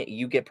me,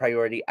 you get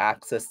priority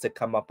access to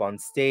come up on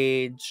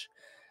stage.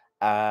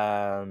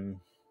 What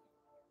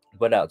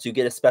else? You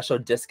get a special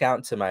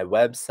discount to my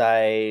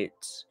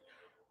website.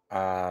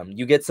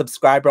 You get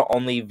subscriber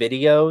only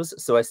videos.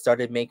 So I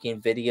started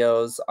making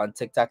videos on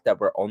TikTok that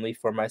were only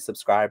for my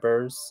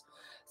subscribers.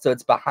 So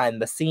it's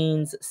behind the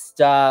scenes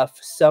stuff,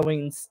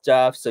 sewing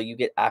stuff. So you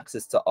get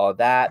access to all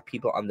that.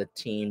 People on the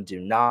team do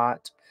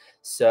not.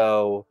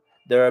 So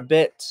they're a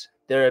bit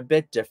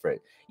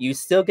different. You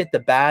still get the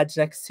badge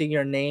next to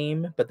your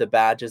name, but the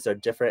badges are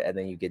different, and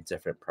then you get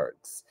different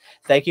perks.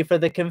 Thank you for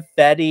the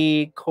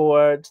confetti,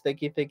 Court.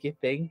 Thank you, thank you,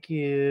 thank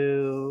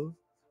you.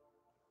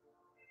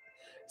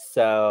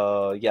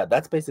 So yeah,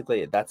 that's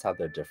basically it. That's how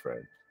they're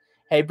different.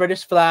 Hey,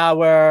 British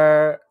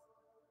Flower.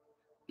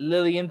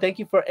 Lillian, thank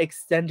you for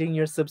extending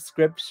your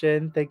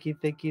subscription. Thank you,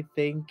 thank you,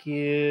 thank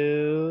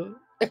you.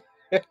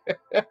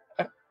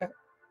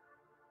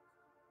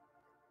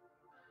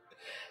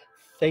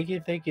 Thank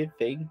you, thank you,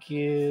 thank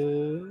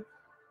you.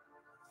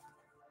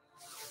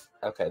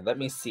 Okay, let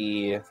me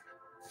see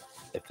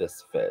if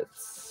this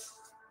fits.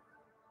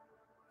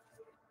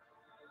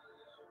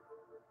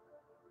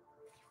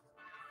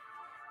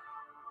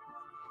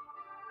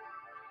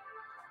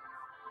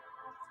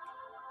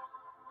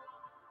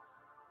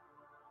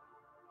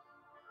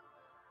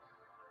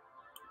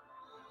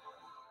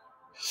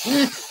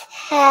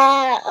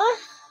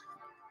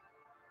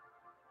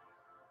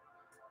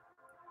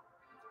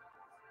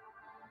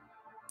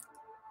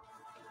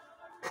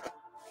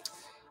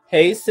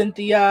 Hey,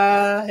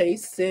 Cynthia. Hey,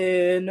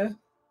 Sin.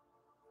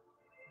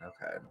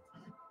 Okay.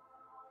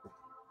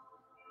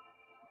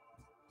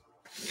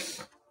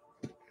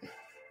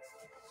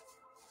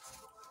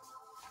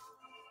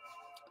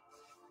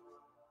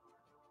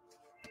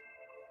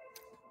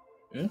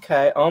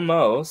 Okay,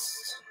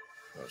 almost.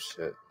 Oh,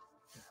 shit.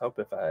 I hope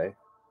if I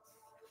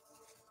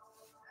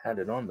had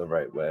it on the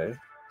right way.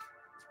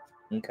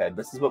 Okay,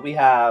 this is what we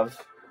have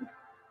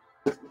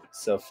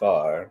so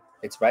far.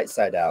 It's right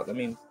side out. Let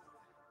me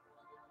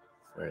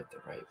wear it the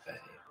right way.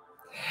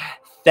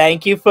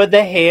 Thank you for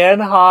the hand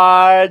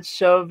heart,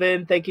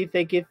 Chauvin. Thank you,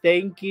 thank you,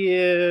 thank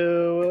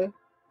you.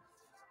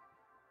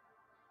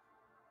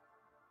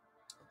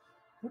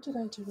 What did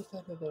I do with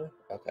that other?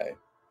 Okay.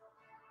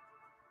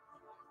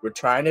 We're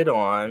trying it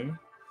on.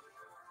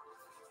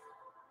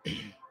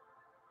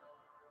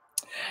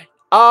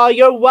 Oh,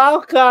 you're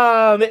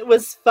welcome. It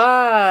was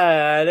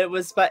fun. It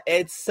was fun.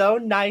 It's so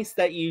nice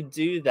that you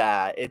do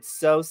that. It's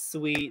so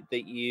sweet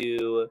that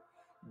you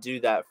do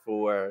that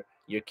for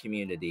your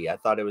community. I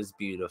thought it was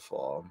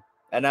beautiful.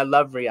 And I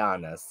love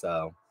Rihanna,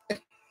 so.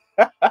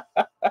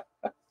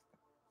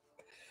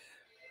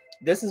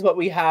 This is what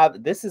we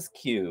have. This is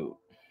cute.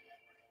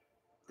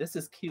 This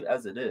is cute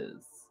as it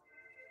is.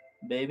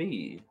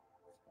 Baby.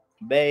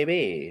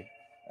 Baby.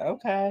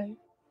 Okay.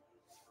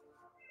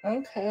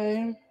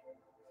 Okay.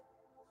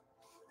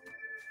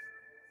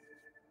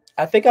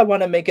 I think I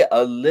want to make it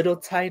a little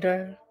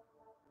tighter.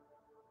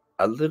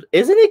 A little.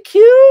 Isn't it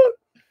cute?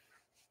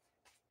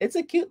 It's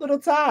a cute little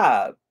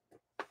top.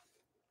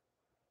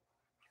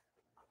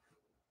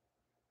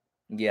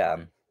 Yeah.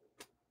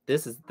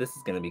 This is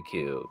going to be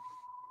cute.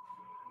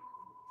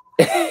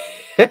 I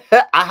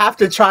have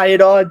to try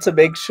it on to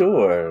make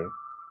sure.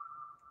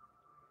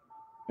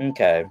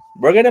 Okay.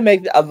 We're going to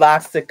make the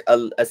elastic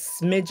a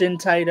smidgen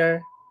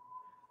tighter.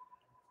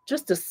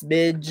 Just a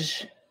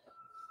smidge.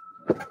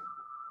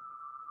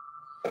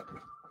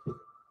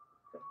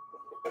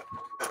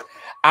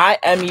 I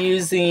am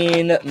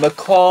using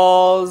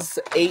McCall's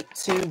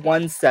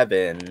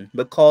 8217.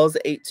 McCall's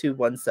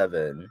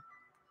 8217.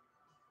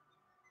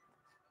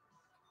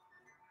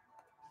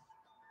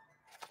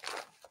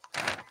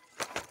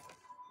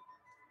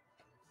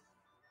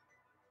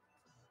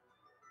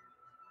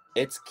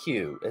 It's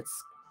cute.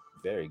 It's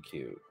very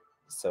cute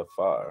so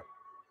far.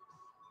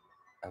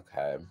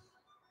 Okay.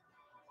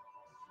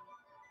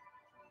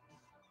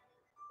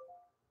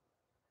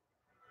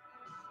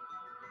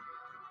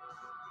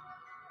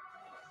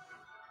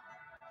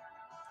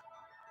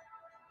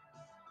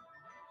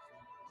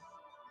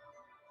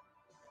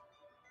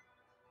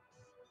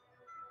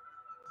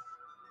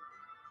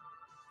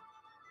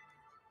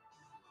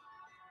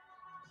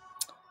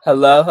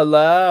 Hello,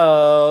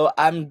 hello.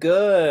 I'm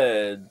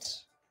good.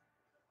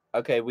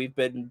 Okay, we've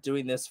been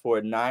doing this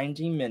for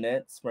 90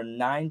 minutes. We're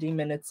 90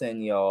 minutes in,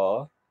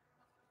 y'all.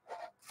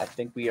 I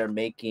think we are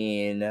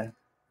making...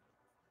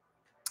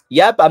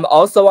 Yep, I'm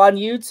also on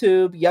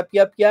YouTube.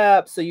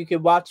 Yep. So you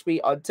can watch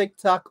me on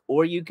TikTok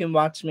or you can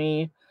watch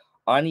me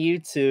on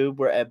YouTube.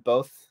 We're at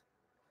both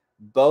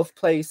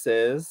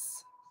places.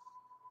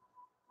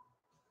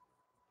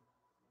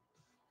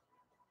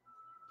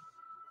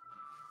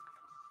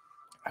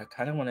 I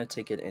kind of want to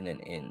take it in an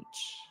inch.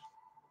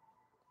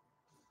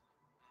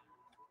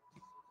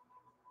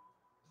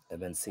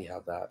 And then see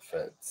how that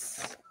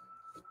fits.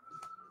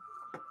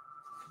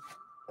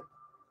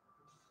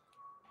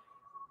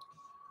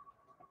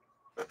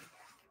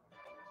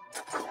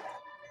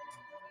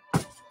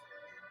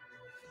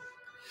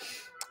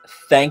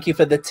 Thank you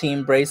for the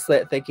team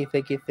bracelet. Thank you,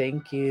 thank you,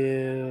 thank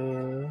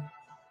you.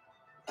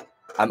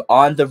 I'm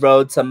on the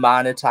road to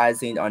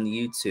monetizing on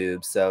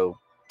YouTube. So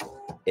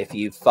if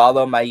you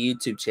follow my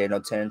YouTube channel,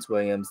 Terrence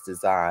Williams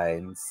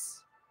Designs,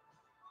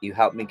 you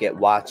help me get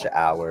watch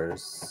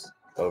hours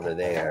over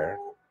there.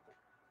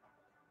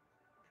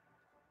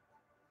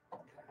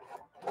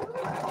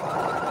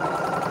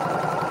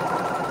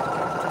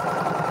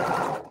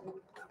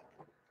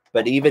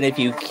 But even if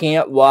you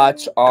can't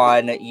watch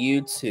on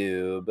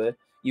YouTube,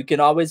 you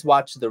can always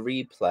watch the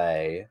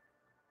replay.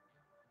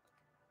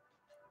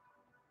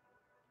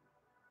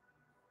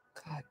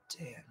 God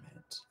damn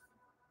it.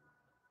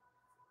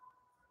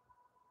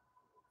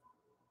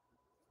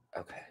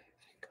 Okay,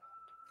 thank God.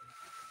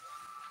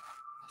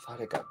 I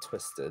thought it got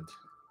twisted.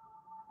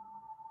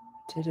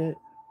 Did it?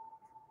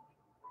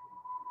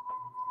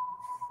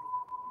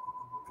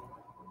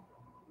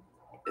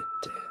 It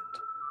did.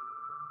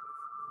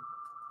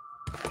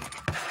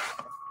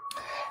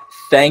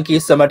 Thank you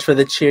so much for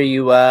the cheer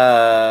you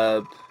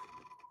up.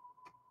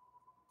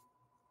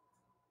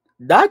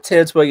 Not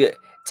Terrence Williams.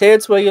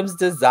 Terrence Williams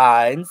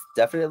Designs.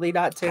 Definitely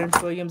not Terrence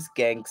Williams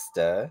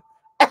Gangsta.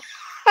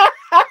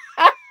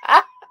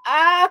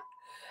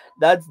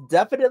 That's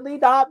definitely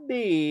not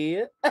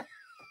me.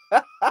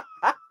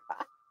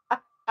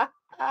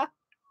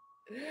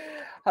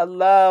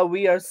 Hello,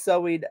 we are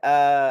sewing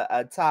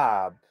a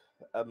top.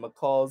 A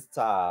McCall's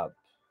top.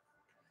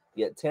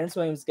 Yeah, Terrence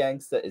Williams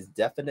Gangsta is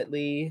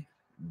definitely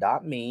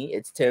not me.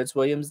 It's Terrence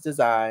Williams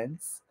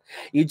Designs.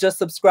 You just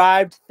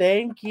subscribed.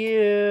 Thank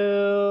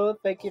you.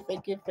 Thank you,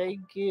 thank you,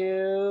 thank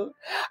you.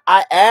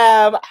 I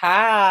am.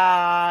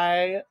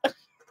 Hi.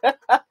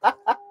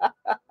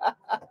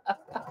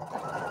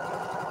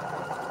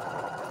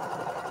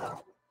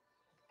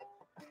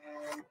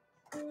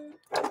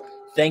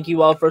 Thank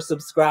you all for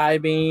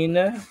subscribing.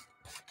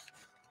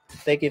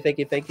 Thank you, thank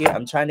you, thank you.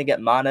 I'm trying to get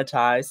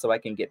monetized so I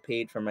can get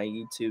paid for my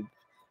YouTube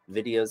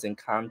videos and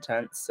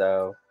content.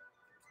 So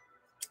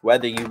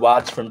whether you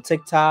watch from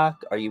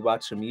TikTok or you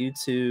watch from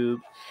YouTube,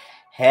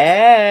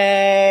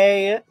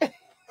 hey,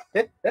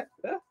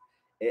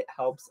 it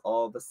helps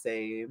all the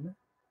same.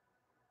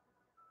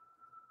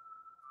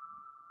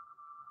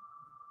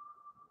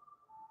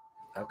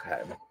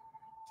 Okay.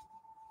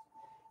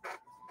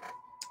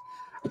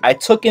 I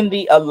took in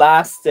the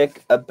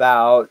elastic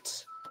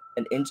about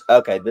an inch.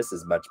 Okay, this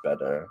is much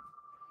better.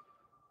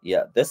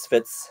 Yeah, this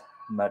fits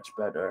much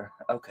better.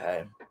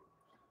 Okay.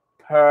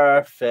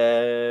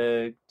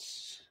 Perfect.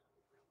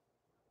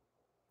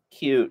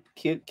 Cute,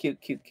 cute,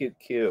 cute, cute, cute,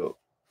 cute.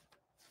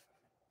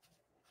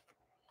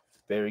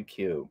 Very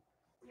cute.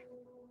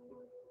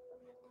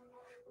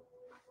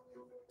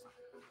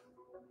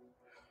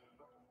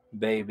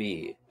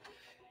 Baby.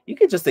 You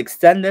could just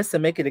extend this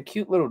and make it a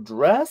cute little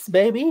dress,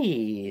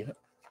 baby.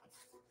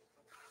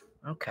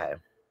 Okay.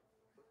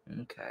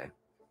 Okay.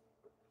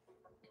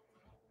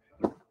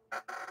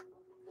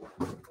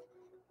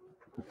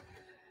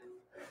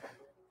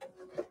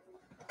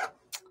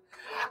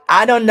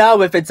 I don't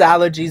know if it's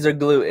allergies or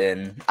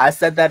gluten. I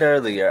said that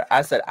earlier.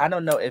 I said, I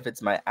don't know if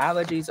it's my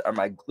allergies or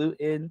my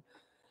gluten,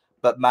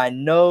 but my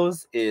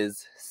nose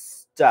is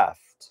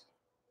stuffed.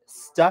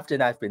 Stuffed,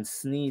 and I've been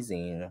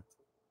sneezing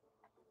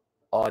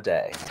all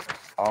day,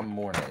 all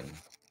morning.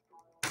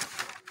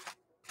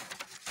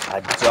 I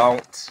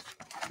don't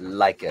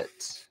like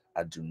it.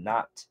 I do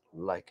not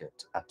like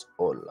it at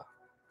all.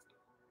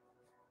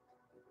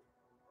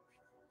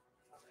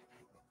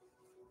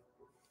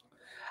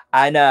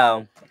 I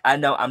know.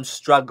 I'm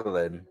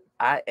struggling.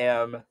 I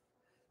am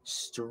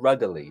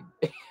struggling.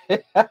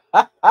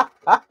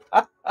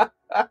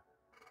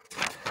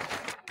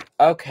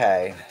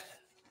 Okay.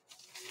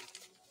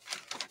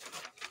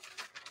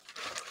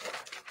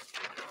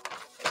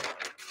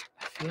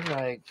 I feel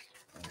like,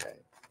 okay,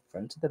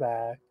 front to the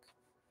back,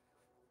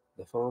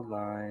 the fold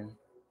line.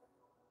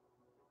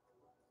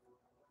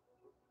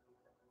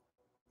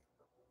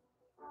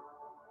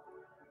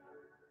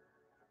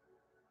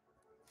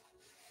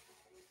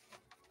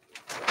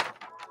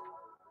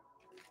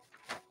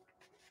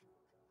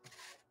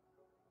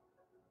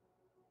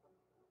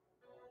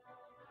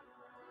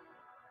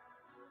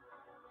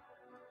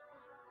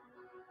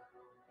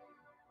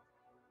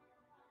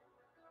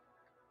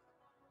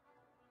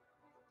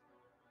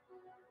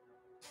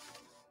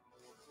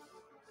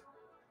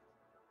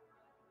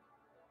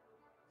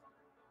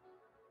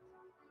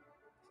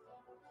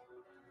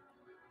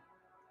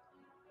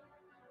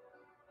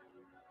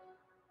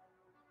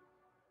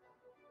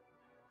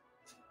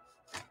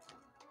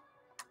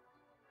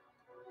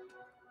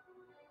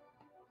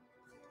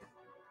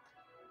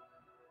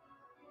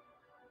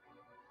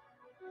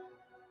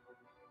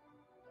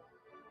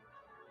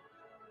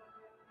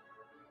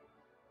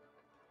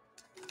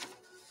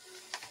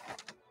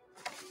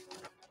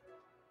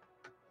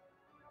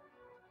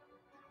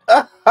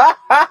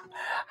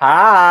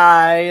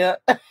 Hi.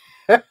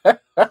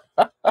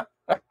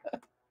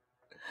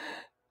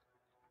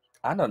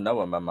 I don't know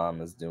what my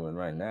mom is doing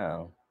right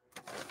now.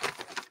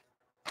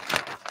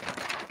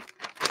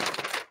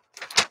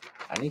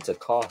 I need to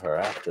call her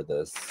after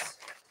this.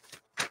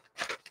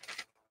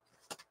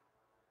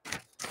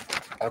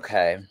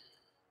 Okay.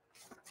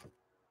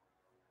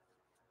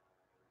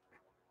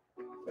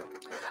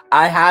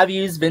 I have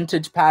used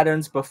vintage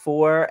patterns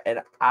before, and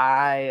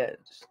I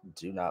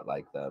do not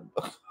like them.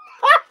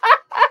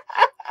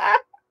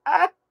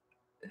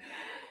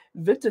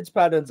 Vintage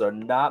patterns are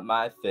not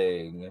my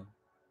thing.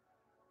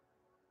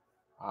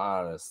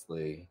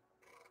 Honestly.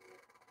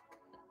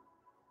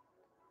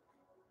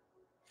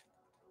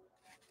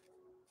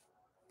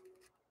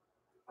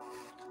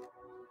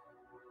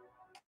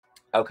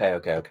 Okay.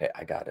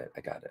 I got it.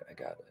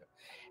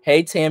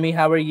 Hey, Tammy,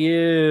 how are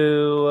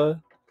you?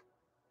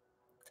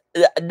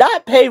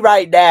 Not pay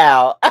right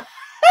now.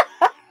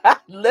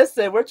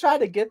 Listen, we're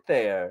trying to get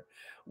there.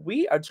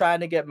 We are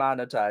trying to get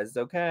monetized,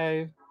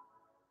 okay?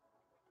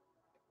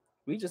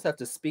 We just have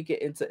to speak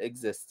it into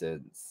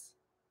existence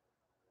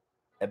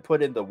and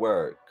put in the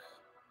work.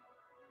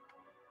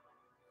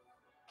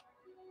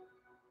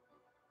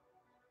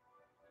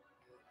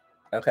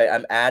 Okay,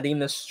 I'm adding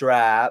the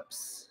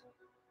straps.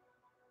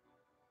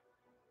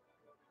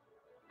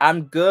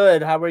 I'm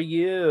good. How are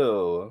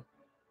you?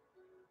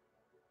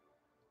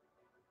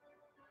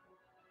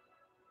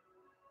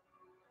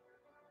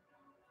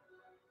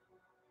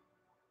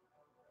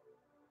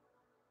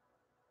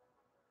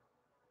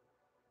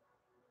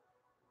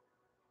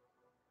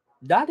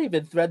 Not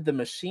even thread the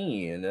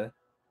machine.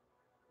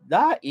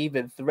 Not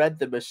even thread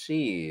the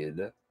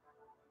machine.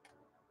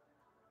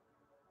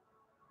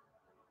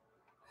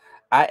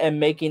 I am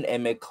making a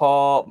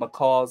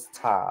McCall's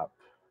top.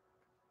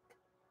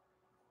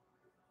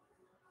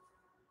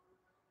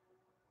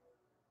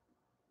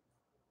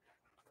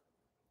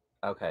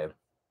 Okay.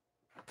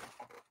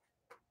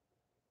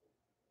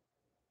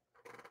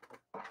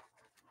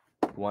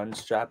 One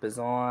strap is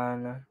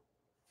on.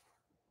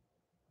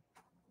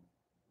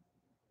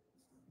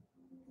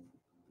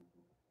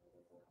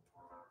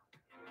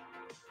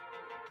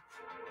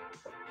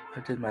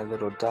 Where did my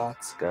little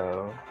dots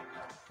go?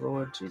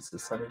 Lord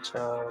Jesus, honey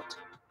child.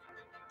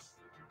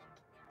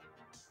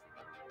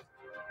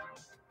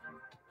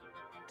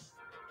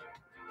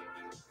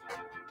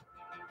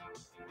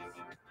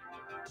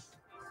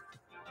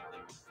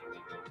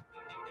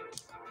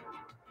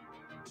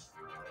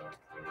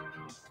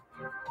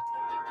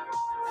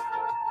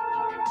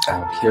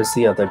 Oh, here's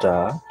the other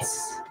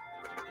dots.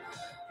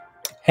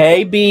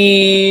 Hey,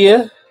 B.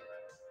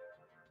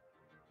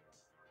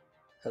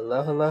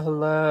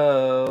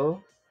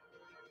 Hello.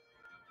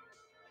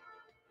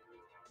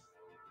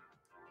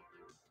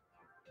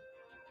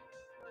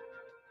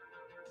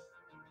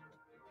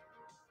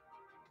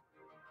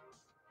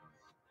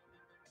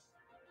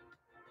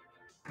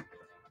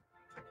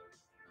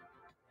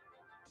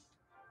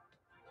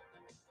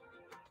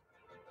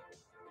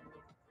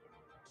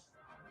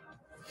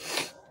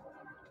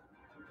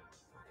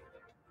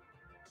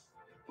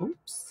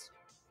 Oops.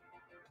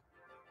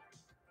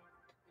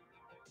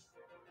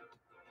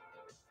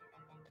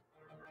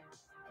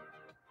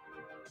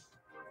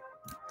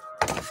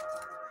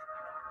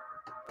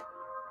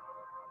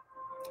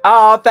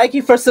 Oh, thank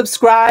you for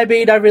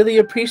subscribing. I really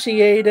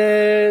appreciate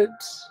it.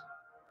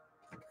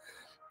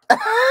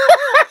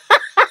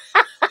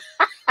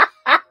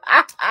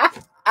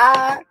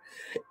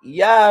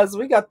 Yes,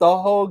 we got the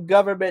whole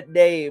government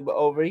name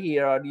over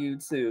here on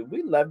YouTube.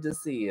 We love to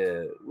see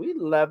it.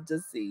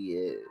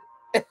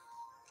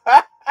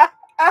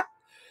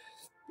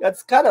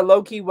 That's kind of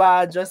low-key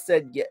why I just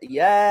said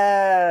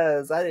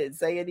yes. I didn't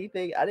say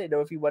anything. I didn't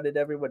know if you wanted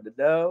everyone to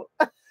know.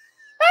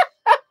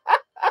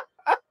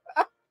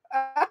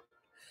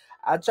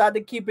 I tried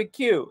to keep it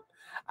cute.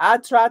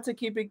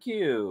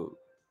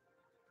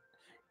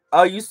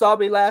 Oh, you saw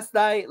me last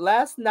night?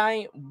 Last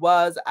night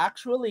was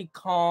actually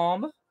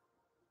calm.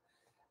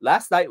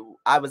 Last night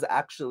I was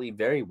actually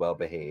very well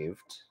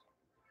behaved.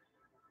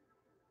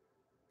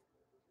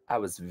 I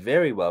was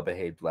very well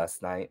behaved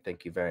last night.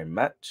 Thank you very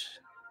much.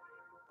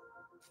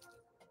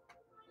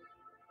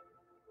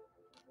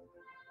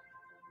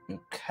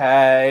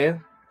 Okay.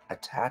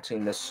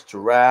 Attaching the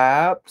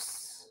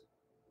straps.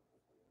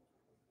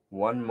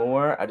 One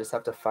more. I just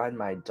have to find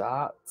my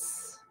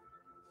dots.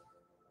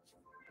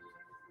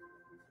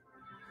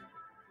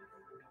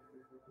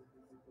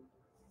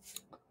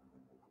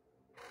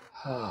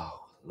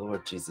 Oh,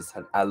 Lord Jesus.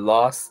 I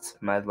lost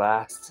my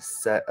last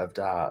set of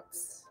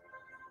dots.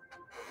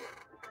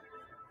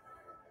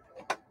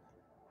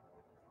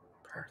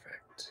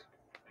 Perfect.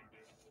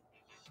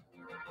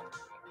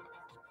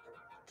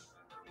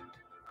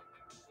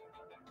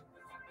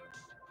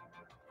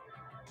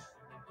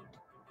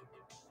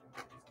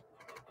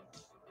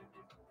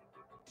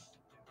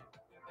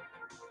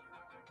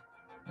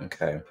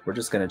 Okay, we're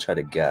just going to try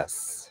to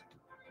guess.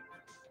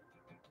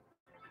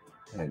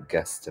 And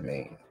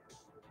guesstimate.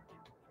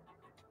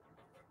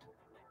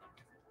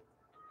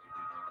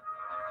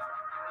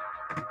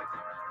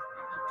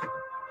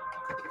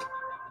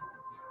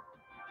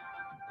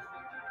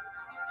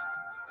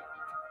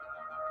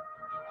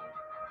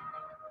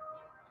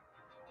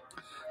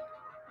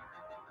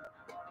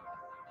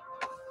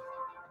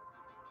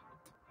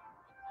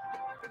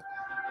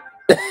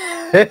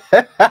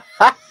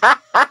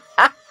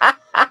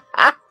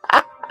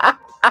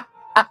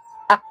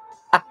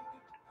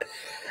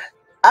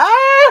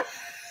 Ah!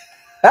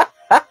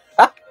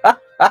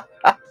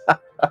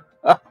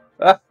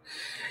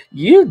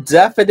 You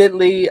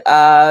definitely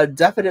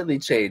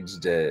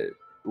changed it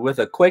with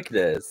a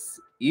quickness.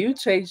 You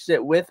changed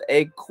it with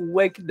a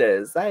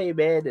quickness. I ain't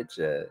mad at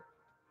you.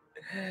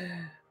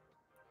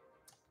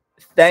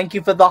 Thank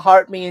you for the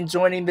heart me and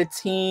joining the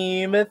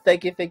team.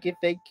 Thank you, thank you,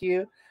 thank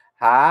you.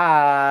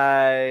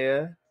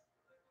 Hi.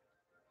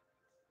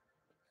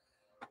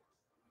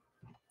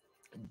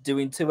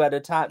 Doing two at a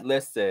time.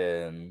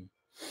 Listen,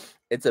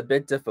 it's a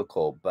bit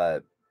difficult,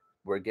 but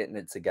we're getting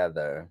it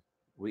together.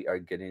 We are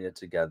getting it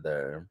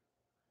together.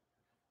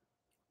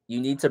 You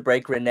need to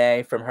break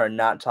Renee from her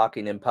not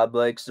talking in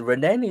public.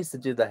 Renee needs to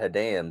do the her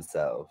damn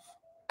self.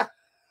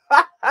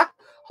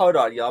 Hold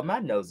on, y'all. My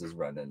nose is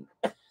running.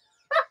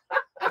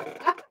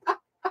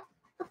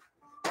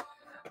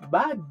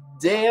 My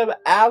damn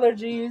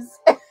allergies.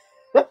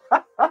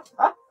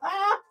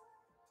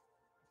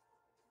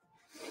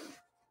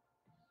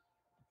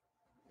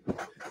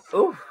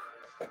 Ooh.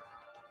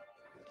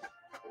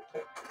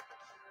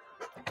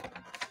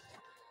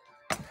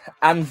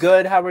 I'm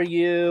good. How are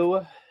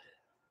you?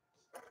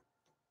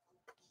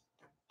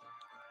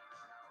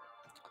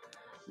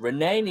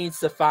 Renee needs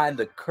to find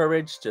the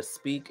courage to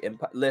speak and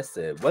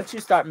listen. Once you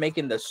start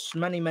making the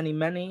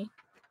money,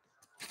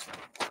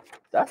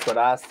 that's what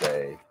I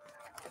say.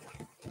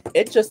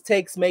 It just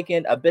takes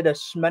making a bit of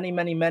money,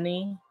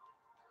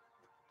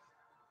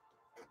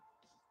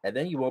 and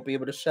then you won't be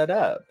able to shut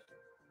up.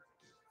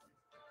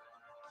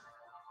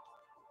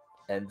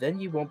 And then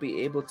you won't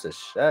be able to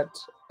shut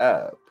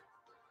up.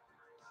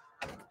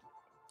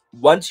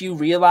 Once you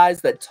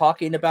realize that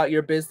talking about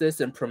your business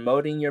and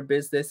promoting your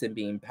business and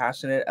being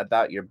passionate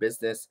about your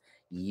business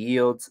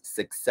yields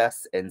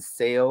success and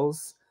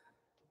sales,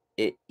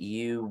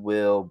 you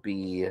will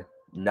be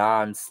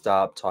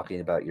non-stop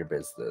talking about your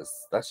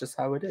business. That's just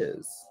how it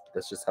is.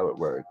 That's just how it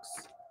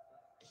works.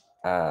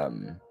 I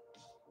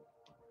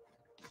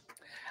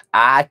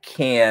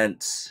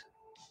can't.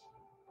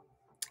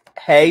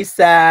 Hey,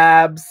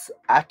 Sabs.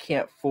 I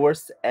can't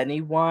force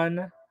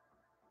anyone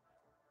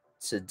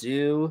to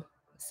do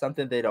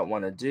something they don't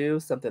want to do,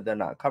 something they're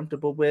not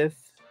comfortable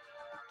with.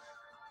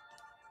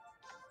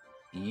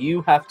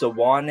 You have to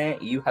want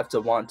it. You have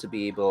to want to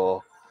be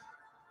able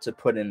to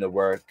put in the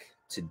work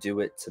to do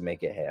it, to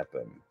make it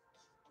happen.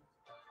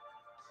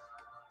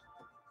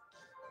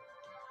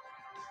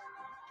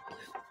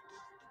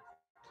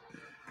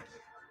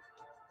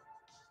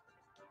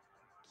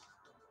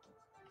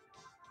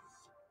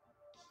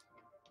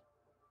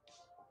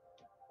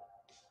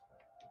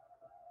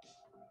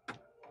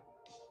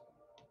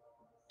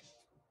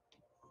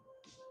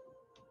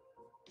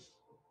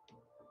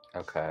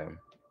 Okay.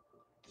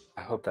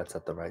 I hope that's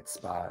at the right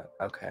spot.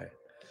 Okay.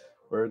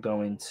 We're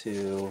going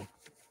to...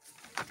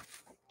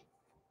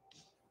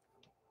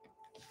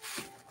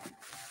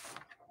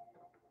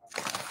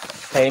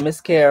 Hey,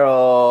 Miss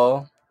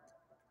Carol.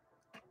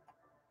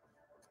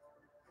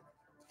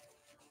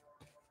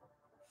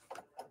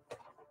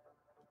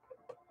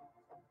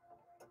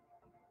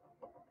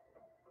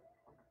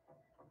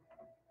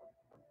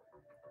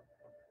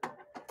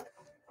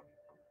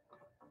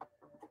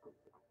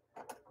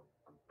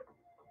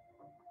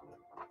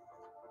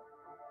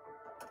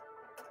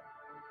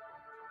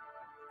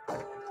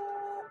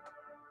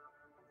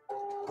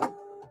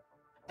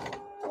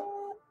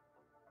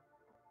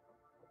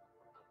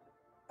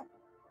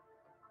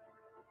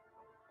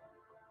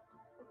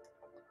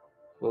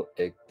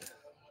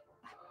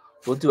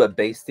 We'll do a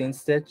basting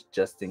stitch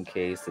just in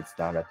case it's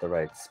not at the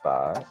right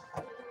spot.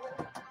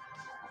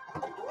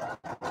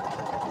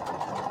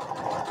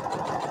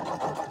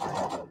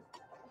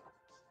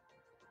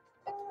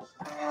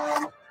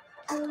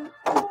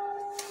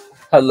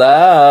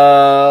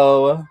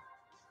 Hello.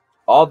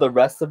 All the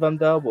rest of them,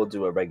 though, we'll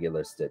do a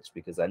regular stitch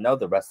because I know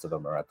the rest of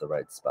them are at the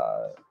right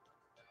spot.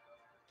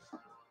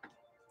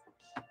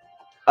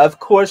 Of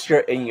course you're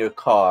in your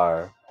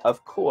car.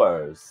 Of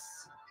course.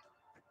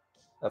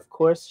 Of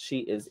course she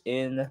is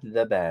in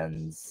the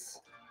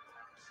Benz.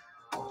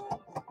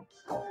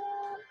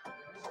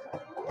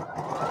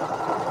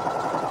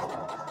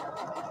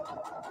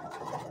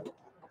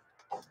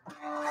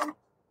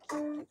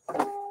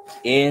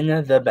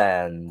 In the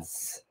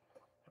Benz.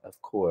 Of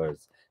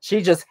course.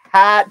 She just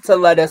had to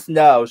let us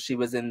know she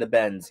was in the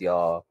Benz,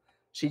 y'all.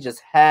 She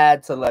just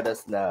had to let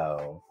us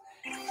know.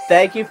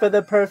 Thank you for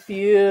the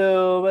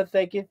perfume.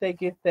 Thank you,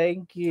 thank you,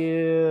 thank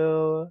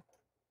you.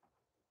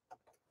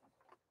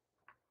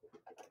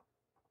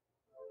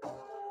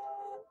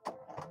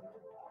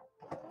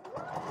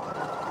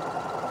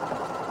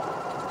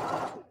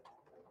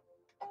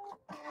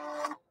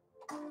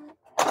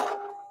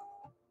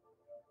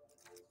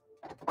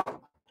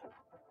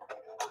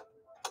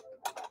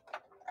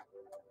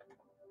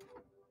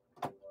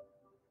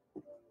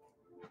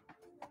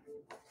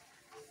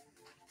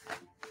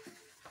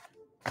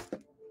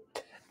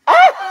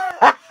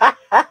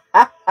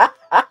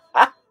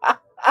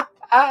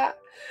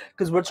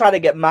 Because we're trying to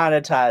get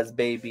monetized,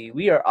 baby.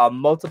 We are on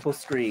multiple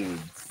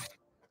screens.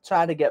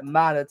 Trying to get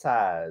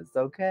monetized,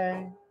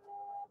 okay?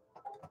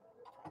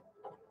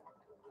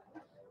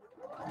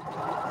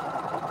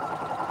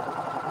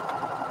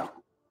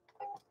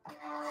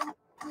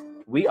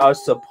 We are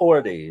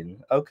supporting,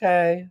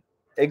 okay?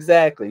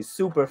 Exactly.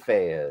 Super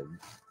fan.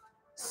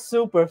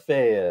 Super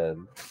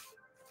fan.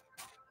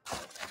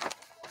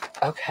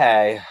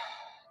 Okay.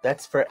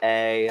 That's for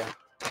A.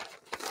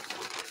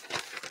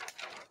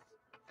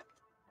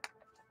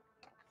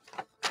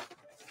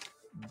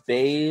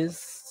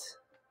 Based.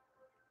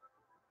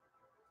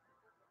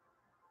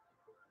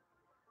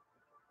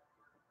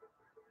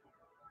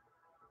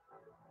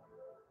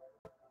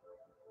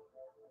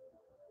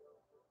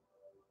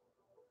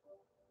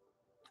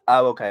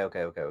 Oh, okay.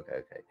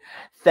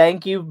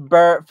 Thank you,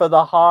 Bert, for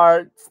the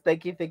hearts.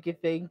 Thank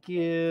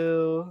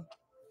you.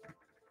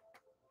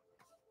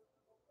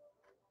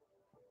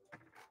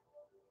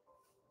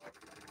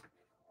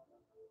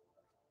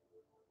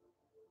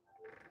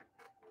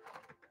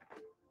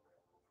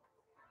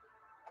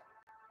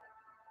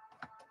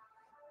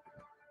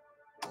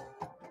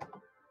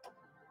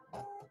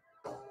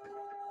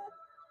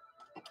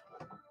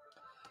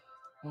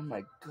 Oh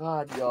my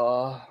God,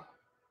 y'all.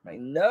 My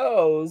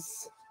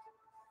nose.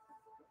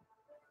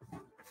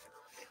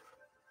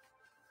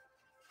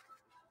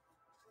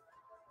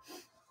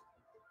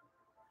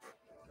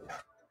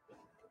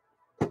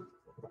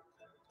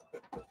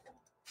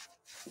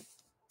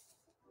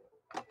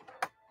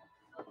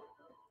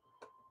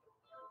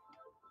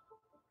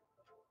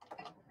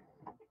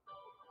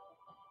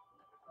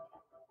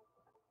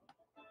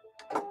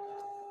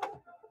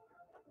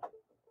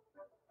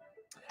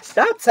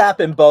 Stop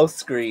tapping both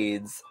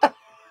screens. I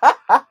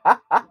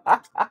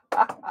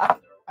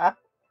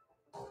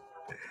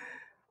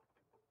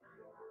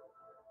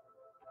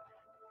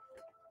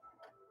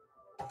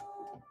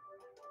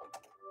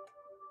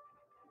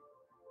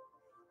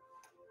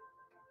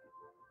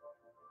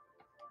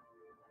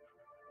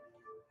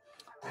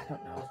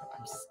don't know.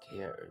 I'm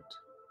scared.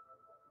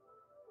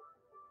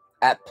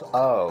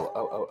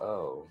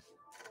 Oh.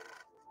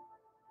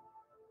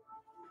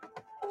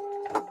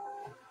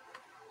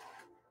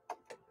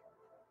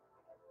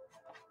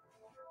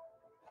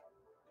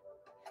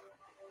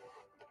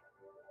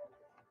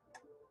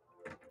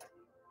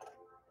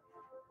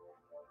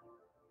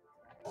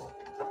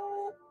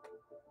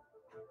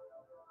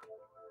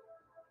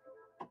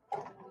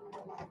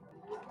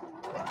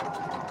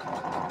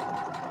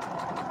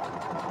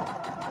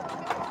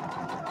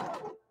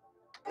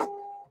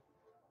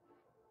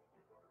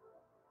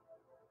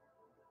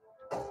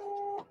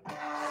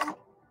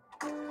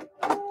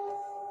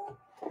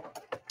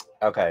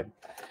 Okay.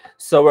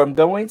 So I'm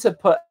going to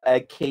put a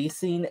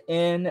casing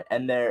in,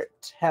 and they're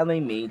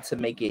telling me to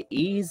make it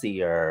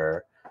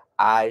easier,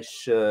 I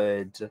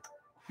should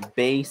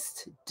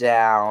baste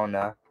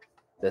down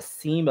the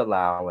seam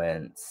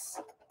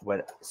allowance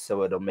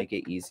so it'll make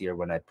it easier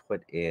when I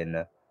put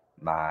in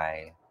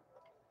my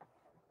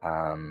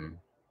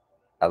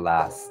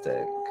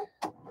elastic.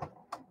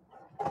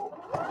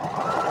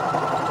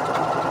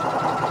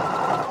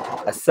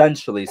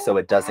 Essentially, so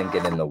it doesn't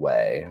get in the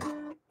way.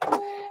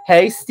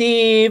 Hey,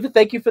 Steve.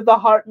 Thank you for the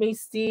heart me,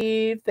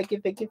 Steve. Thank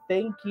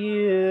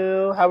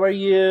you. How are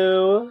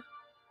you?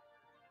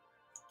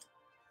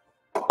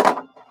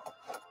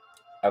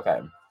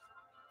 Okay.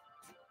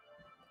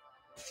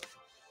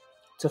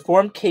 To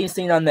form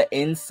casing on the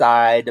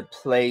inside,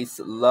 place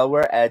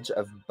lower edge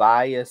of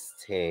bias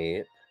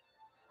tape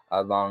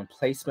along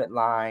placement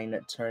line,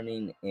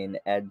 turning in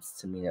ends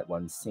to meet at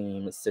one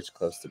seam, stitch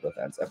close to both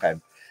ends. Okay.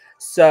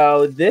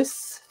 So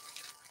this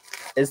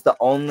is the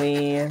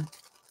only...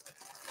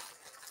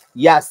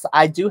 Yes,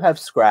 I do have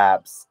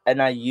scraps,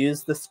 and I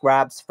use the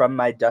scraps from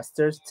my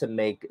dusters to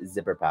make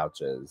zipper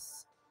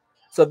pouches.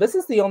 So this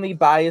is the only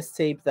bias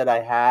tape that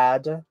I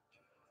had.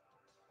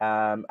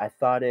 I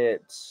thought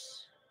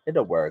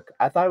it'll work.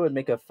 I thought it would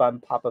make a fun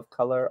pop of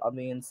color on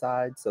the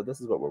inside, so this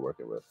is what we're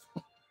working with.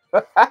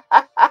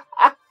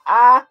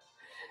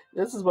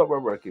 This is what we're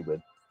working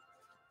with.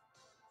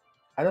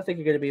 I don't think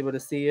you're going to be able to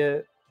see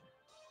it.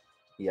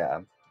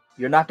 Yeah,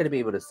 you're not going to be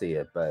able to see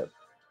it, but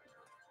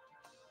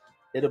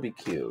it'll be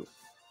cute.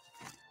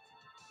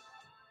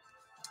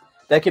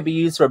 That could be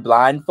used for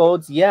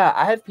blindfolds. Yeah,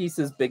 I have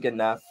pieces big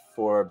enough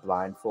for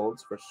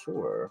blindfolds for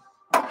sure.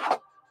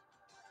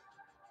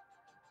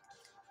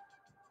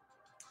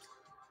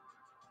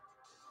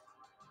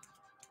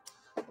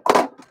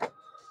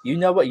 You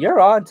know what? You're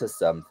on to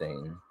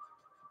something.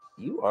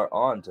 You are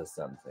on to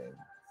something.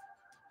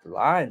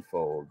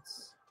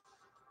 Blindfolds.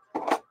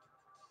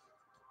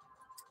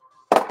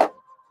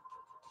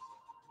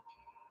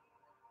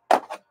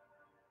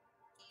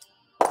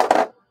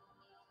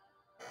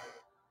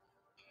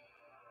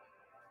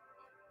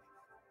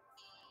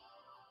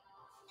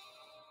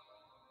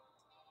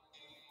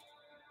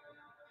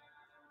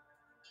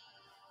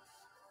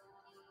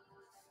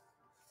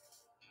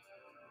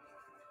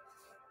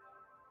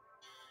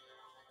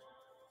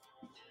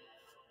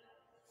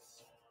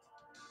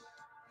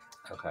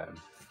 Okay.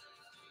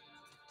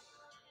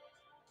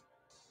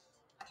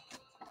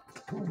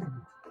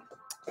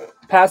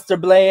 Pastor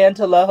Bland,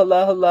 hello,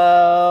 hello,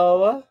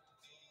 hello.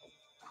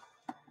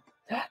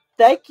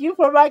 Thank you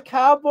for my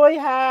cowboy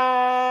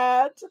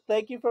hat.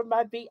 Thank you for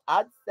my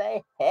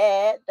Beyonce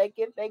hat. Thank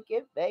you, thank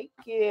you, thank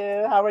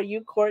you. How are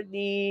you,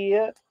 Courtney?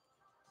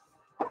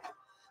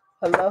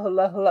 Hello,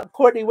 hello, hello.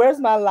 Courtney, where's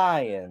my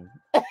lion?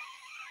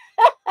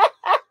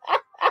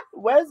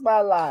 Where's my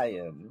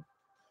lion?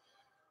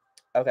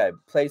 Okay,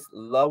 place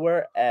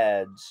lower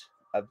edge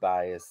of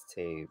bias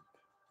tape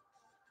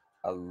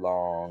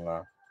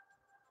along.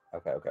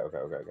 Okay.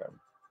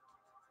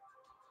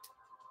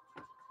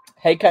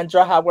 Hey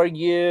Kendra, how are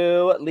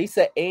you?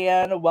 Lisa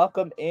Ann,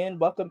 welcome in,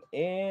 welcome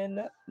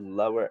in.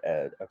 Lower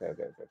edge. Okay.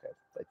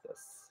 Like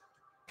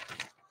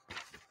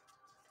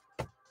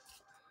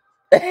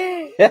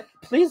this.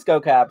 Please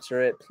go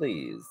capture it,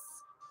 please.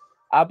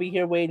 I'll be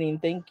here waiting.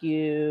 Thank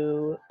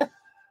you.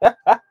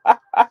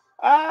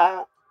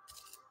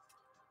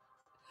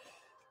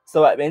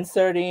 So I'm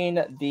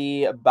inserting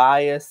the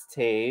bias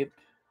tape,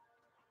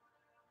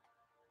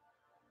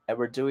 and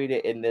we're doing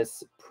it in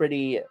this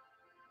pretty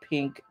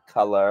pink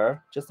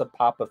color, just a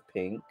pop of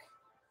pink.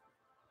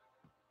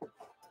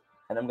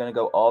 And I'm going to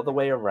go all the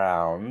way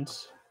around.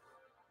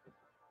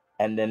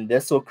 And then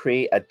this will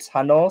create a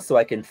tunnel so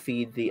I can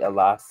feed the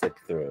elastic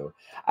through.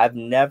 I've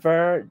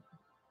never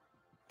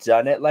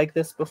done it like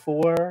this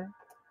before,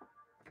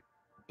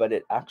 but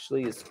it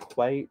actually is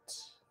quite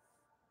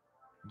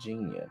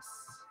genius.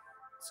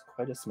 It's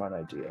quite a smart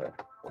idea.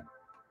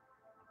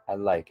 I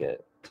like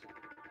it.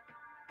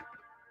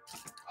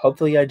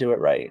 Hopefully I do it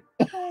right.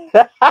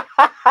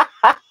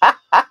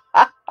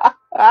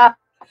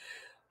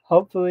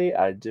 Hopefully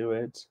I do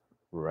it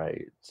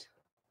right.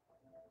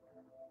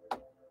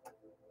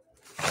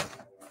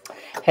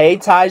 Hey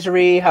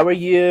Tajri, how are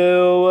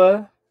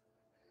you?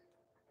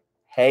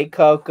 Hey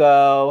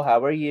Coco,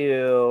 how are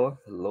you?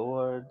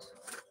 Lord.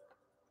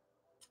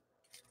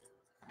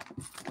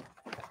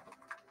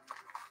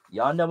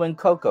 Y'all know when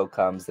Coco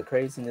comes, the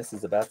craziness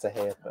is about to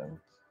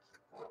happen.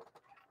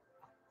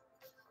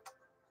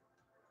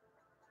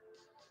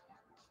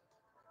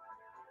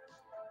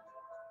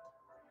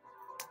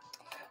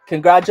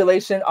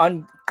 Congratulations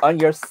on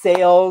your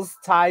sales,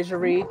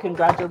 Tajri.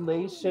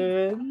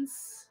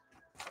 Congratulations.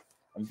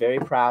 I'm very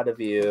proud of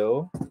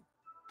you.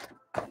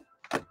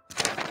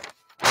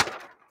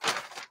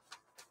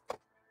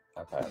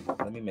 Okay,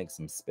 let me make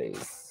some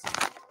space.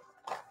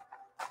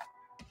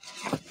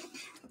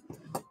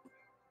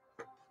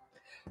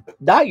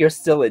 Now you're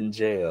still in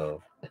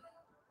jail.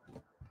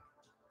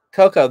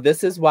 Coco,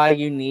 this is why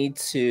you need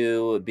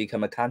to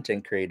become a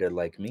content creator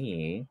like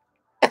me.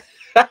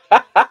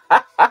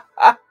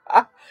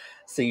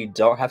 So you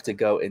don't have to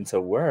go into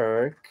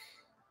work.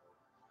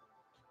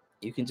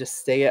 You can just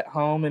stay at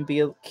home and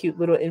be a cute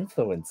little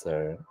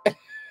influencer.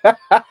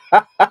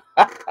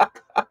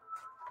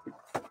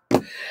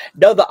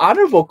 No, the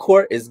honorable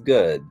court is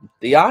good.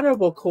 The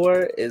honorable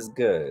court is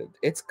good.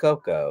 It's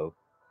Coco.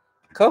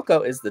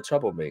 Coco is the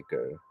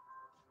troublemaker.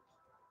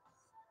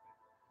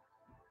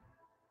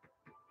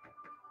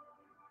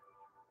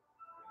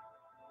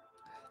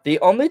 The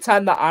only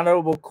time the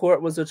honorable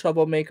court was a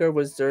troublemaker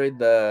was during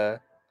the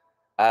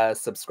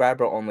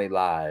subscriber only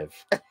live.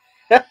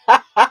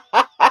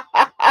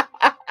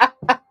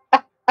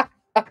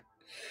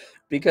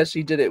 Because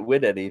she didn't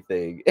win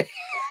anything.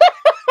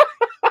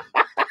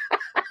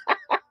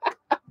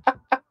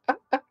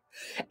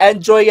 And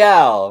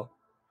Joyelle.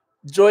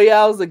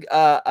 Joyelle's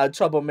a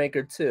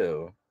troublemaker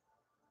too.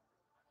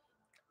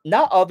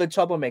 Not all the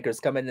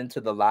troublemakers coming into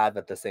the live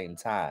at the same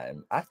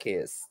time. I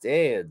can't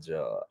stand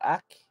y'all. I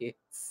can't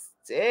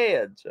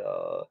stand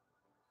y'all.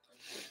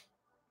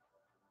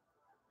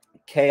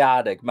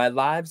 Chaotic. My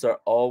lives are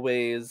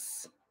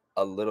always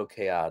a little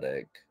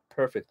chaotic.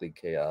 Perfectly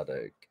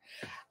chaotic.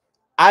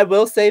 I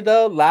will say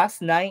though,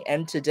 last night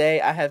and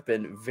today I have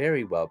been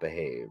very well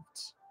behaved.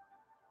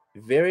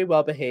 Very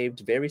well behaved,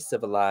 very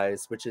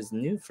civilized, which is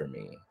new for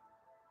me.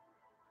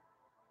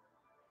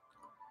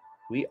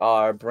 We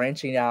are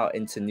branching out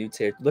into new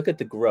territory. Look at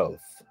the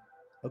growth.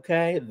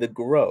 Okay? The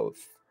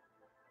growth.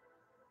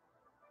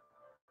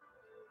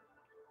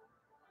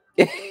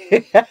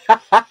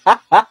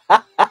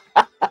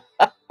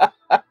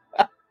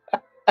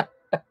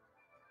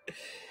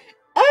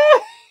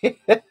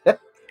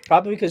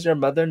 Probably because your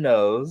mother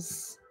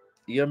knows.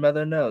 Your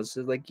mother knows.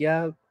 She's like,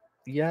 yeah,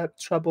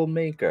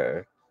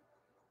 troublemaker.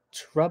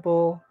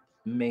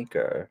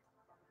 Troublemaker.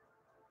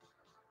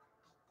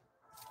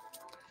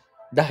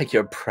 Not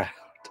you're proud.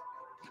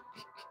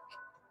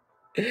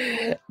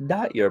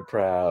 Not you're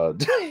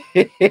proud.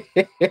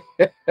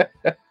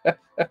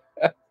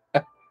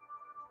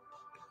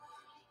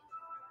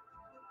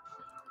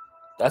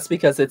 That's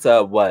because it's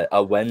a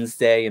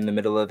Wednesday in the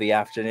middle of the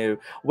afternoon.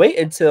 Wait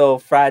until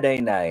Friday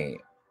night.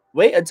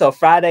 Wait until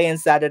Friday and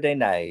Saturday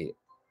night.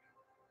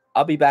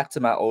 I'll be back to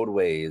my old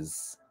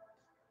ways.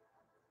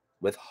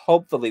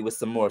 Hopefully with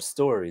some more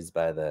stories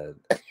by then.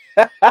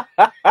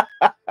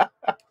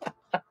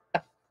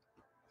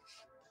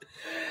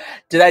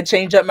 Did I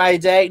change up my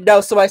day?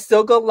 No, so I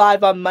still go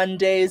live on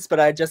Mondays, but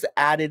I just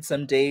added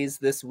some days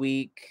this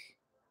week.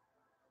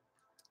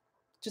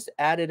 Just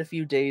added a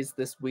few days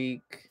this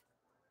week.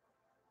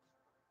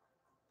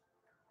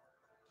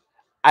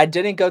 I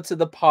didn't go to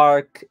the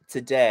park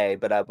today,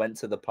 but I went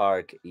to the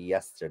park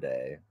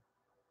yesterday.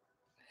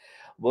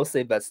 We'll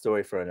save that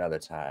story for another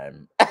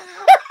time.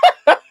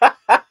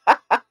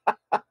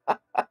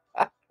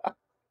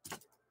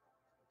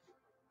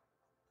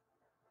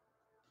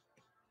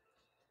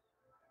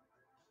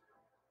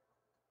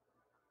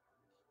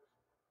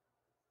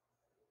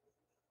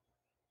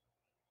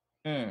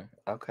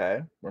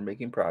 Okay, we're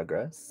making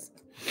progress.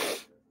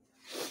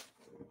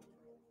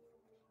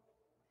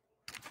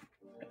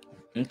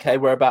 Okay,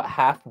 we're about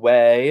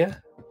halfway. I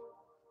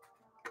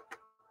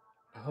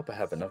hope I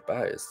have enough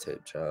bias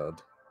tape,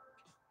 child.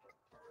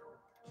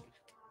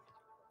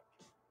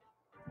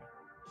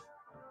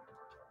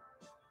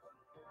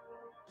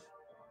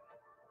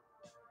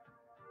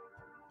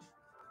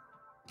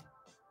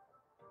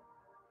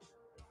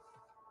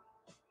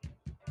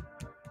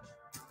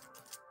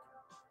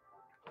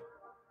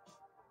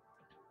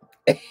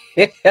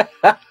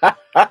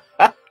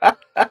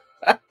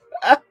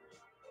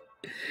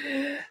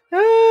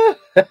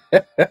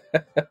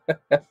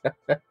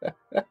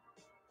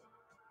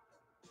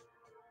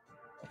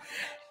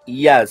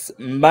 Yes,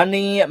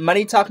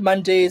 Money Talk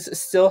Mondays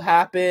still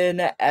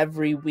happen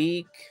every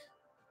week.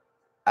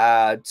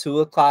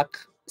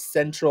 2:00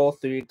 Central,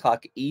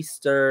 3:00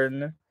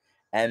 Eastern,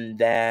 and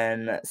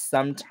then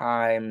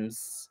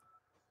sometimes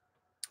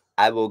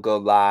I will go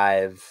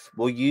live.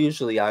 Well,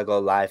 usually I go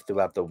live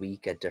throughout the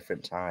week at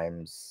different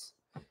times.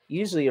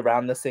 Usually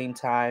around the same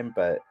time,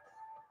 but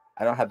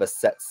I don't have a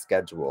set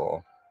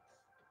schedule.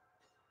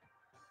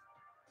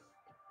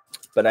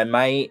 But I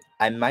might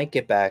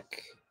get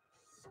back.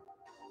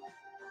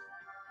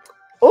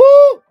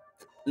 Oh,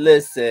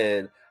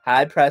 listen.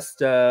 Hi,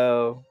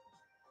 Presto.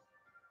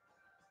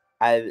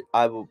 I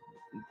will.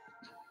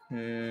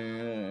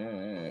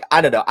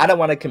 I don't know. I don't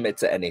want to commit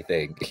to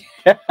anything.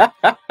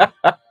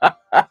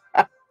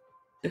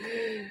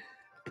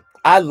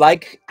 I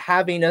like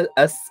having a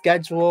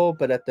schedule,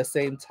 but at the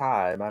same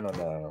time, I don't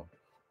know.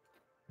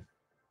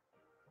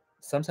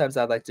 Sometimes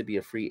I like to be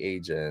a free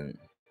agent.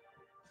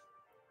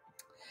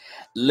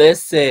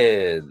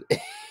 Listen.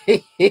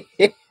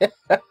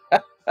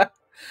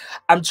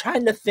 I'm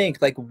trying to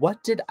think, like,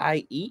 what did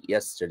I eat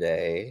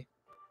yesterday?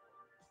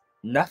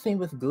 Nothing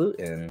with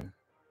gluten.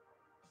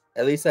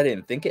 At least I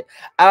didn't think it.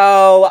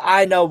 Oh,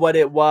 I know what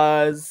it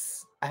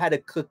was. I had a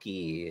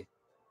cookie.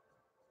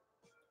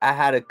 I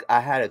had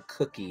a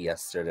cookie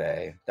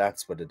yesterday.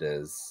 That's what it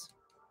is.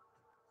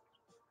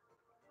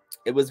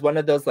 It was one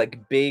of those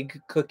like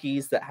big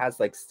cookies that has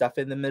like stuff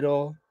in the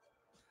middle.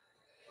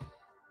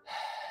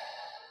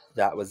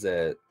 That was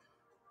it.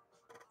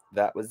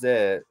 That was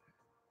it.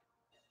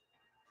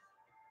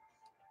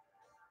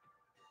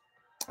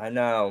 I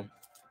know.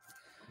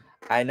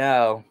 I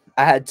know.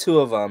 I had 2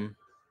 of them.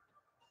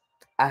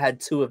 I had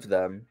 2 of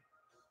them.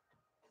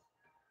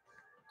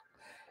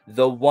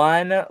 The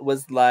one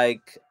was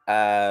like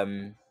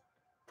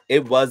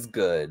it was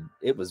good.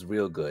 It was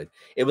real good.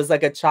 It was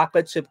like a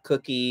chocolate chip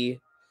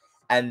cookie,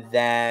 and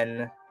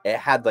then it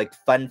had like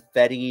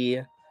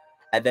funfetti,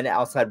 and then it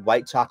also had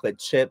white chocolate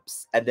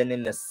chips, and then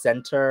in the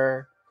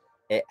center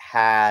it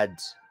had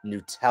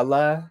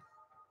Nutella.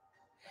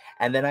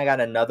 And then I got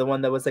another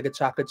one that was like a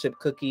chocolate chip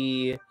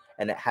cookie,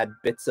 and it had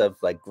bits of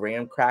like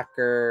graham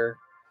cracker,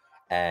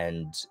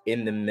 and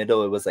in the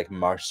middle it was like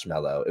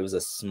marshmallow. It was a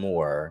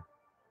s'more.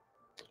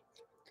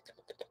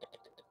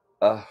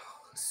 Oh,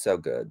 so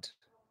good.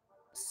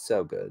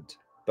 So good.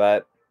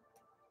 But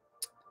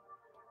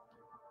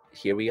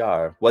here we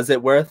are. Was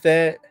it worth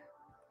it?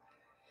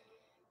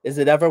 Is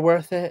it ever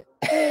worth it?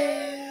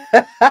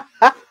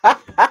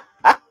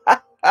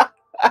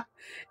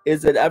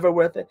 Is it ever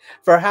worth it?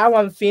 For how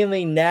I'm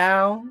feeling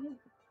now,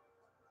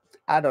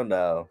 I don't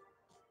know.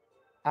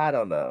 I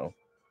don't know.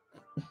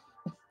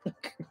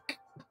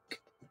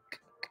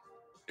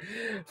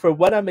 For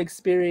what I'm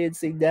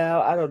experiencing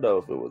now, I don't know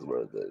if it was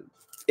worth it.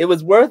 It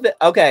was worth it.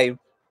 Okay.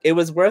 It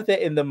was worth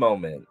it in the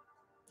moment.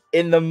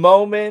 In the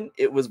moment,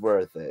 it was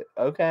worth it.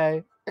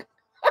 Okay.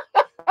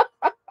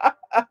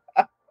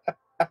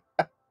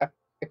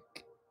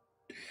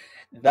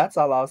 That's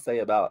all I'll say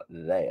about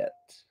that.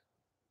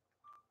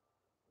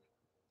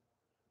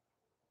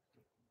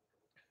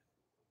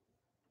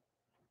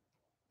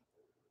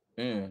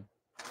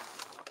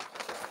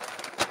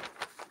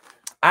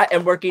 I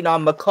am working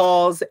on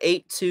McCall's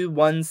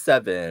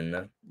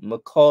 8217.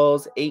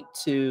 McCall's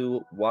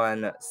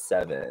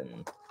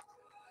 8217.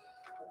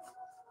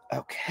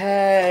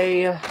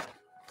 Okay.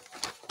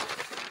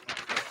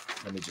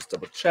 Let me just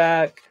double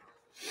check.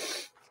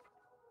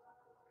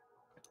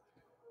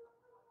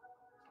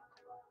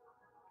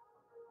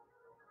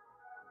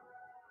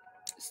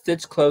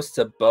 Stitch close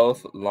to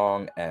both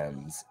long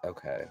ends.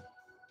 Okay.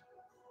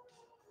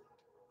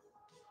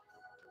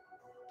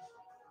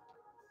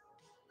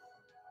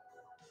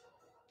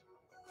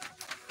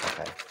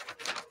 Okay.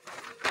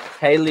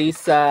 Hey,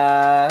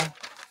 Lisa.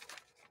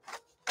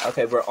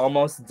 Okay, we're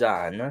almost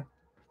done.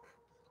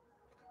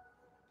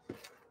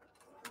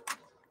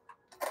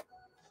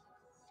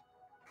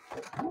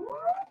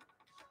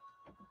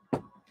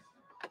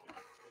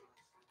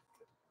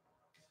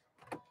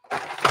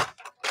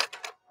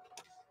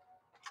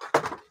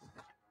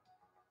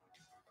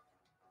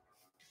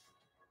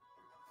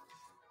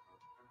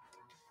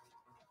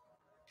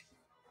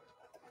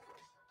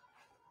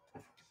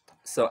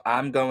 So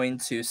I'm going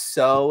to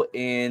sew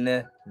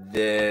in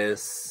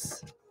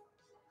this.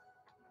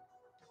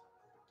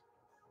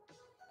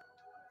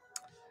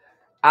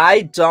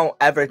 I don't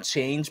ever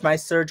change my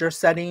serger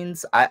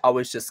settings. I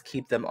always just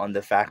keep them on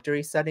the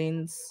factory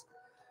settings.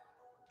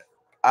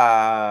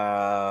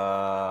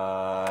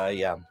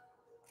 Yeah.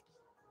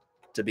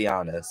 To be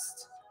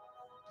honest.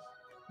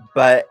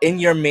 But in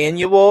your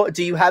manual,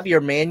 do you have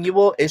your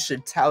manual? It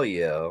should tell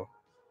you.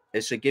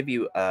 It should give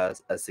you a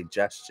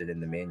suggestion in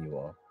the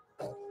manual.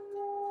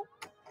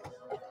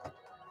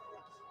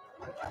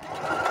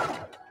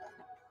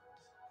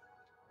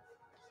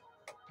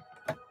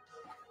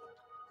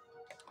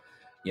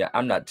 Yeah,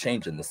 I'm not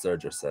changing the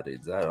serger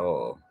settings at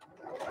all.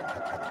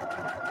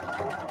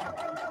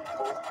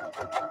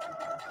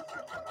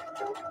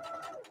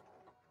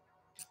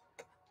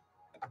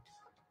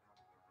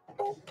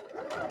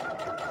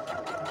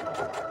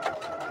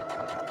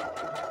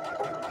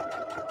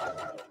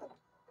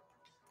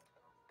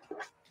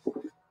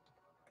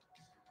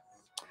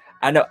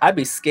 I know, I'd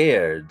be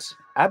scared.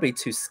 I'd be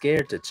too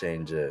scared to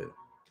change it.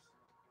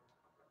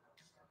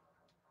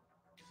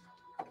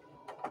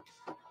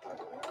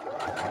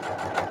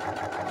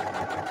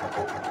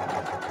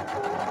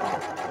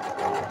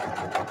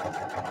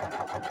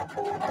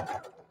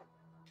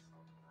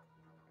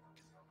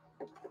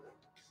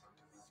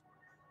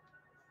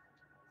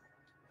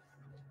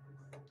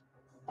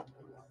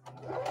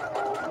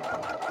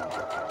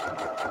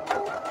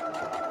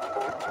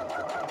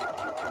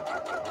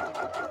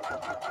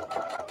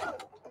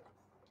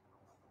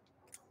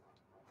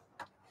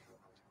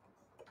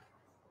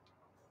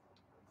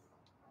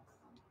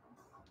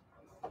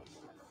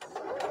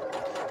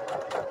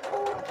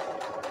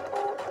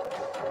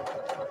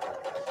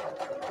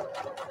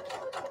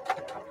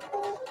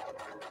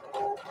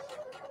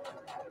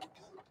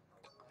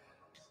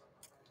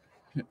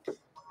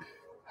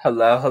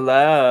 Hello,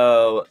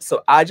 hello.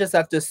 So I just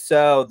have to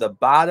sew the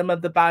bottom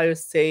of the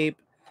bias tape,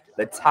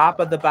 the top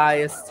of the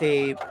bias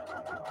tape,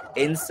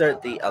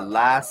 insert the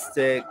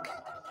elastic,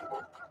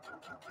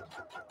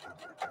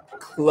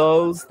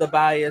 close the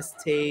bias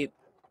tape,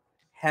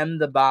 hem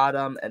the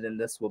bottom, and then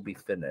this will be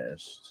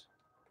finished.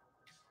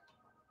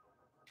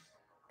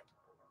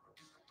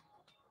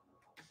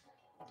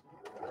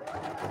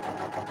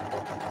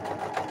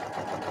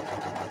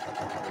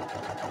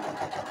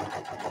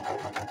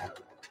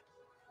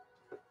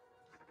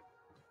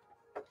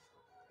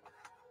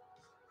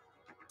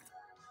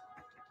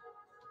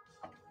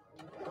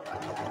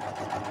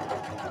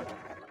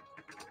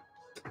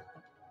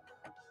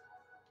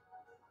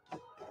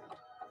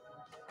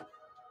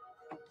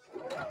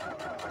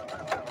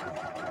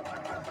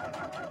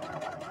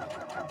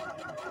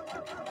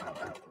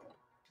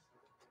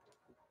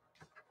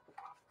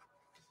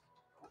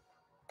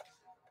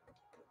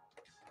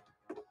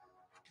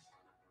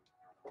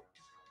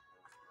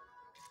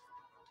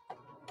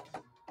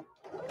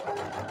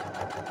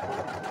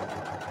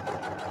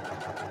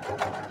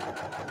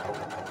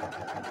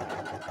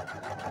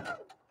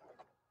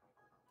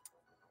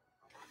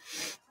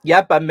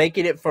 Yep, I'm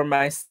making it for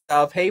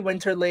myself. Hey,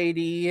 Winter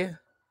Lady.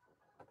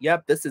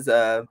 Yep, this is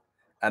a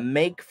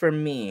make for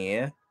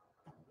me.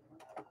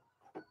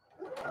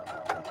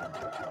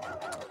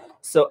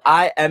 So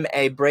I am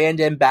a brand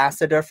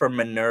ambassador for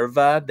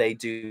Minerva. They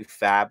do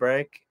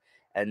fabric.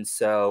 And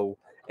so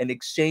in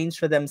exchange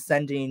for them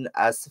sending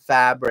us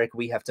fabric,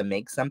 we have to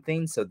make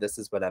something. So this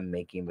is what I'm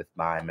making with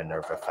my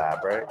Minerva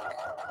fabric.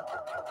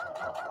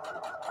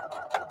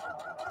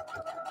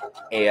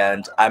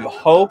 And I'm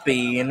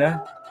hoping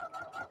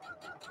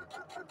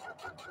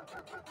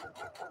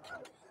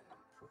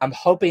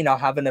I'll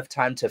have enough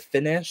time to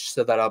finish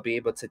so that I'll be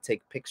able to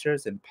take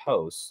pictures and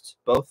post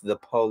both the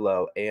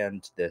polo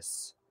and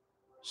this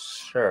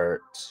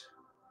shirt.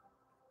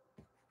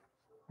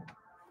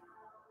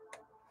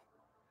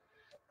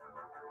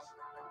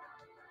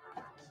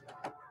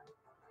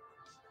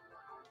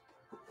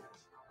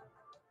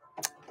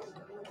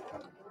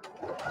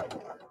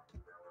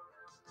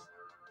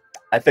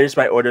 I finished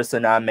my order, so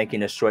now I'm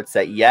making a short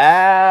set.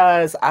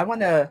 Yes, I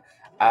want to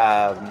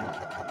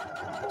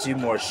do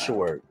more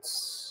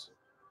shorts.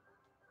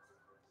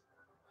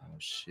 Oh,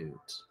 shoot.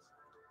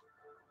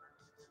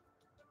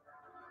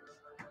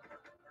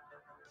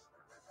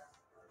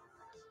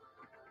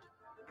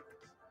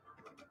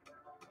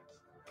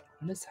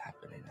 What is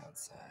happening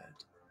outside?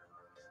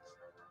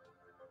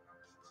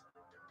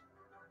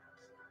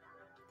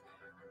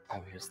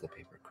 Oh, here's the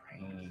paper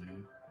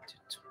crane.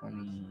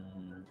 220.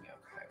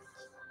 Okay.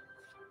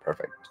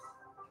 Perfect.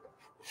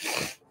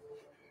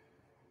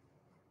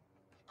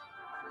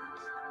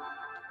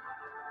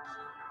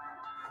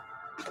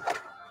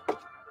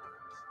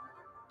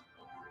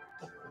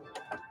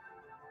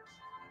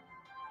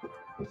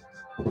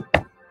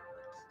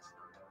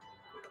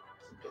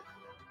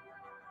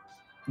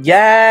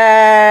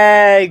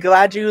 Yay!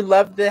 Glad you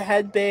love the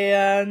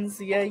headbands.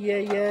 Yay,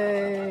 yay,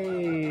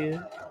 yay.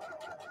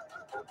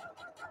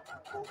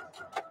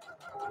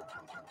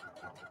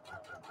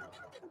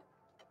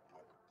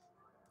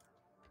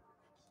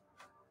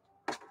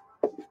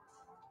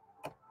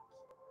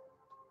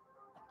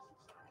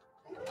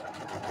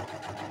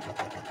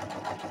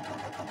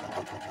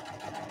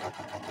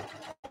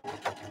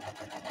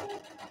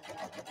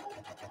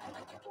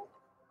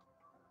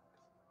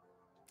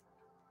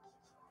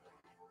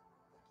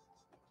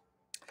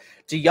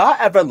 Do y'all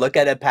ever look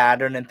at a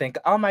pattern and think,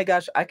 oh my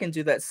gosh, I can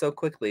do that so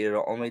quickly.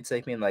 It'll only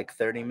take me like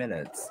 30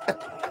 minutes.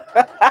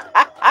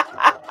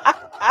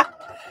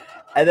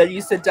 And then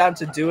you sit down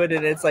to do it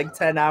and it's like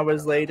 10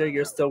 hours later,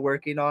 you're still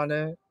working on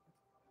it.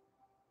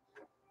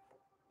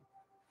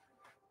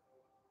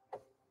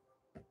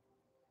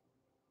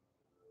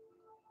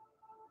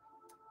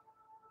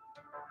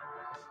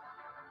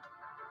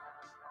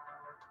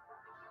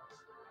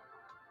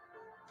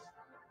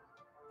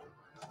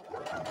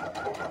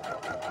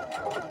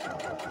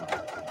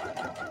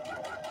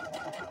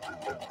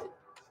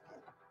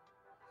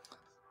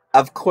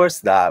 Of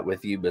course not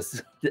with you,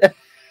 Miss.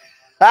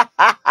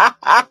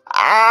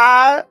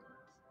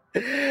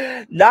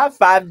 Not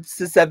 5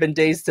 to 7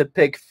 days to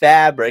pick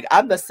fabric.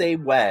 I'm the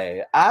same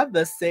way. I'm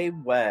the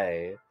same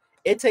way.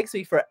 It takes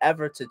me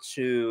forever to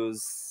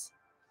choose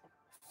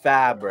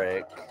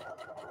fabric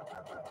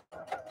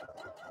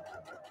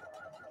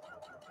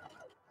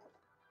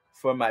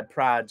for my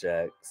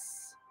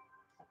projects.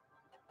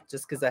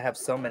 Just because I have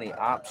so many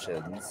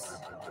options.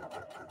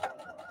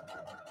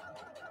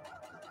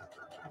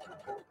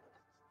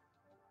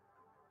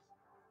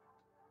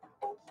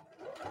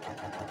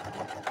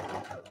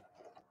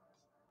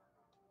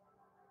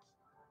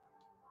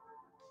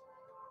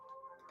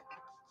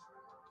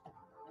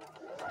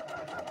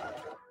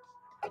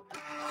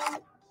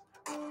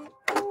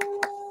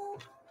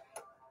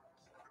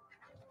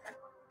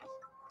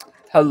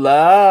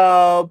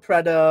 Hello,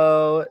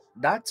 Predo.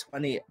 Not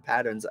 20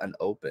 patterns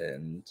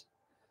unopened.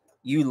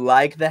 You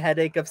like the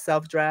headache of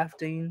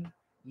self-drafting?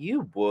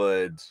 You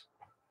would.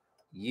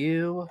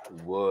 You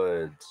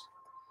would.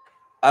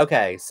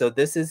 Okay, so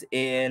this is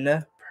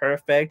in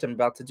perfect. I'm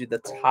about to do the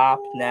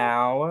top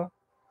now.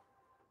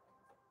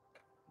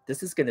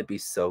 This is going to be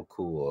so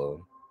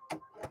cool.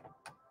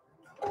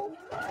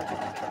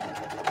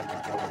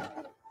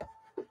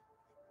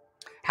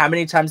 How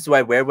many times do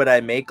I wear what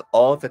I make?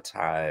 All the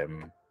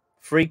time.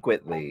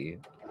 Frequently.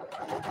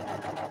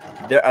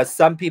 There are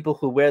some people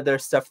who wear their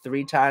stuff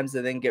 3 times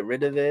and then get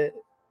rid of it.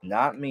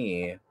 Not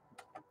me.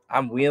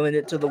 I'm wheeling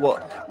it to the wall.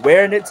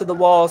 Wearing it to the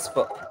walls.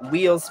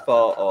 Wheels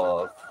fall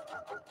off.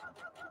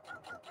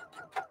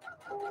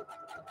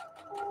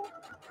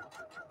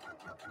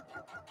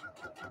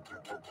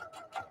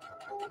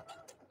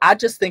 I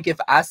just think if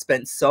I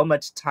spent so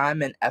much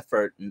time and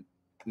effort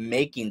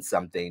making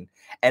something,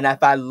 and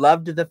if I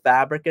loved the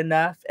fabric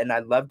enough and I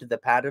loved the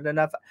pattern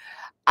enough,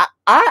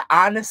 I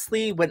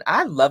honestly, when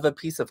I love a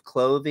piece of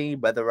clothing,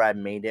 whether I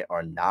made it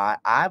or not,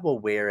 I will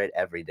wear it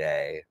every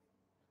day.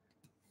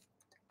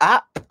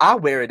 I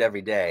wear it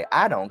every day.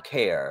 I don't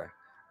care.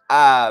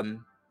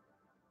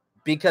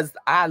 Because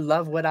I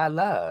love what I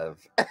love.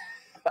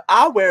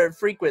 I'll wear it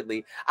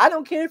frequently. I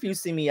don't care if you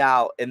see me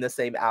out in the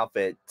same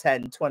outfit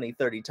 10, 20,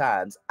 30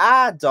 times.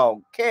 I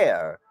don't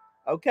care.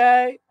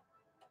 Okay?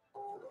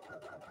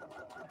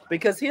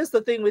 Because here's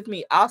the thing with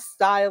me. I'll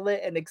style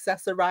it and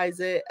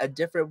accessorize it a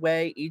different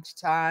way each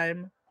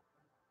time.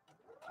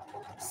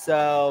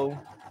 So,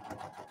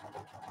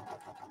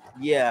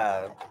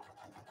 yeah.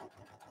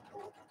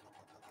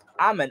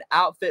 I'm an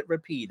outfit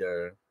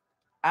repeater.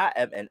 I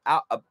am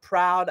a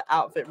proud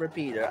outfit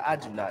repeater. I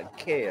do not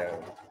care.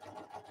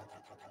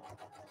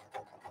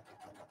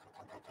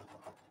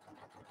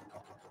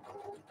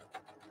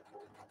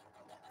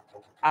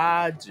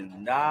 I do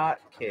not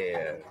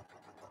care.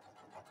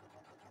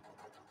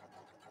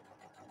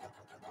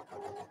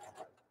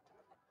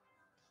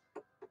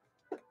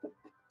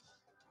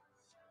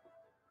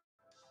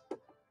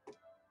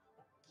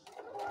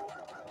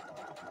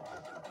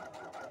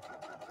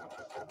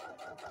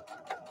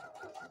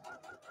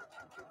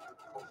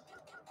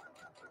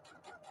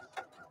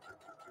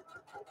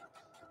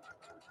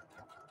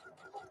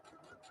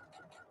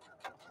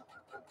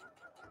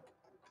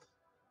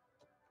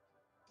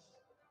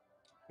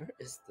 Where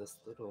is this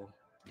little...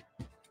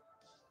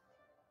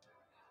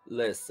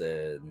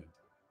 Listen.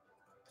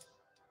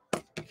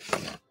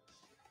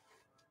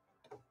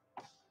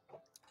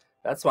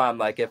 That's why I'm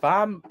like, if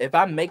I'm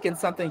making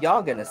something,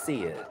 y'all gonna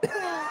see it.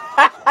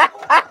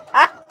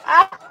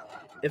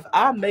 If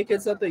I'm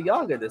making something,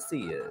 y'all gonna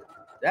see it.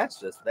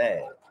 That's just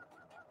that.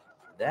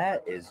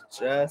 That is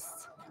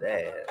just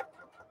that.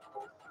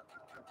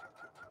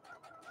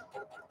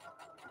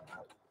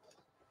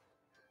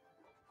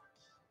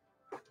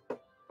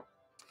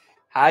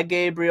 Hi,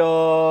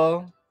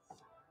 Gabriel.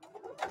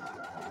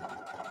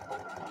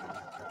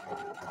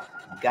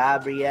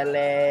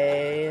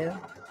 Gabriele.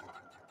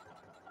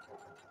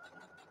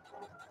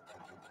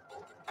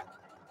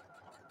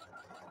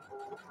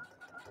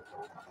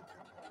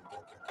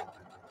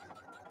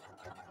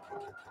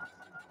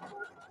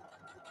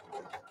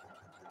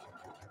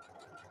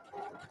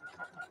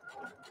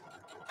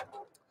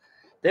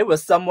 There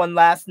was someone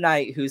last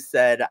night who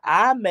said,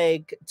 I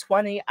make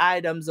 20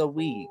 items a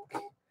week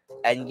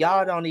and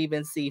y'all don't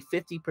even see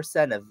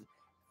 50%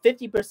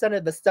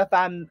 of the stuff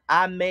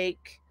I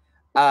make.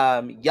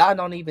 Y'all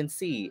don't even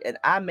see. And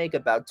I make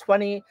about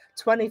 20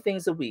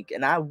 things a week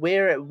and I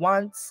wear it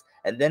once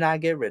and then I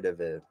get rid of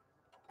it.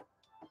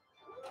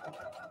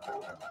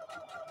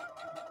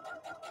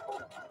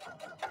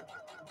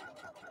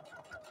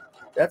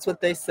 That's what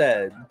they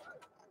said.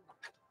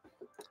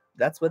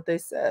 That's what they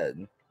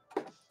said.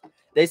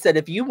 They said,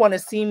 if you want to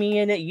see me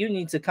in it, you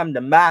need to come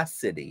to my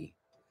city.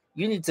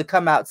 You need to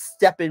come out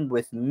stepping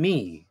with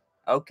me.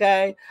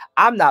 Okay?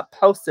 I'm not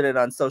posting it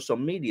on social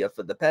media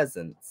for the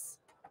peasants.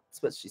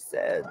 That's what she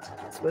said.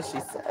 That's what she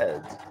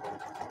said.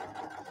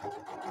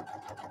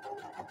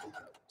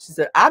 She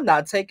said, I'm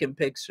not taking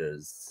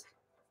pictures.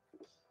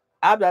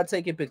 I'm not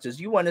taking pictures.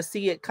 You want to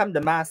see it? Come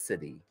to my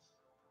city.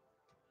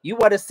 You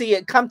want to see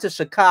it? Come to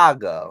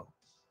Chicago.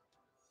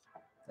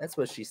 That's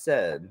what she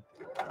said.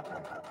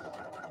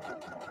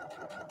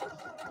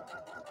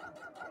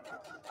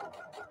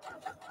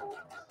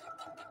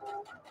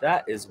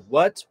 That is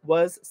what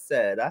was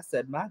said. I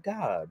said, my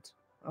God.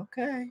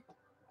 Okay.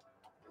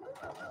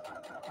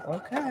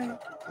 Okay.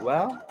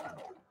 Well.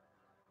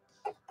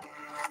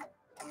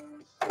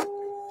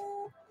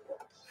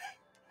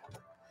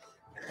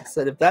 I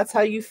said, if that's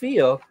how you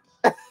feel,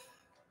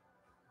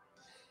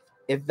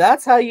 if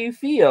that's how you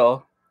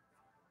feel,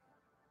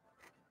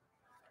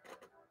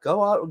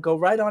 go out, go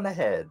right on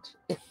ahead.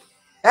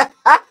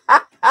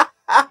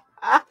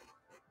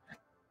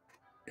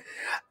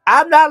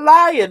 I'm not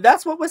lying.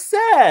 That's what was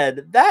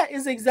said. That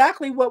is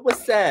exactly what was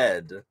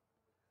said.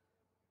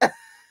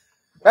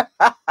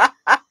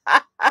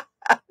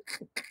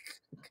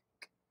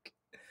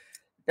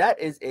 That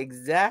is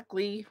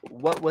exactly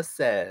what was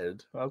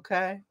said.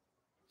 Okay?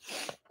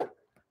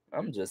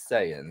 I'm just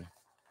saying.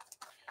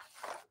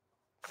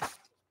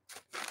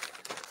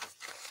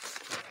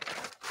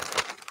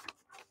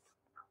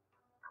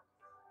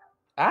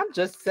 I'm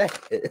just saying.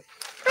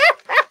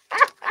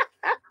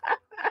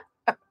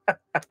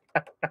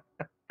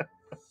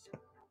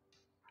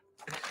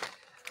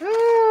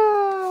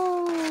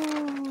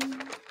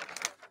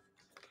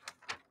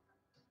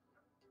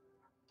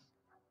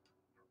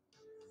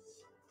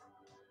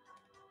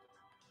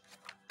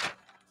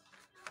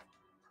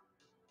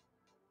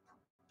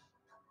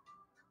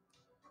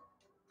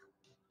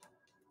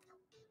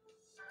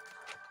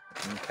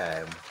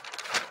 Okay.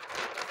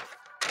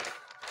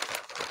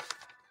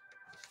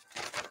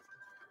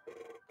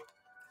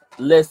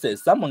 Listen,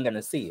 someone's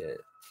gonna see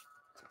it.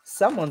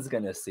 Someone's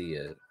gonna see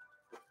it.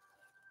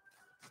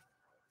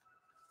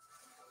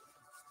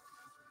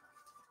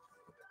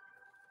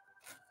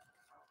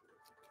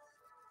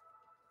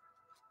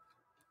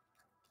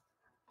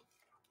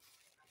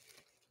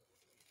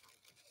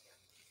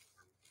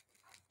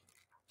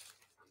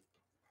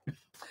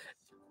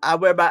 I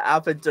wear my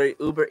outfit during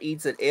Uber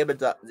Eats and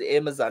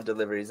Amazon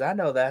deliveries. I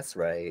know that's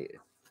right.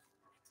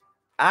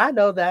 I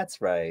know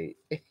that's right.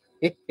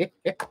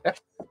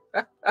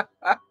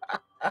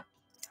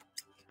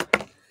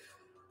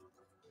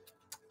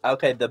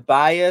 Okay, the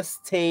bias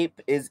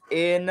tape is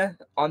in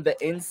on the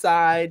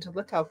inside.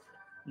 Look how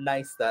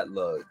nice that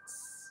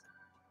looks.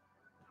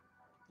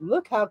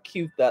 Look how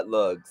cute that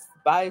looks.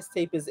 Bias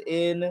tape is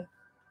in.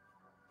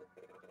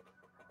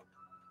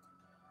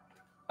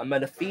 I'm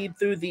going to feed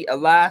through the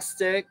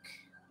elastic.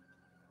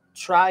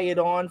 Try it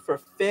on for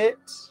fit.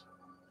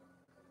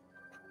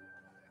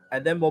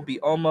 And then we'll be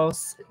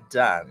almost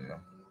done.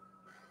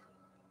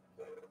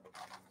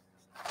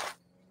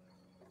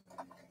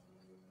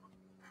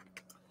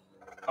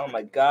 Oh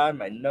my God,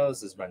 my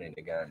nose is running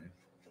again.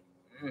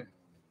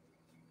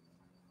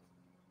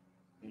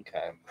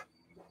 Okay.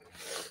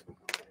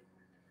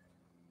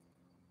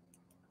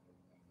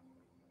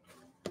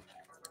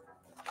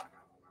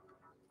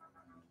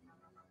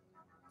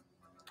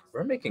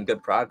 We're making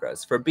good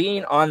progress. For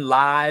being on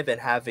live and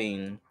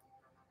having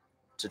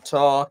to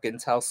talk and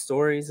tell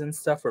stories and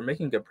stuff, we're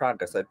making good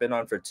progress. I've been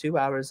on for 2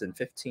 hours and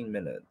 15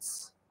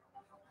 minutes.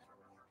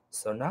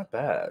 So not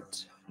bad.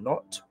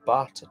 Not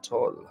bad at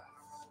all.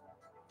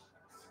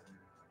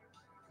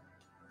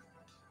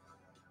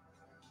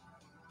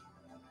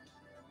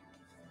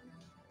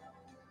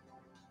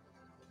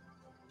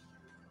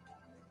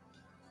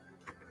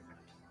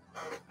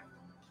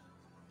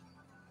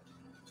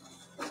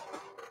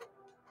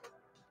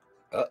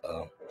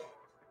 Uh-oh.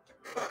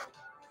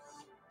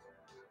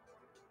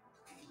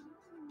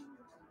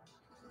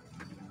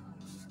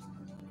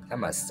 And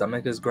my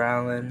stomach is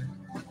growling.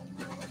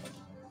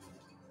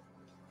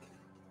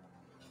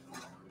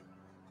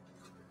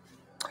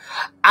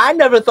 I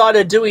never thought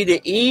of doing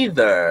it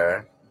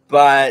either,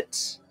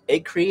 but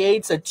it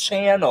creates a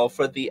channel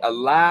for the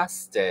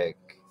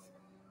elastic,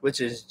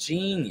 which is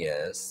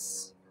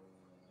genius.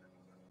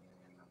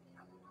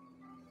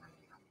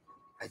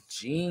 A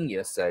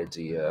genius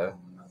idea.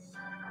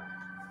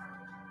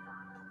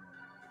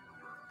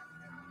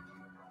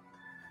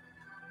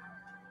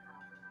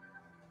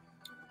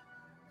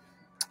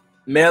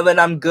 Marilyn,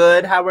 I'm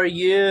good. How are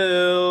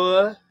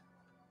you?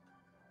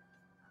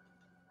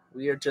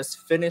 We are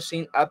just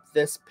finishing up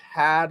this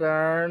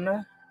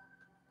pattern.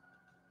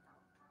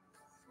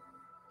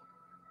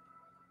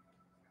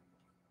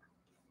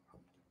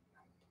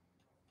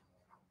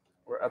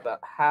 We're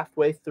about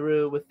halfway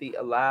through with the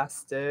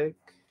elastic.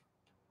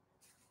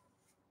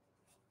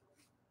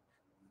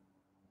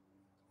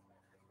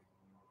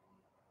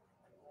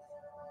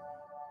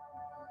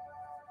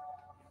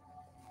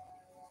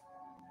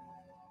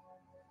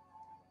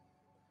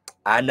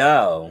 I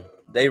know.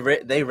 They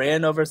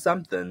ran over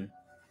something.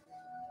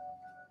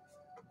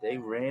 They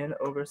ran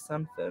over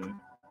something.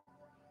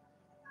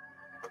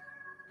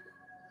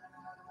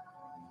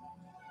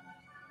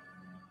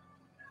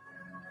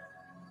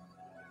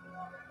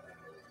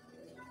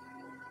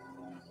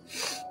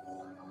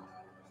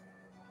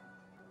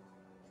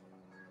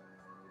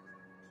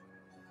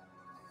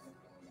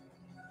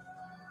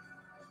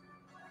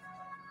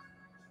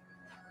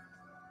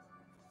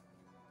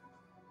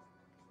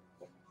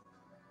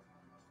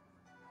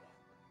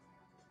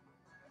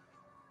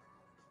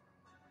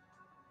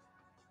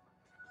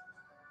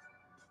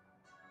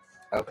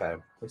 Okay,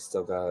 we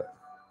still got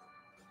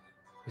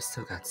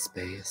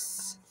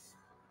space.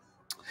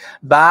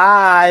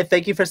 Bye.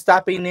 Thank you for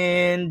stopping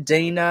in.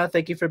 Dana,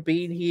 thank you for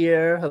being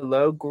here.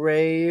 Hello,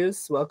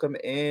 Grace. Welcome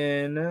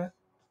in.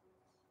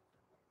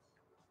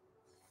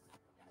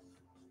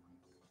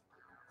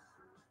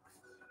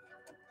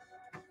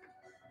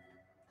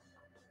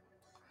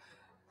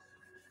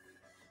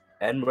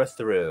 And we're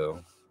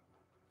through.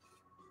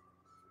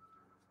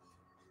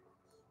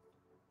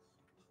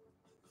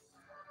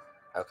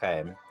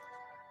 Okay.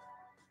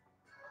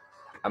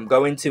 I'm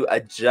going to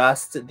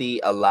adjust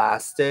the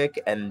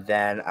elastic and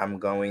then I'm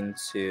going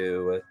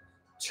to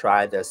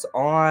try this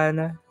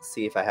on,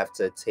 see if I have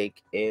to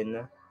take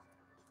in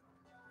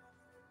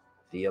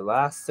the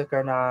elastic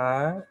or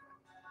not.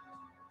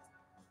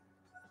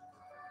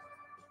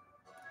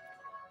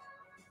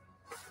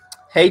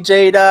 Hey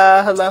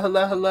Jada, hello,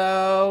 hello,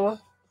 hello.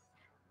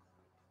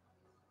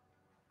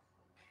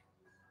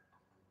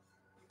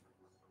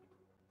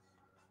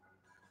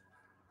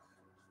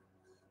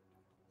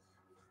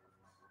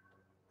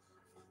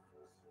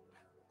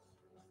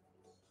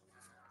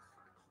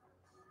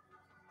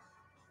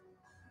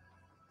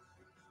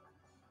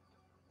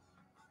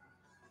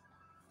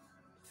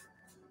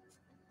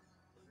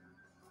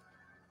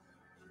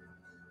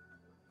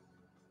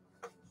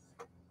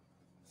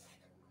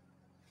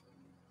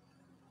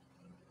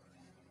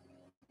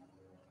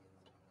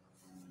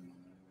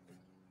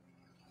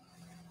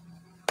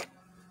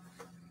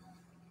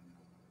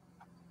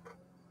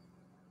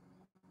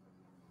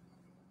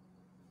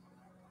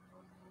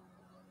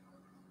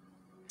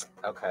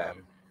 Okay.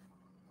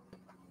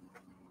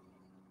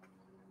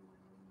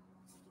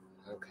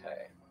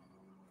 Okay.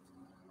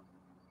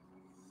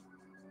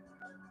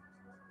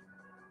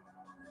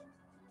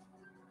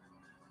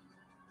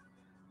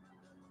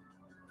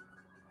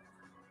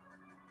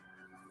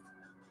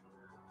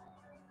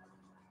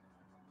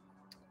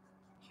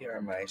 Here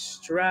are my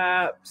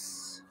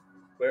straps.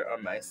 Where are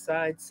my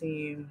side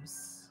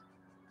seams?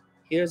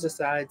 Here's a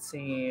side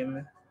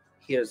seam.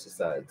 Here's a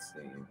side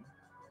seam.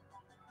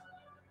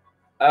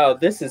 Oh,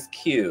 this is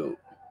cute.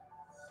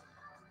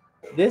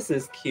 This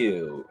is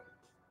cute.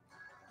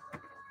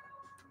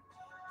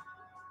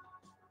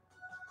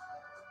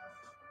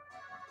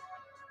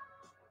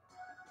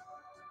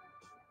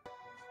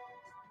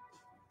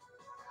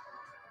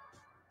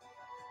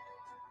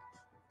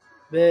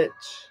 Bitch.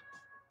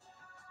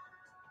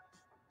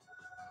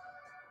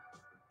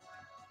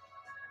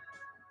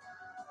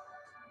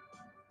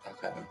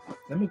 Okay.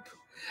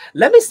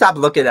 Let me stop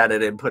looking at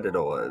it and put it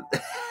on.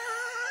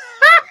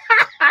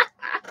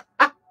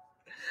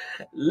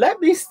 Let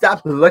me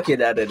stop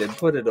looking at it and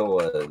put it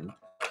on.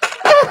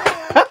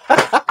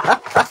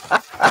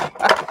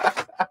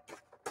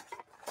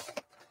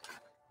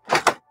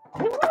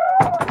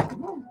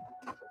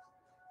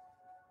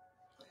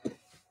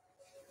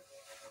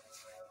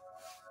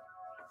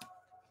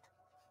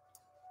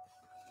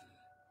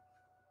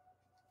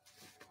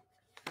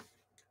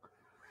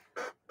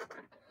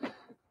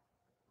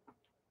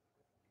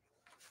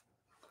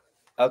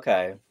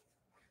 Okay.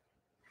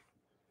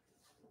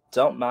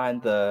 Don't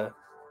mind the...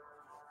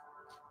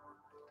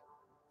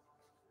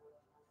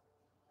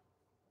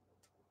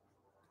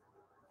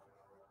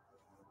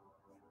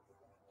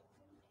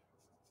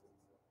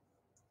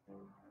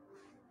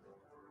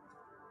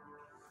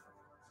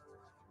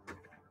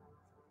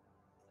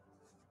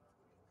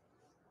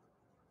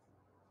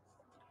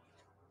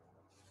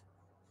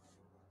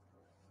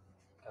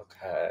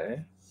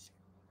 Okay.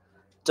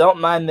 Don't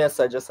mind this,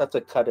 I just have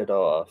to cut it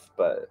off,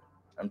 but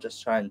I'm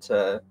just trying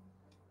to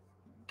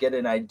get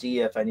an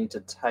idea if I need to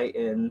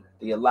tighten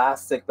the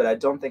elastic, but I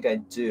don't think I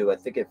do. I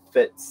think it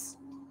fits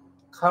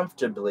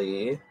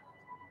comfortably.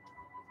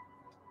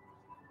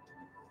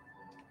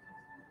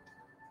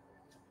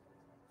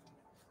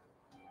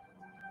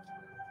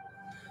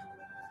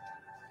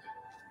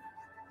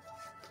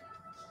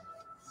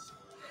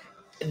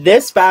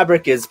 This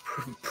fabric is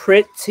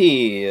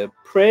pretty.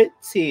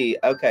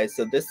 Okay,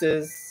 so this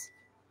is...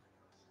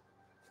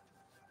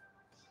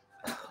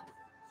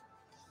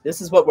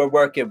 This is what we're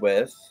working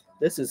with.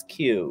 This is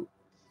cute.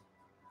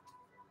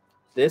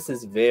 This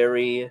is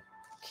very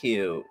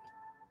cute.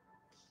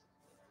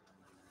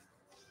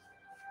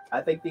 I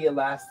think the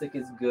elastic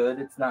is good.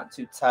 It's not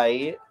too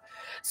tight.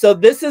 So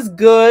this is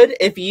good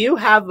if you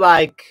have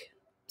like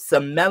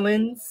some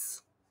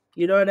melons.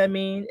 You know what I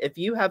mean? If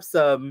you have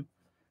some,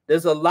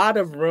 there's a lot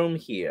of room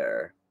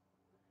here.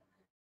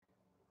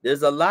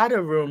 There's a lot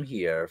of room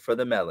here for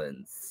the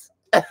melons.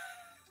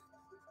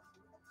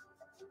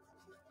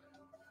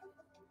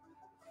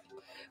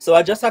 So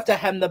I just have to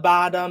hem the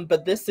bottom,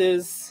 but this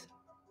is,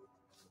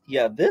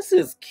 yeah, this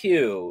is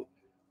cute.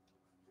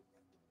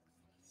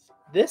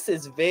 This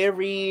is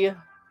very,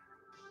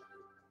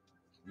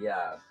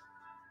 yeah.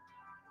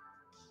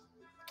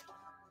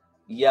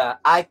 Yeah,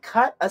 I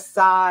cut a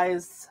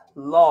size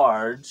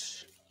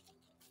large.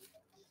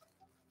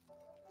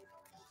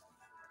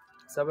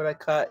 Is that what I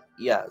cut?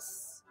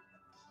 Yes.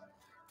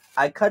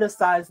 I cut a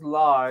size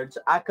large.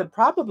 I could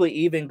probably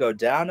even go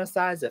down a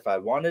size if I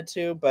wanted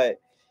to, but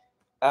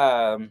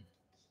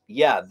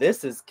yeah,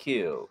 this is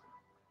cute.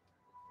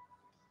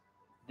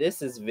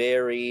 This is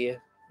very,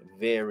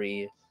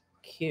 very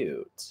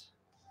cute.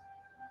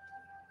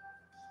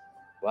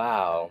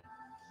 Wow.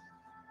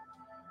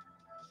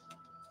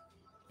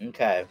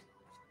 Okay.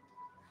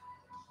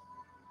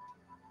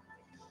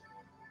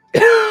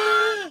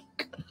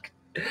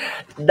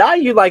 Now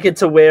you like it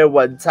to wear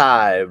one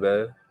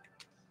time.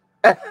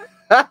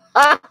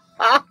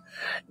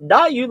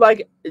 Now you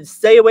like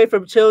stay away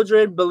from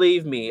children.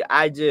 Believe me,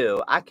 I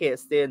do. I can't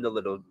stand the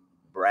little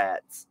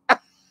brats.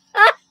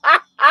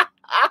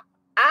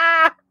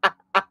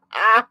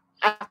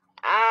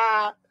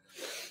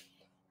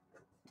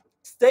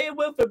 Stay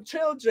away from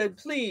children,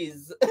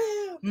 please.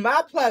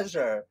 My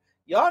pleasure.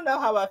 Y'all know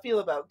how I feel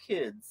about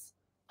kids.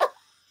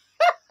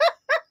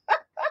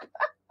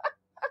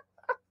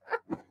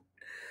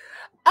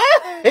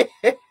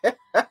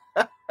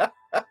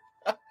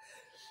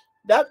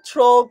 That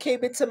troll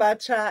came into my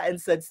chat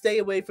and said, stay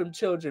away from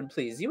children,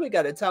 please. You ain't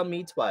got to tell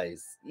me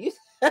twice.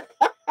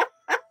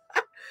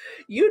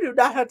 You do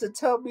not have to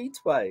tell me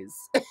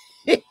twice.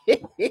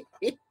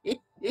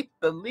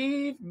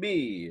 Believe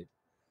me.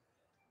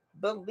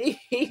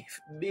 Believe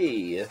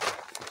me.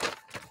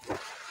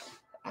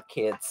 I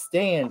can't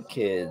stand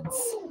kids.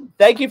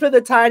 Thank you for the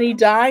tiny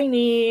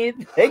diny.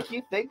 Thank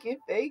you, thank you,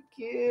 thank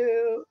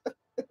you.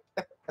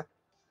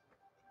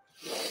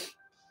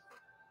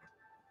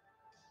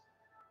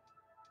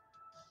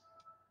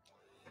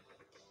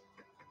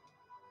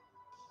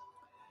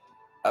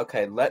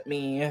 Okay, let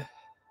me...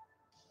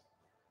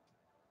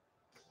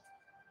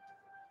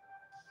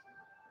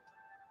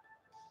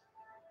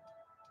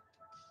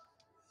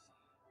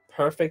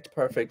 Perfect,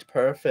 perfect,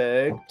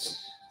 perfect.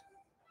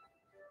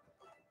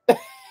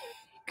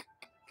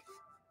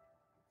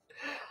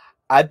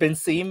 I've been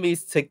seeing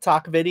these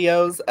TikTok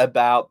videos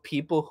about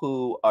people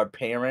who are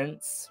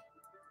parents.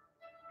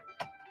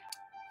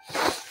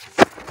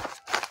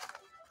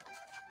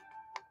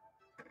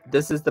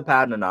 This is the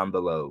pattern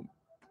envelope.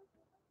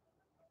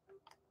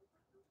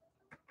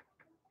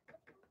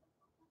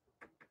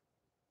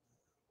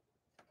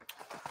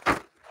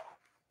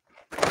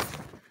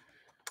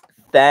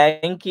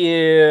 Thank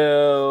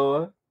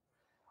you.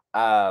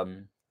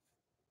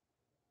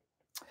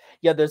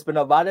 Yeah, there's been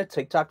a lot of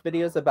TikTok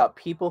videos about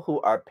people who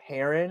are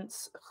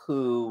parents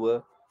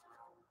who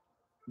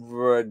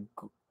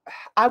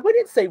I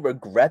wouldn't say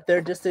regret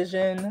their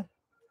decision,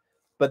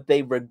 but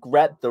they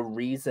regret the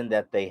reason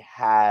that they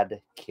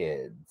had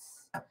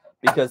kids.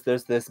 Because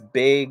there's this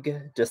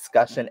big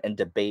discussion and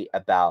debate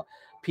about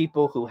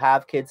people who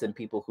have kids and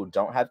people who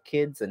don't have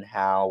kids and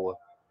how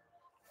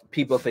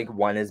people think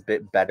one is a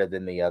bit better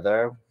than the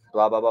other,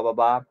 blah, blah, blah, blah,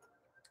 blah.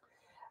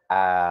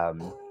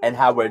 And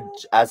how we're,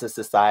 as a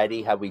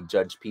society, how we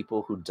judge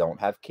people who don't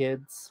have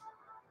kids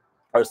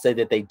or say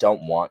that they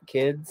don't want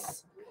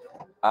kids.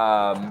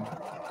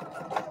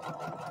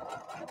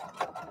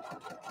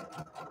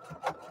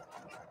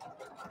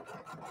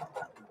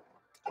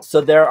 So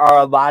there are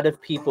a lot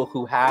of people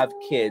who have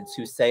kids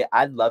who say,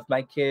 I love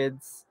my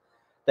kids.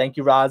 Thank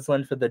you,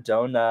 Rosalind, for the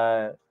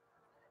donut.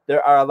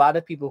 There are a lot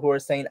of people who are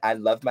saying, I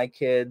love my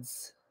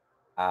kids.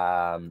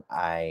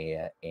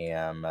 I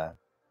am,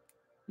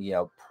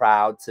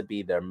 proud to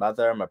be their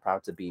mother. I'm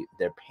proud to be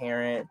their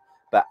parent.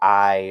 But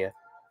I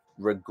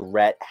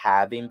regret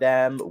having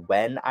them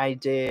when I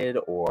did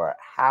or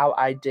how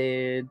I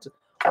did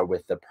or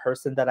with the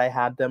person that I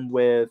had them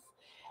with.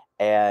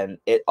 And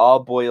it all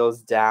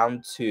boils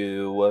down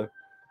to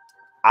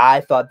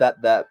I thought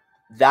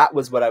that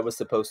was what I was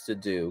supposed to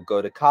do.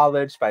 Go to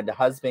college, find a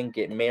husband,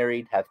 get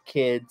married, have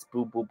kids,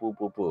 boo, boo, boo,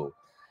 boo, boo.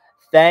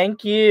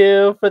 Thank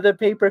you for the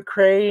paper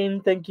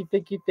crane. Thank you,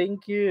 thank you,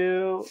 thank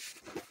you.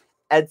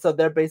 And so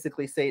they're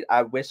basically saying,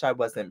 I wish I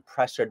wasn't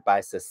pressured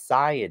by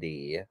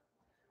society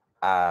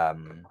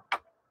to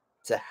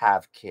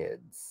have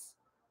kids.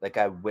 Like,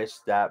 I wish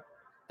that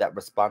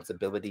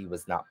responsibility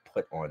was not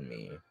put on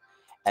me.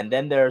 And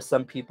then there are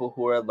some people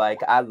who are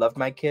like, I love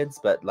my kids,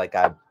 but like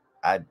I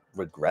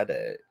regret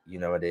it. You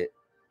know what it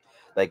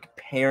Like,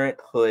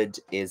 parenthood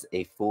is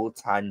a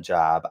full-time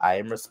job. I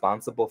am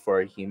responsible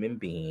for a human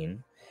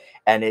being,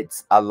 and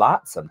it's a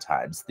lot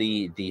sometimes.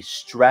 The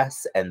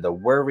stress and the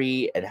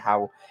worry and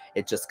how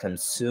it just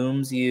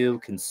consumes you,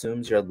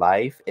 consumes your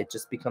life. It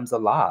just becomes a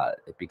lot.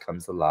 It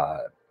becomes a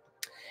lot.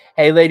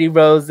 Hey, Lady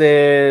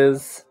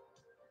Roses.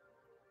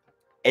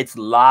 It's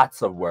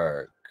lots of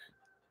work.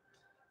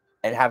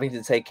 And having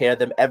to take care of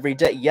them every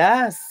day.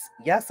 Yes.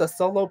 Yes, a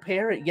solo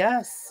parent.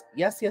 Yes.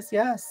 Yes, yes,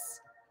 yes.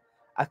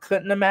 I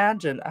couldn't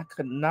imagine. I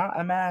could not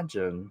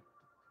imagine.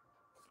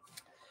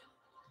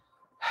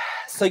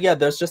 So yeah,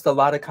 there's just a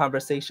lot of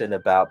conversation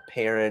about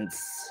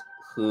parents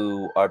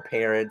who are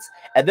parents.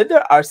 And then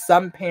there are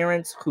some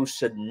parents who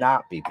should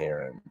not be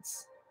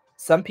parents.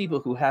 Some people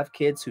who have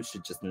kids who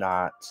should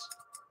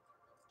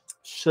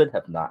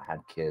have not had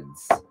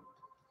kids.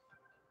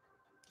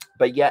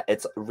 But yeah,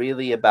 it's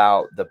really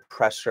about the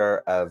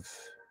pressure of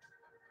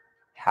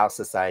how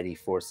society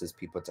forces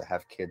people to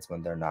have kids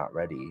when they're not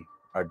ready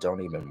or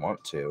don't even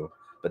want to,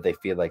 but they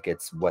feel like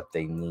it's what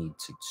they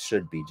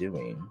should be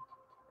doing.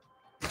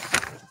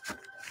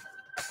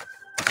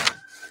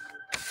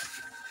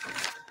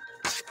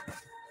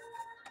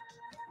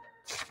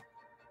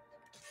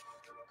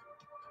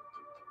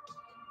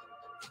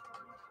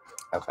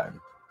 Okay.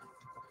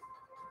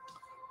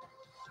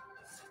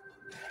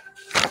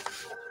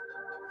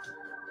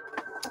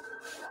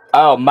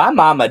 Oh, my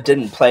mama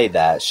didn't play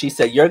that. She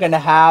said, you're going to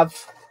have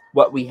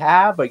what we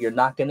have or you're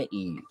not going to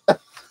eat.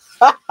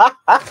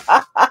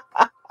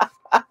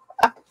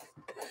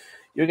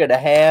 You're going to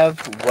have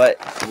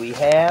what we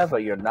have or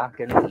you're not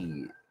going to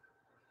eat.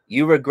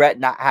 You regret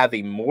not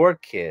having more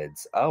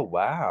kids. Oh,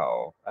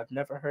 wow. I've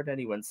never heard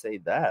anyone say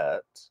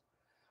that.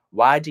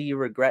 Why do you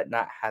regret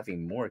not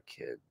having more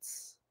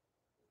kids?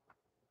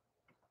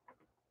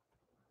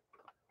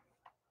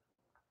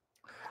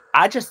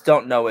 I just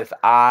don't know if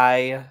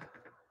I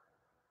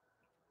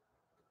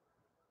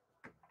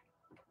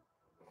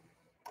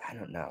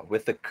don't know.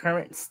 With the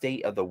current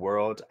state of the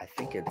world, I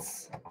think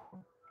it's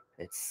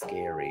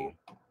scary.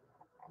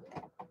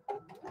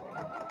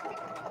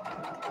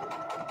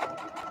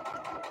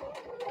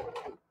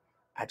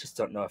 I just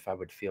don't know if I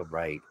would feel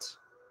right.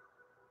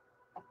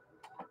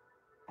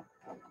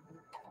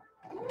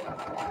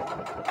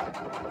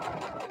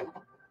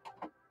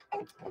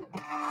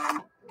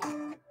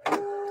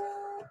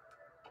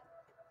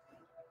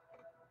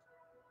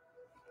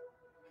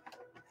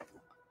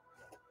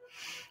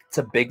 It's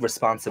a big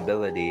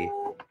responsibility.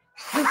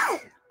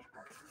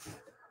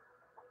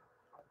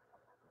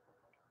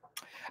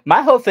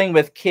 My whole thing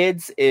with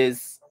kids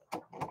is,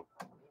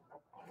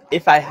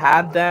 if I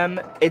have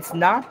them, it's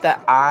not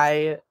that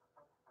I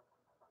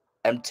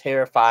am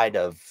terrified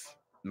of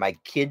my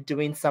kid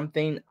doing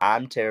something.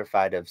 I'm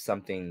terrified of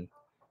someone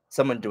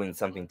doing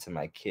something to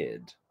my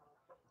kid.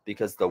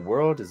 Because the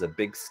world is a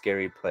big,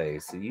 scary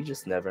place. So you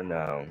just never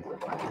know.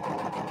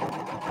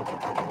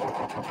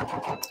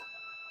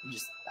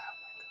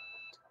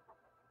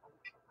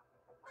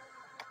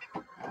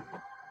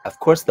 Of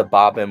course, the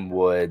bobbin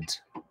would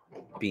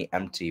be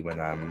empty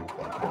when I'm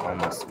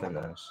almost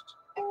finished.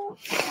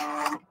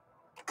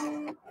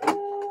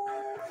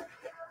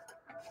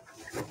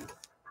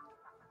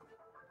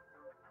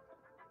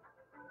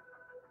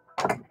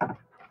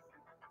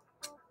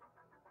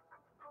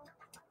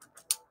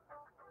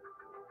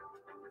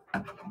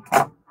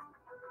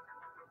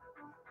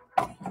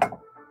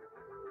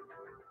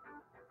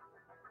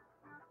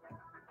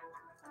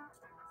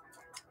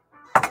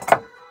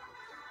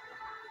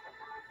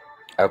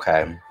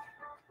 Okay.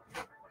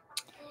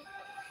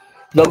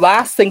 The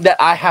last thing that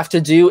I have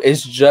to do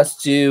is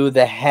just do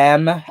the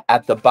hem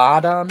at the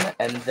bottom,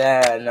 and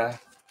then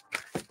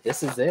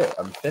this is it.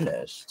 I'm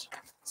finished.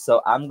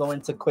 So I'm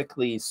going to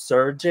quickly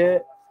serge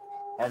it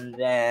and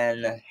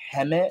then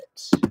hem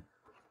it,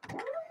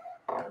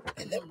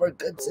 and then we're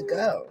good to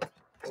go.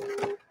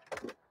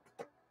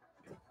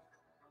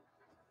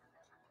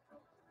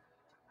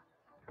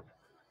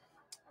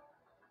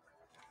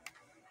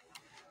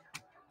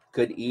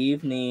 Good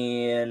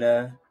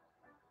evening.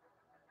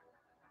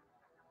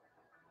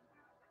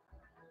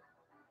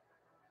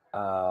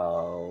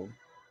 Oh.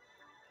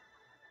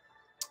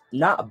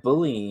 Not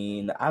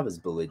bullying. I was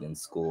bullied in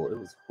school. It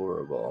was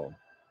horrible.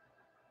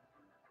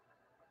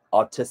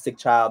 Autistic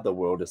child, the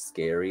world is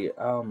scary.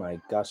 Oh my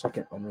gosh, I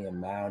can only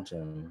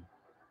imagine.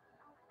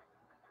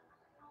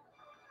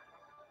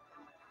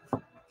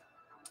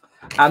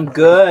 I'm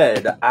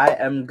good. I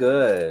am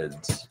good.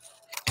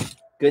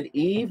 Good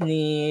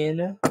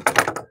evening.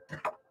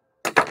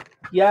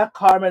 Yeah,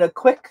 Carmen, a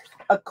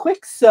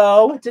quick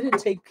sew. It didn't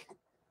take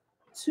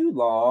too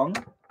long.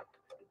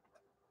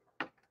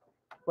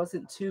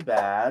 Wasn't too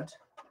bad.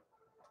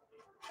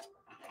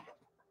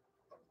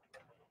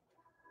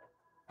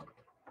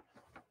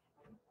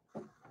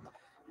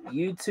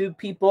 YouTube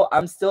people,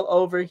 I'm still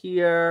over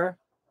here.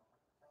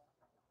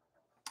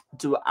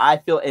 Do I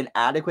feel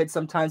inadequate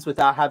sometimes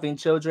without having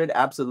children?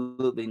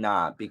 Absolutely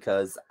not,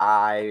 because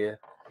I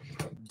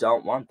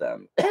don't want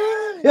them.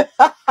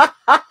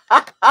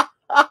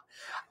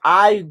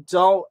 I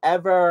don't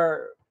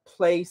ever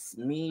place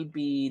me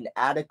being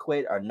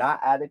adequate or not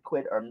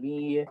adequate, or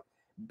me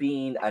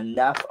being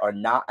enough or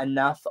not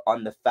enough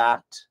on the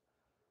fact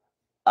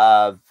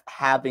of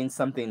having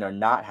something or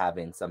not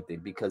having something.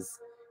 Because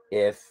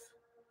if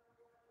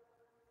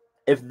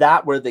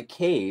that were the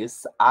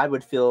case, I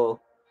would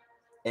feel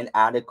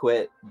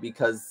inadequate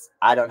because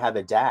I don't have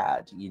a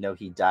dad.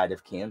 He died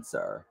of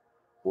cancer.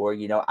 Or,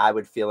 I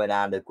would feel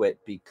inadequate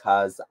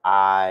because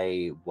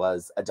I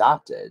was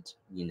adopted,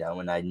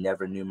 and I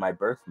never knew my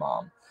birth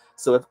mom.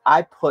 So if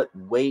I put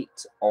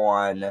weight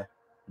on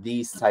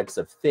these types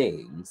of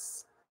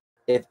things,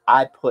 if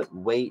I put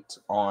weight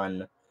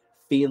on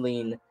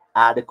feeling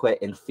adequate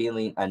and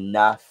feeling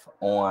enough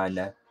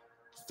on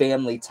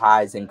family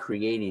ties and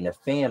creating a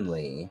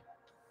family,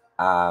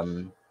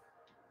 um,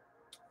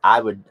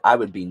 I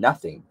would be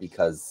nothing,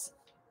 because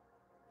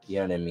you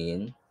know what I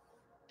mean?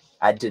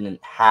 I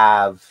didn't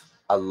have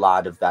a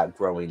lot of that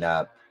growing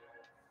up.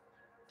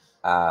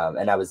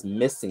 And I was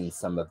missing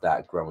some of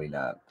that growing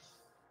up.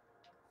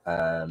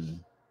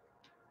 Um,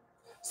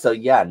 so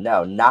yeah,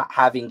 no, not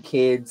having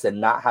kids and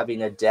not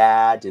having a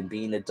dad and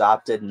being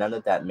adopted, none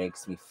of that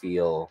makes me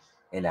feel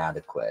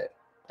inadequate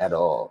at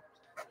all.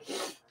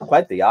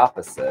 Quite the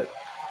opposite.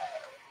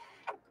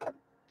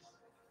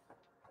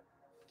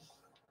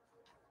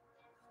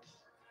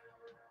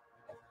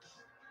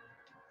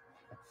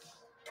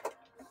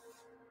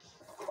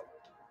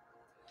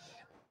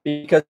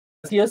 Because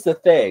here's the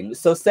thing.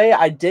 So say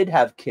I did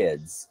have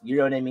kids, you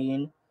know what I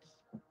mean?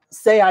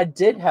 Say I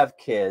did have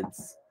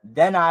kids,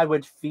 then I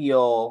would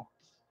feel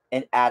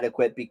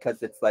inadequate,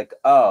 because it's like,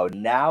 oh,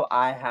 now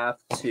I have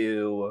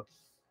to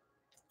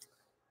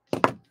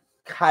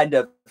kind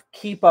of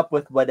keep up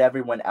with what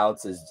everyone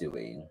else is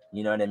doing.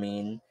 You know what I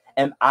mean?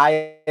 Am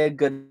I a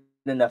good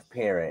enough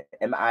parent?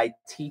 Am I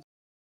teaching?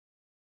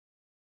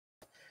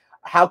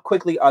 How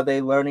quickly are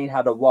they learning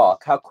how to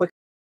walk? How quickly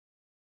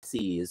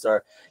sees?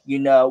 Or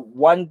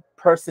one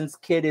person's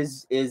kid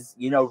is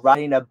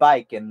riding a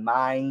bike, and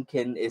mine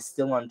is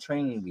still on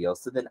training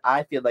wheels. So then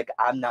I feel like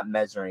I'm not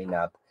measuring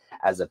up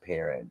as a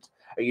parent.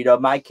 Or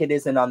my kid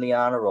isn't on the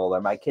honor roll,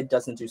 or my kid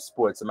doesn't do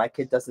sports, or my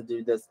kid doesn't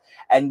do this.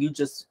 And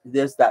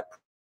there's that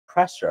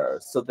pressure.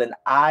 So then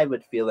I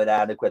would feel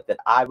inadequate that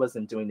I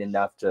wasn't doing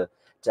enough to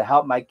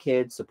help my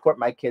kid, support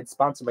my kid,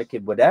 sponsor my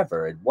kid,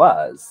 whatever it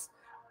was.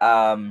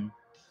 um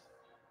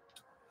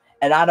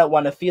and I don't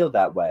want to feel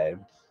that way.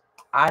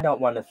 I don't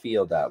want to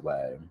feel that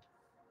way.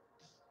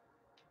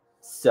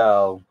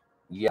 So,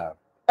 yeah.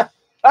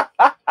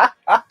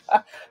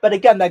 But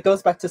again, that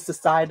goes back to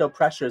societal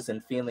pressures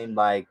and feeling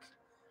like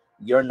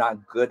you're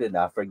not good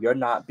enough, or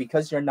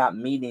because you're not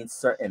meeting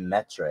certain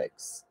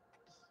metrics.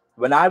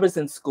 When I was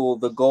in school,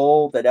 the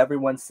goal that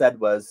everyone said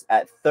was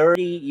at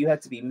 30, you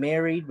had to be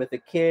married with a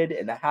kid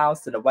in a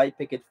house and a white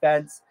picket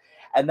fence.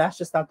 And that's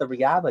just not the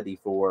reality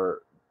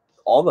for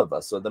all of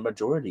us, or the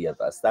majority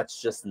of us.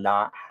 That's just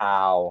not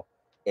how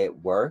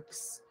it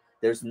works.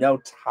 There's no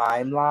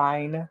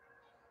timeline.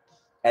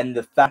 And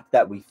the fact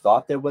that we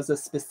thought there was a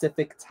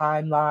specific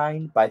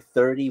timeline, by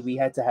 30, we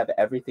had to have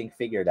everything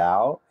figured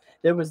out.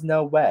 There was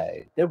no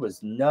way. There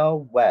was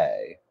no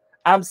way.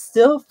 I'm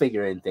still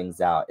figuring things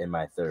out in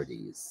my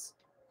 30s.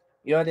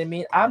 You know what I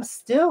mean? I'm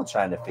still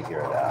trying to figure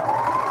it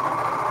out.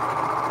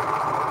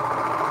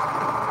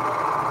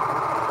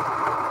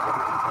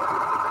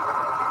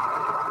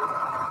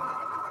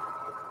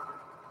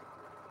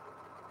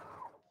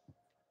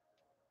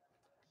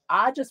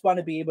 I just want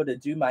to be able to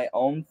do my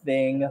own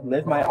thing,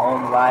 live my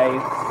own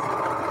life,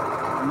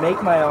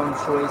 make my own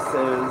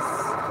choices.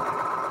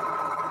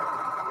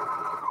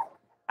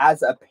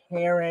 As a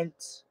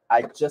parent,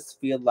 I just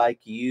feel like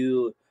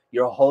your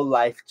whole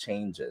life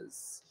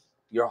changes.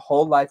 Your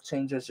whole life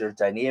changes, your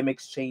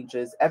dynamics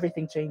changes,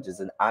 everything changes,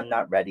 and I'm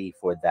not ready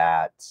for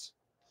that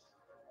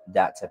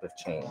type of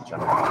change. I'm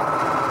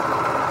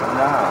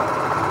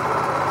not.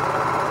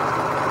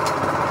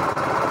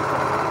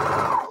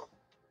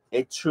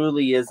 It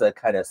truly is a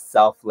kind of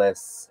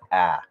selfless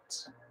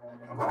act.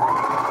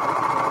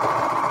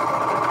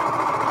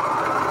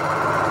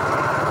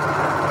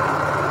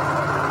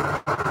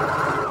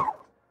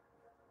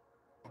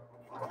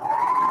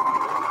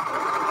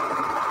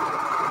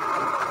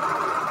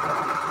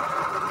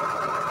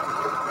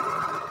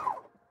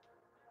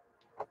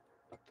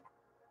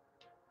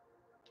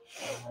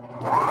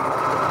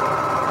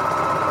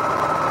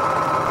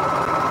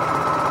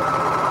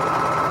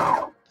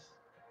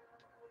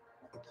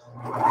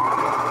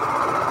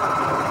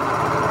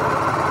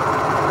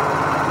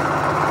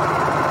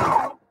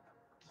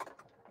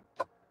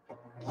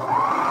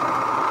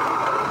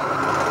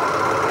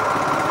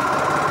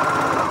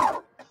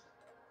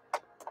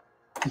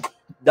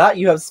 Not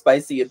you have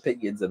spicy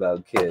opinions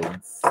about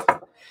kids.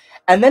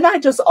 And then I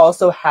just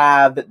also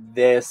have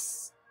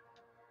this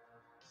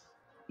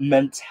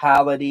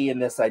mentality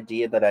and this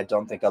idea that I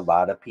don't think a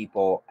lot of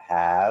people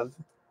have.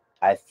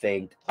 I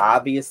think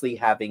obviously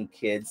having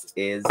kids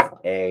is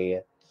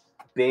a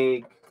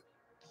big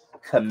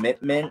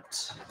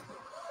commitment,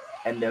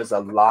 and there's a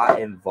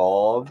lot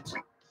involved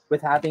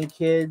with having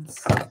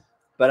kids.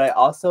 but I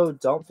also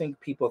don't think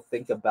people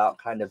think about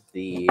kind of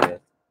the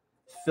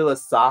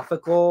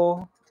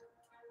philosophical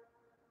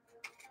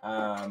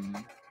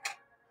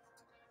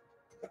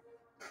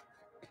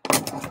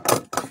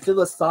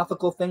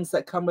philosophical things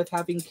that come with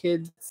having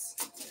kids,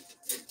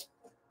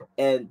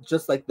 and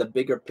just like the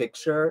bigger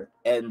picture.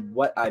 And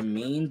what I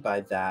mean by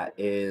that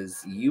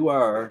is you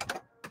are,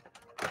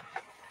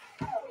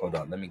 hold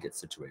on, let me get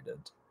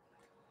situated.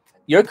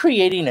 You're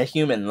creating a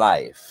human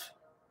life.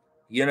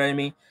 You know what I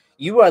mean?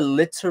 You are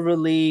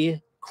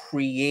literally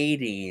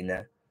creating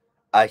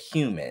a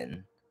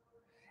human.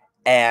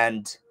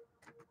 And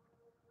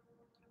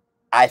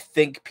I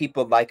think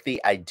people like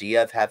the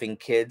idea of having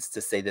kids,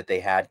 to say that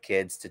they had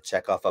kids, to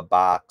check off a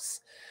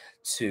box,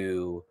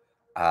 to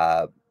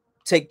uh,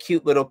 take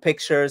cute little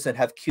pictures and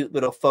have cute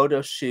little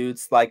photo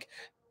shoots, like,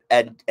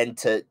 and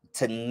to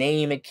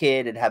name a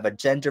kid and have a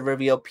gender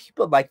reveal.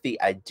 People like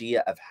the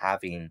idea of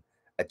having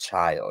a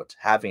child,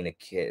 having a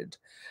kid,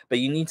 but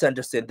you need to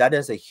understand that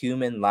is a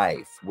human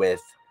life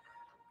with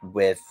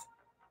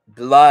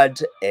blood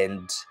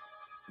and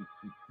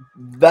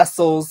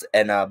vessels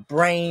and a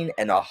brain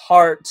and a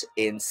heart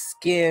and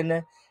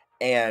skin,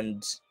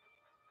 and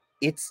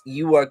it's,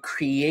 you are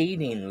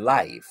creating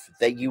life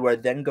that you are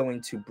then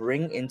going to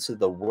bring into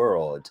the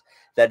world,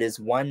 that is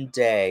one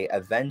day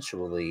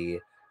eventually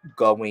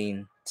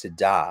going to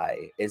die,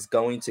 is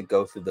going to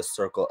go through the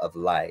circle of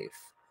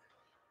life.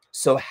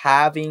 So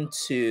having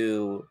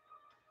to,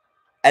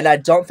 and I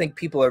don't think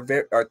people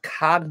are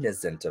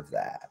cognizant of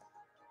that,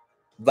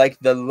 like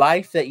the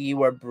life that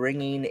you are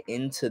bringing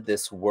into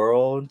this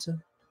world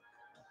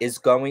is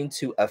going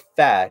to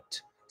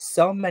affect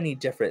so many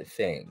different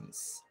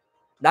things,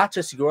 not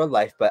just your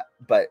life,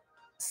 but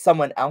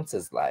someone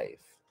else's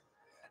life.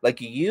 Like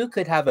you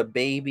could have a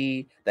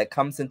baby that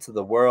comes into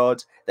the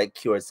world that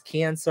cures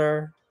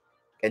cancer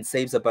and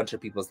saves a bunch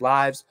of people's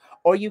lives,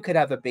 or you could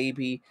have a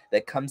baby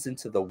that comes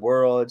into the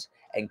world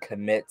and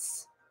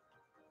commits,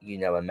 you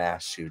know, a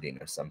mass shooting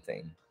or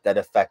something that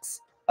affects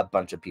a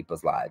bunch of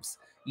people's lives.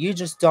 You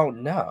just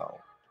don't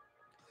know.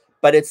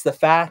 But it's the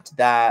fact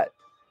that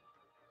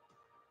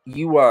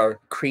you are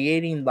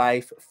creating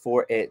life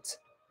for it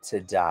to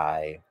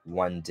die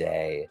one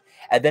day,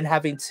 and then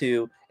having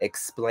to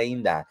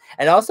explain that,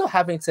 and also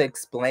having to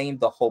explain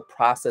the whole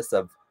process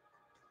of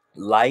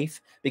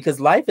life,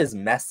 because life is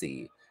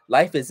messy.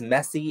 Life is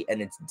messy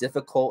and it's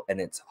difficult and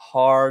it's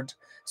hard.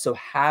 So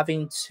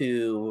having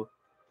to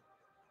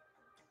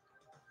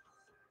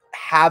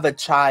have a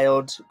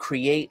child,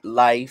 create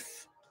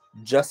life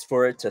just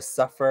for it to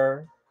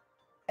suffer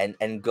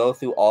and go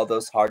through all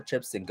those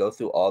hardships and go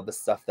through all the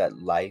stuff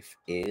that life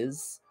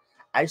is,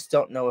 I just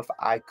don't know if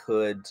I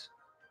could,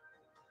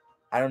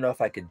 I don't know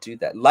if I could do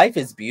that. Life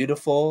is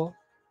beautiful,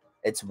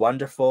 it's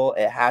wonderful,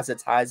 it has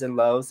its highs and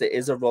lows, it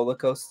is a roller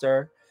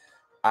coaster.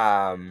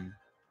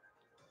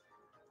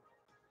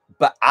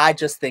 But I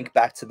just think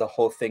back to the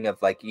whole thing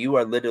of like, you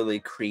are literally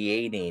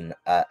creating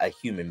a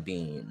human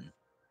being.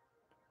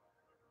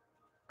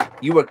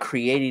 You are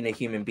creating a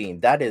human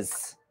being. That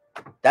is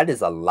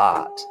a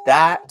lot.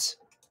 That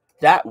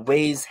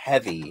weighs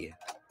heavy.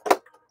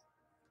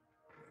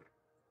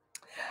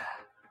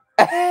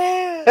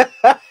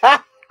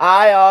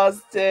 Hi,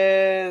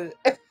 Austin.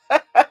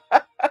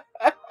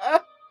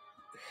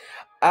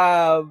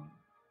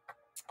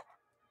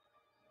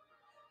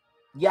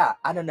 Yeah,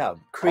 I don't know.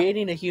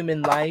 Creating a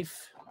human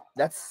life,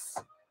 it's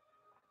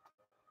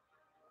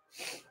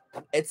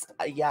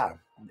yeah,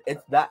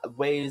 it's that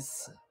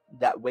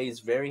weighs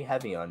very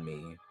heavy on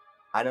me.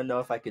 I don't know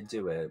if I could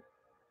do it.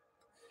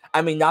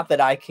 I mean, not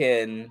that I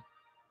can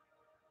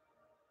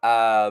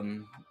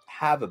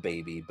have a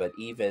baby, but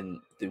even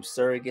through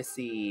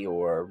surrogacy,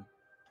 or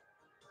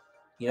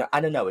you know,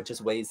 I don't know, it just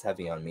weighs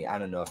heavy on me. I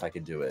don't know if I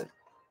could do it.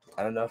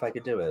 I don't know if I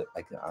could do it.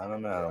 Like, I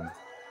don't know.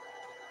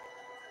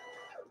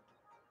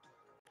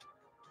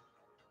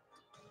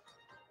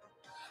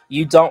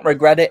 You don't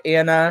regret it,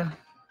 Anna?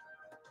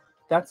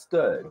 That's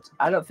good.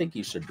 I don't think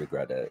you should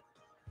regret it.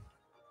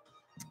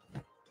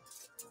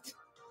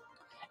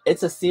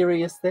 It's a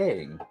serious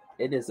thing.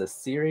 It is a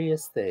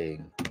serious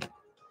thing.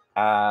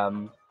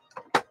 I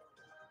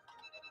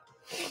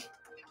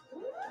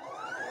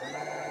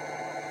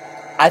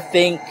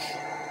think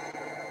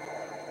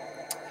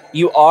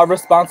you are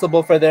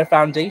responsible for their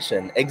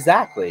foundation.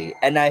 Exactly.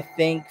 And I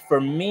think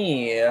for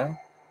me, yeah,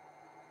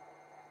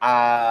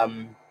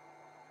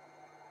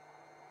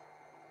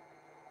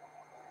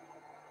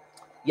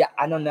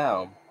 I don't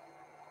know.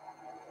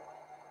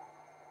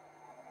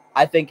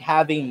 I think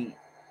having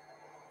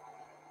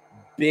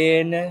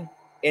been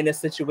in a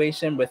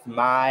situation with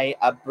my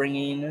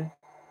upbringing,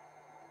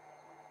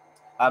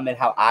 and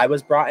how I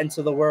was brought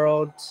into the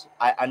world,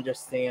 I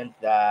understand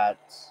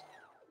that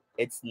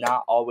it's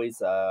not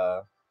always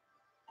a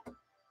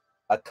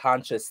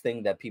conscious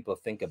thing that people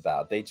think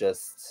about. They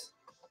just,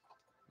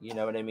 you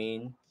know what I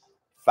mean?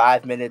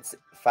 5 minutes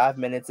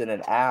in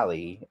an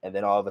alley, and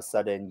then all of a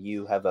sudden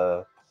you have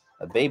a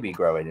baby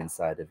growing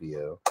inside of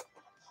you.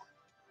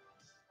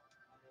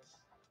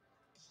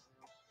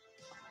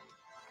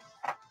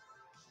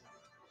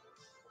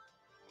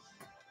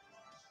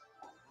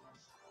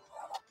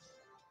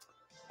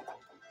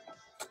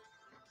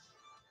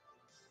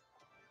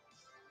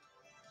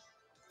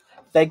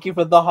 Thank you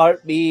for the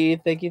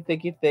heartbeat. Thank you,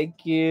 thank you,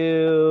 thank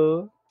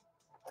you.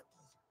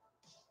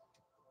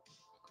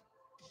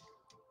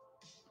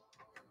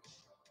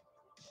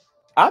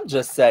 I'm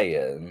just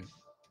saying.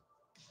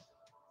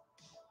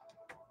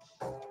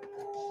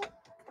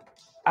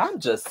 I'm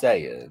just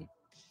saying.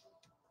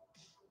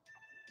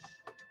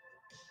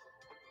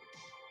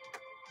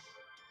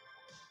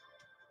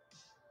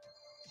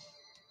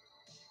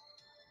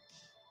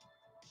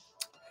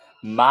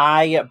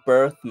 My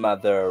birth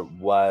mother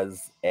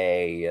was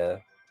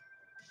a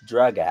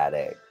drug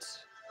addict.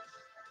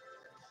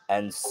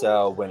 And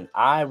so when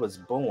I was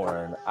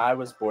born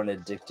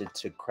addicted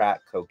to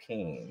crack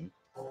cocaine.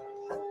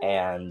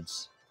 And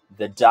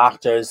the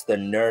doctors, the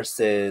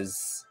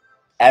nurses,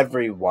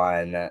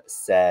 everyone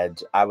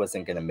said I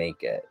wasn't going to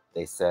make it.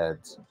 They said,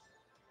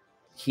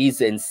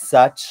 he's in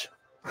such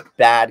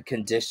bad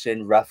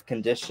condition, rough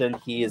condition,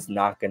 he is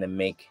not going to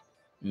make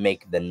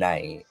the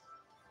night.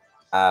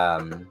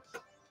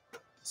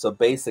 So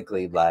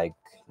basically, like,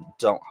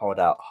 don't hold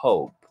out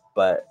hope.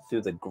 But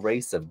through the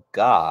grace of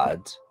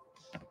God,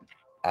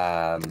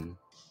 I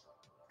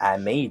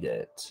made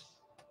it.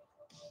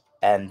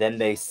 And then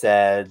they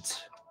said,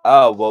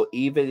 oh, well,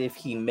 even if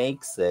he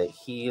makes it,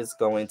 he is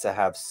going to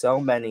have so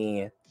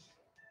many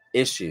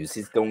issues.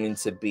 He's going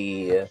to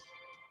be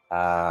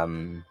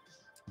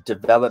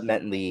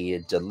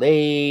developmentally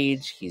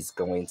delayed. He's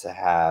going to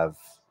have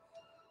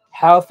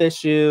health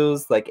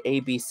issues, like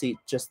ABC,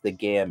 just the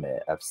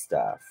gamut of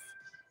stuff.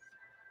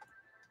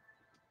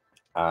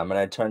 And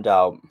it turned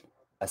out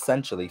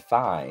essentially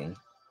fine.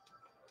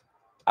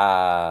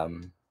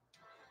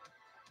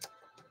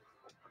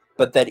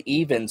 But that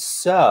even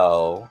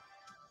so,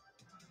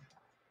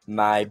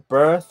 my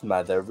birth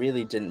mother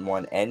really didn't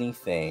want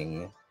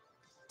anything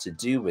to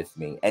do with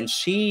me. And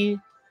she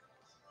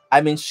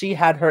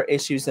had her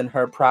issues and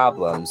her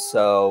problems.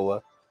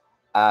 So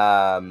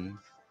I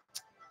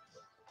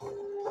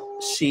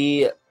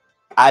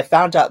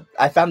found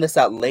this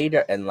out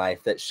later in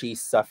life, that she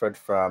suffered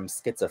from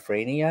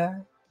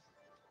schizophrenia.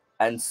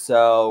 And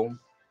so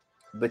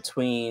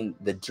between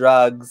the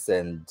drugs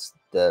and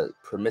the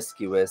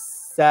promiscuous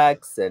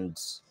sex and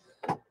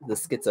the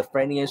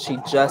schizophrenia, she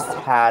just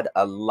had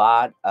a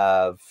lot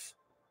of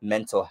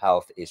mental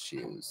health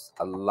issues,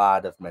 a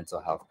lot of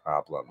mental health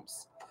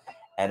problems.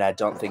 And I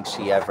don't think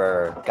she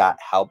ever got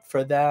help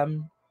for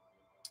them,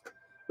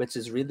 which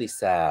is really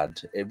sad.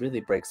 It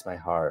really breaks my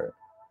heart.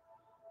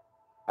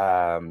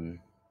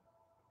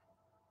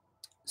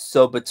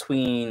 So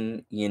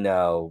between,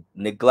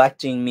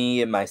 neglecting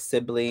me and my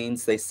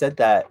siblings, they said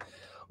that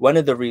one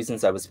of the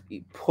reasons I was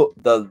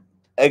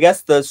I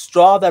guess the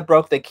straw that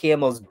broke the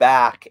camel's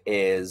back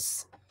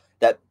is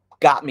that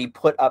got me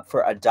put up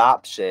for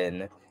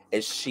adoption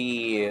is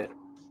she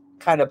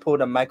kind of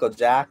pulled a Michael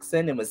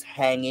Jackson and was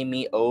hanging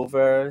me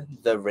over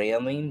the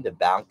railing, the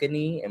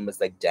balcony, and was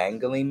like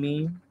dangling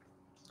me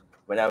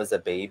when I was a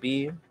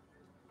baby.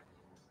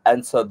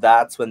 And so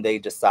that's when they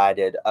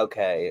decided,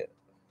 okay,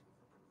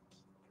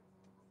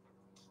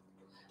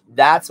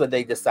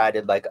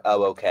 like,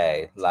 oh,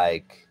 okay,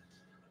 like,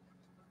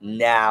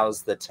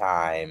 now's the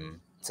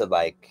time to,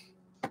 like,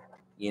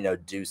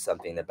 do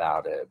something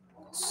about it.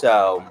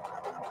 So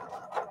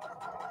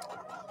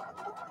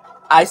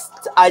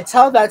I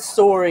tell that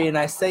story, and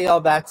I say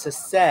all that to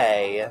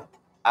say,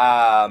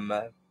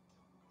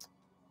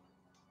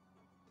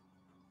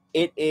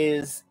 it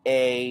is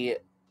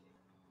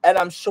and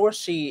I'm sure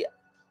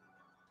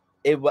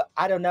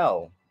I don't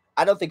know.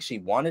 I don't think she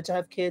wanted to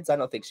have kids. I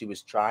don't think she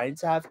was trying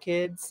to have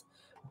kids.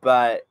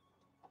 But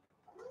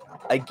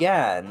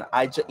again,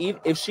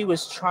 if she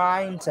was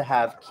trying to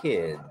have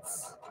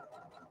kids,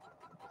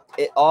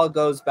 it all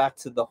goes back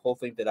to the whole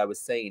thing that I was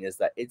saying, is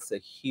that it's a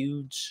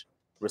huge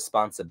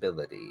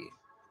responsibility.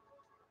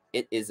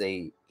 It is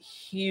a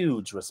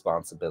huge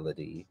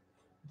responsibility.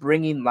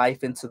 Bringing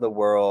life into the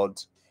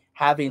world,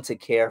 having to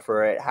care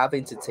for it,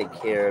 having to take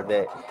care of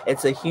it.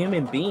 It's a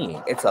human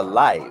being. It's a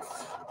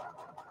life.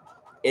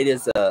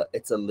 It's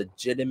a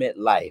legitimate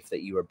life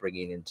that you are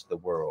bringing into the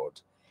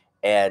world.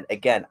 And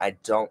again, I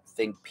don't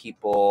think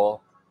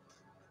people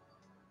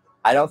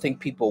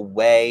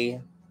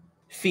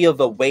feel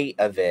the weight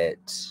of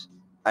it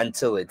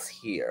until it's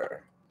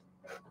here.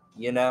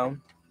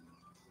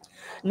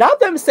 Not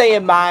them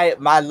saying my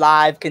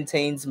live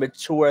contains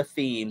mature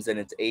themes and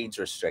it's age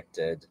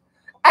restricted.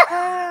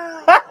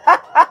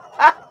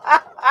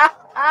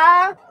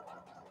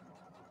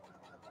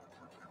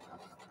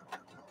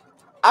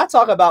 I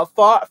talk about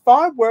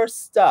far worse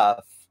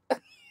stuff.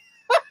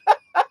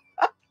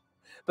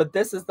 But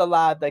this is the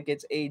live that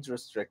gets age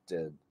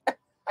restricted.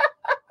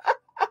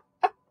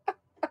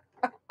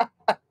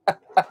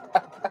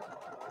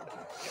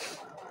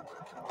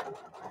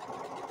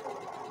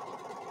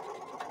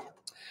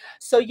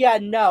 So yeah,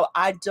 no,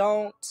 I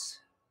don't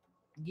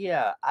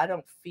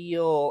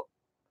feel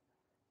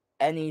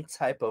any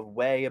type of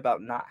way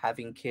about not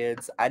having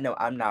kids. I know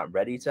I'm not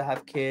ready to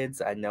have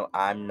kids. I know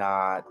I'm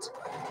not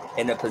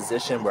in a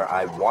position where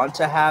I want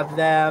to have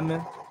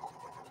them.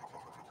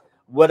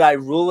 Would I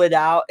rule it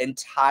out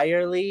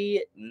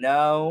entirely?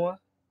 No.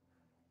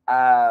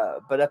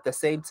 But at the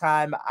same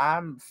time,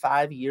 I'm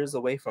 5 years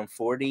away from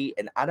 40,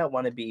 and I don't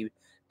want to be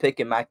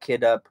picking my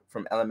kid up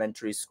from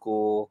elementary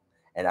school,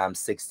 and I'm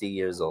 60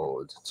 years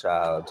old,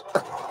 child.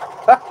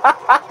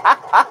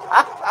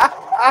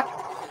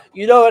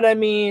 You know what I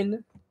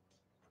mean?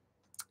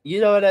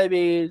 You know what I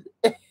mean?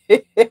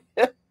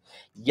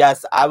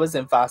 Yes, I was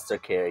in foster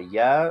care.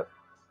 Yep.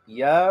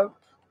 Yep.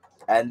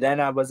 And then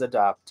I was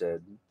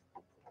adopted.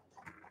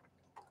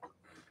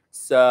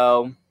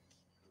 So,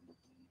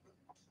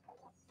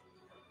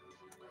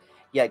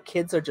 yeah,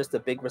 kids are just a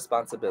big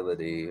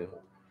responsibility.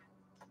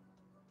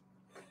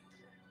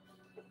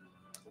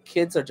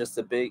 Kids are just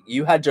a big.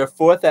 You had your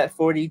fourth at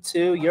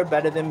 42. You're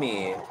better than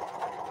me.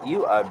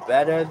 You are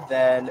better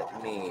than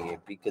me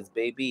because,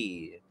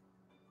 baby,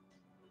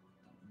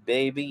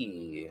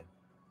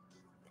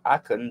 I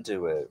couldn't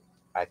do it.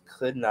 I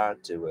could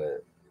not do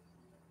it.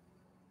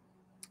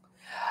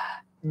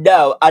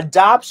 No,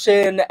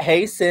 adoption.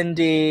 Hey,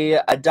 Cindy.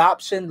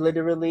 Adoption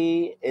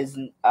literally is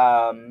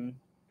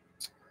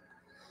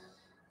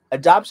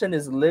adoption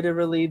is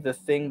literally the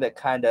thing that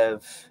kind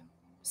of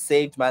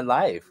saved my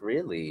life.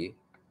 Really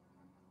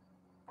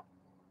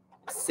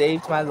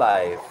saved my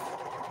life.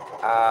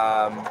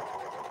 Um,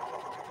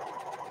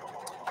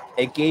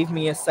 it gave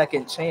me a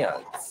second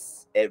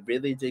chance. It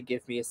really did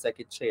give me a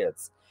second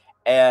chance,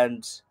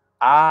 and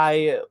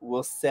I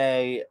will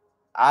say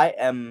I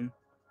am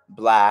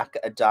Black,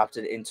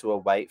 adopted into a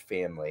white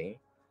family,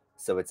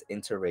 so it's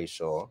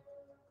interracial.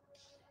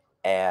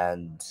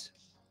 And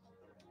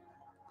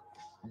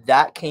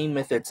that came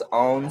with its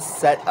own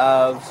set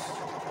of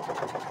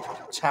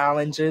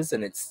challenges,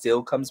 and it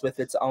still comes with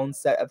its own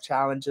set of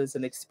challenges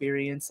and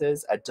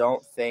experiences. I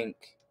don't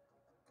think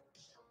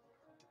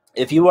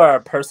if you are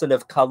a person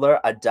of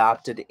color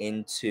adopted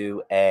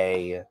into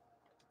a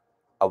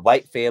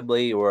white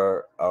family,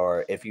 or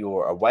if you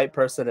were a white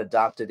person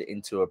adopted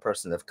into a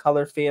person of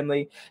color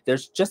family,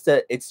 it's just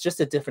a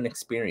different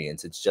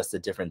experience. It's just a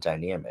different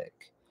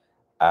dynamic.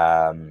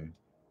 Um,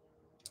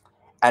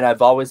 and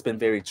I've always been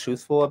very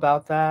truthful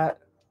about that,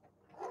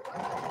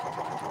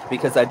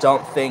 because I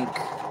don't think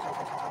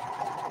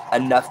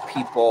enough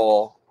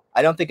people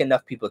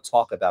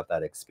talk about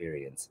that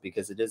experience,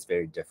 because it is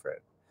very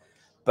different.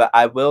 But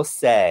I will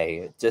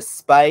say,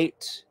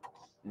 despite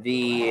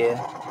the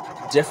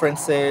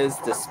differences,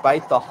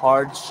 despite the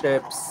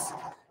hardships,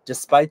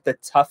 despite the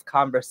tough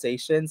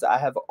conversations, I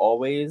have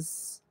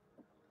always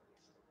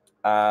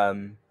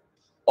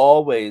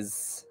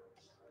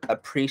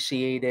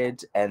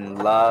appreciated and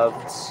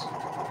loved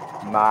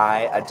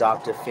my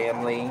adoptive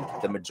family,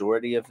 the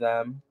majority of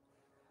them.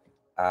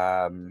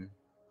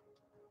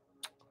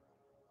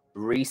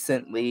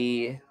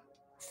 Recently,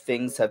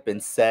 things have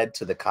been said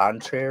to the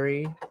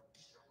contrary,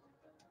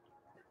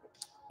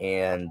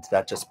 and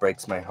that just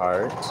breaks my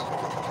heart.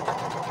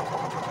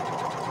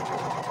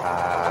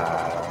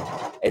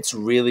 It's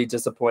really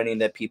disappointing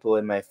that people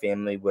in my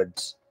family would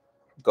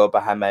go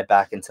behind my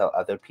back and tell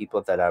other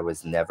people that I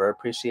was never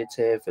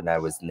appreciative and I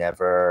was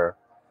never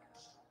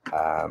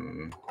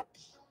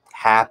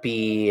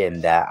happy,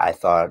 and that I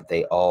thought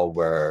they all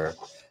were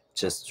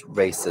just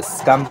racist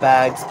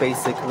scumbags,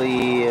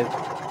 basically.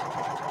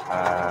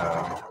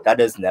 That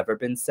has never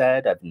been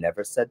said. I've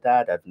never said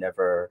that. I've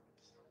never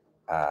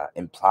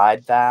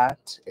implied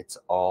that. It's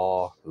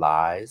all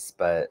lies,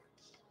 but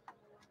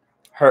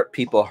hurt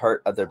people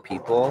hurt other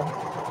people.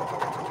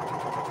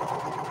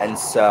 And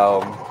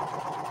so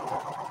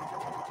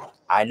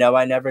I know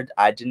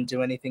I didn't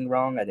do anything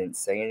wrong. I didn't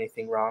say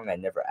anything wrong. I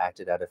never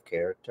acted out of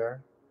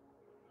character.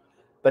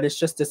 But it's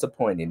just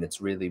disappointing.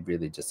 It's really,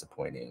 really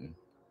disappointing.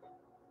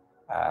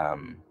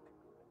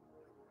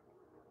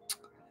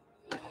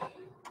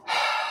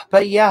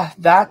 But yeah,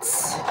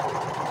 it's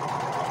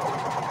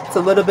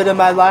a little bit of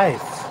my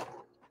life.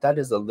 That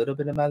is a little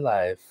bit of my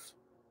life.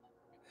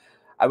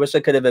 I wish I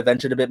could have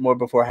adventured a bit more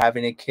before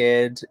having a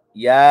kid.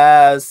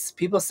 Yes,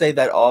 people say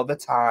that all the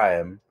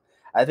time.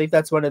 I think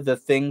that's one of the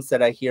things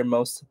that I hear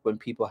most when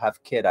people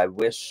have kid. I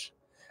wish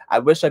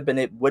would have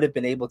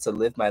been able to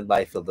live my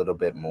life a little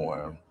bit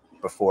more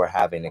before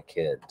having a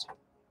kid.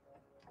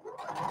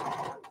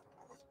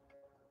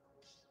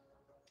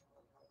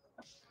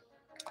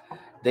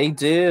 They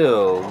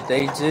do.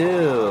 They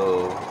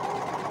do.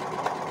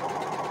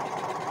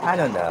 I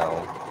don't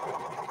know.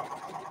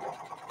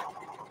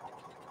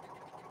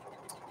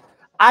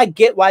 I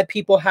get why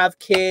people have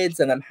kids,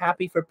 and I'm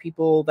happy for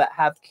people that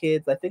have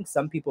kids. I think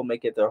some people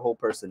make it their whole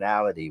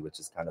personality, which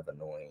is kind of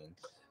annoying.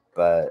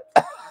 But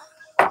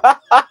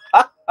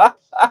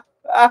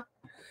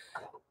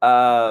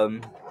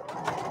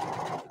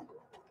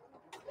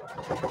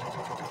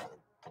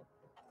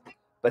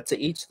but to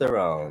each their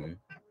own.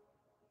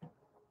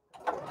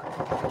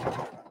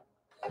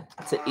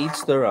 To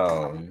each their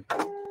own.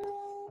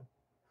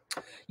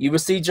 You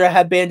received your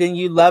headband and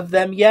you love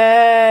them.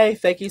 Yay!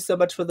 Thank you so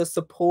much for the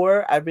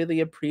support. I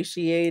really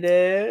appreciate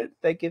it.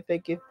 Thank you,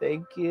 thank you,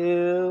 thank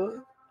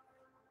you.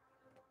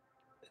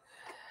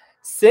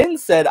 Sin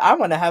said, I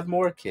want to have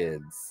more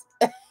kids.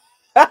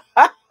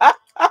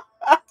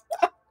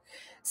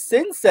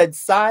 Sin said,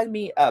 sign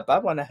me up. I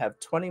want to have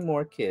 20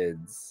 more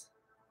kids.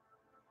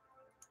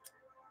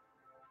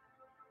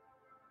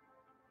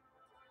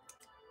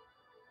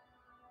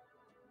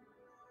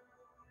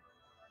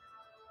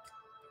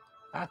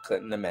 I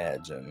couldn't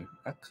imagine.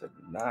 I could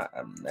not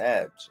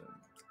imagine.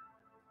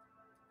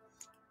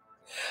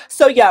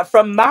 So yeah,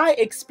 from my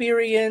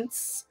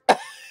experience,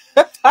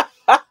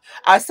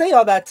 I say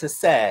all that to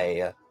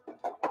say,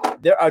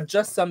 there are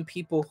just some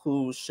people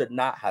who should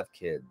not have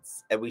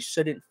kids, and we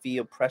shouldn't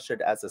feel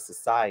pressured as a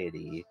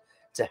society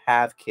to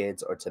have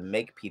kids or to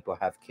make people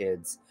have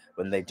kids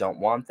when they don't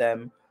want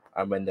them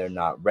or when they're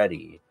not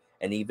ready.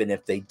 And even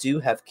if they do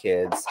have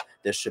kids,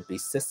 there should be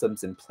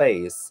systems in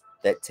place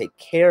that take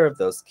care of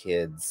those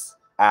kids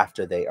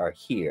after they are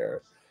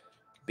here,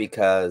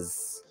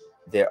 because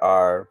there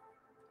are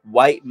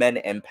white men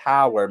in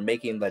power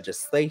making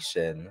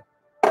legislation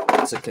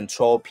to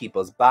control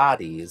people's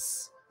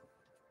bodies,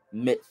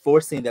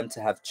 forcing them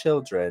to have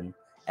children,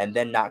 and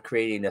then not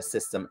creating a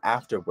system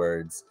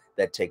afterwards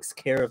that takes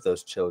care of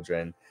those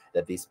children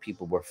that these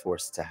people were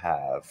forced to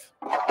have,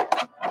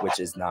 which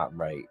is not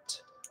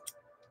right.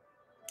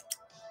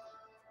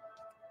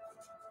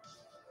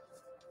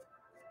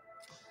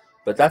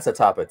 But that's a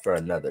topic for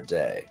another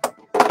day.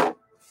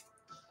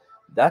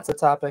 That's a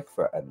topic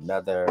for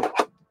another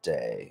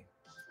day.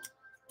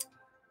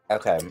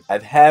 Okay,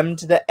 I've hemmed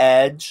the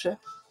edge,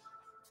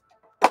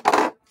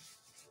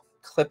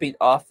 clipping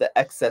off the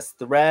excess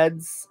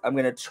threads. I'm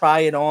going to try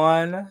it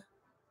on.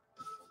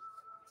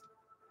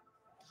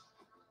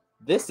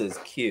 This is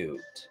cute.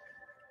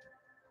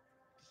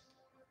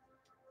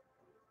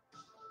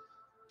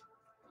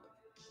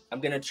 I'm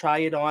going to try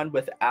it on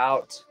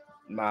without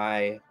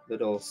my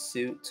little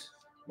suit,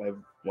 my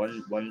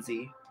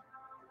onesie.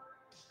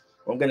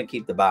 I'm going to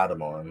keep the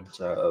bottom on.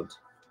 So,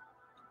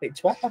 wait,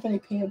 do I have any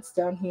pants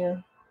down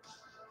here?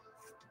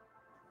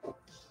 I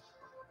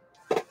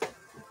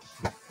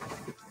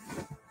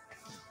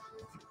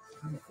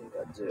don't think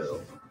I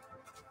do.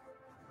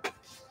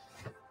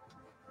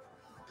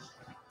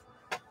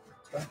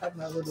 Do I have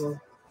my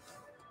little...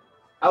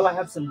 Oh, I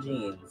have some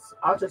jeans.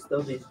 I'll just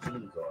throw these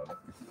jeans on.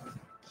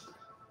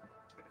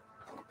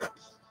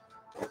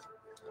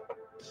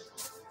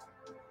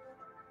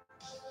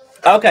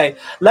 Okay,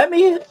 let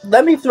me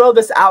throw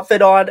this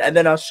outfit on, and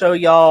then I'll show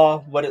y'all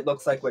what it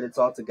looks like when it's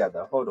all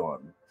together. Hold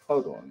on.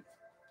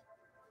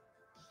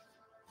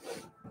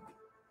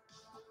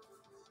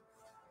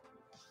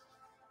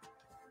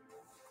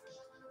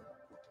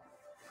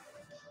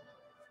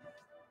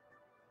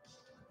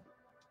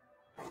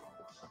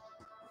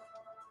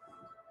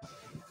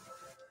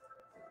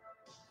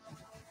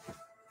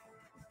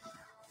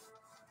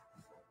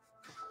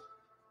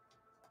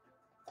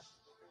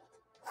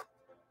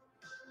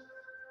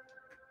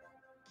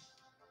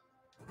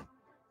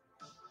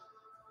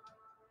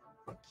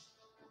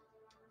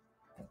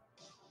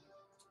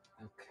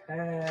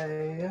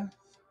 Okay.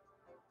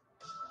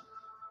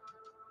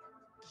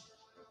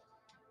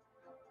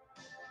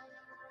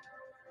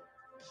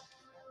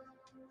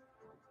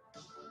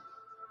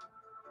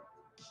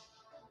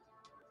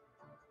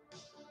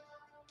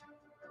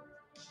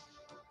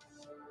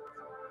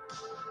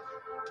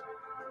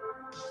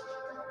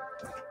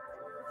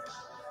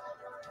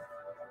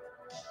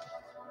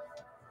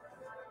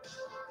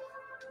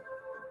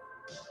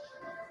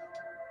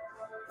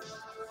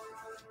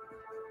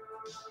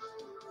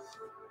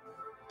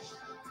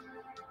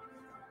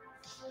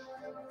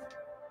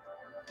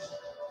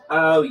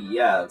 Oh,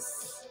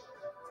 yes.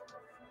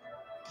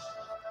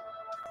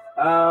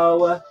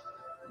 Oh,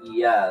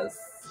 yes.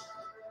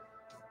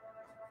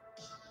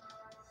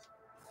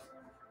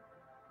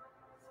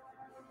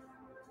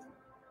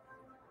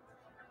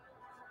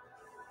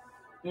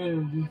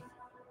 Mm.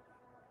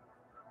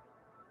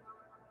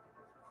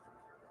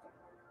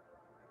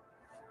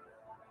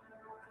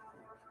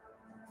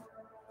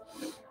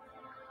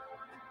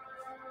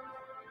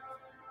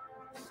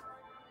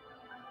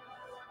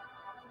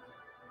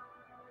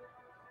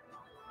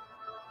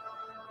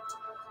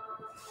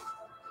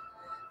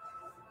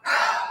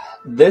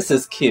 This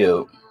is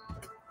cute.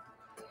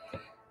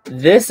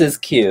 This is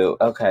cute.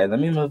 Okay, let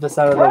me move this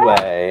out of the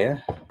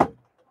way.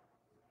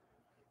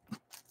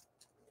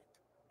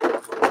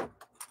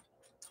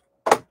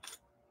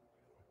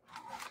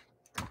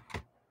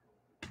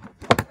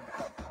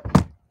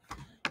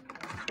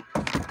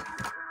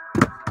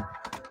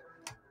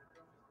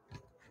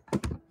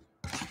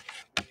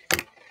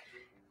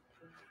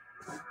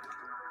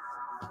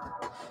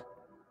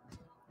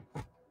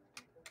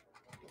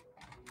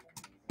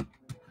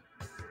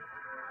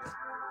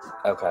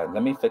 Okay,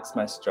 let me fix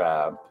my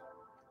strap.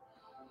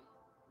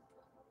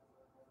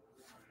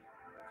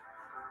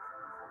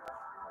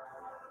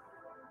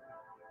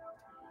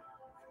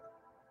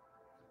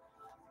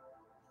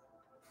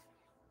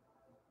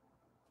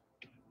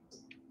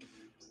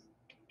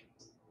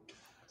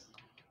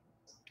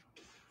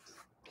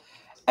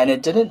 And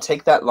it didn't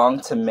take that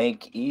long to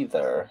make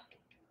either.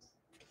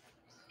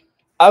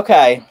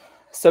 Okay,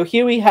 so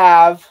here we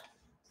have...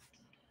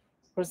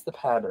 Where's the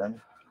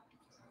pattern?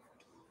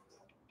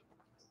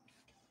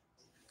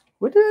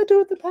 What did I do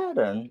with the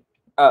pattern?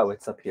 Oh,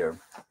 it's up here.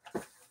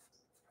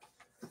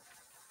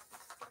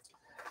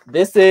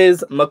 This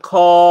is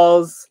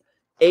McCall's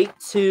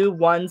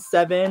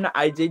 8217.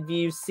 I did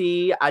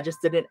UC. I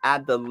just didn't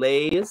add the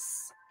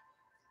lace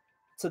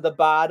to the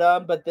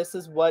bottom, but this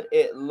is what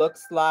it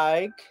looks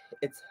like.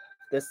 It's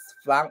this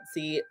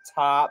flouncy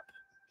top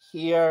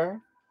here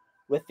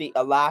with the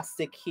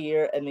elastic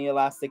here and the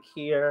elastic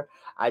here.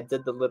 I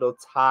did the little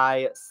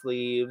tie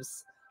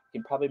sleeves.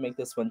 You can probably make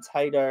this one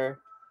tighter.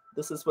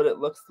 This is what it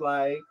looks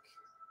like.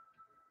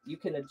 You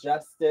can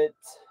adjust it,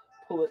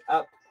 pull it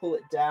up, pull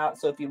it down.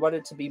 So if you want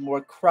it to be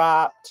more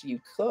cropped,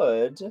 you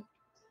could.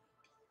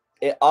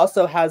 It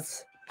also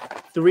has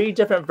 3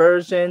 different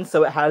versions.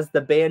 So it has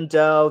the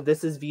bandeau.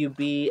 This is view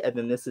B, and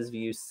then this is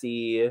view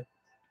C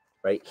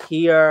right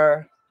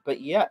here.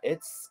 But yeah,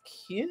 it's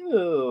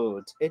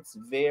cute. It's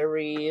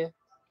very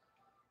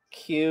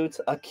cute.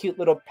 A cute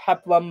little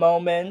peplum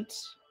moment.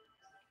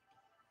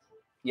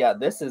 Yeah,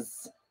 this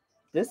is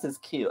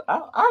cute.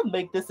 I'll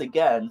make this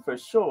again for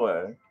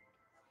sure.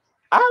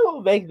 I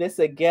will make this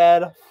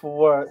again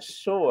for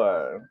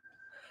sure.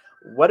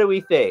 What do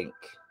we think?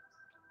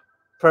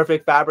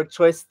 Perfect fabric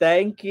choice.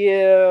 Thank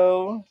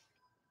you.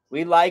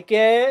 We like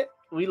it.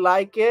 We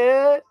like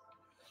it.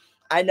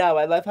 I know.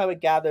 I love how it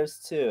gathers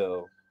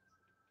too.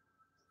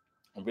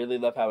 I really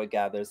love how it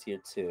gathers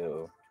here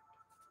too.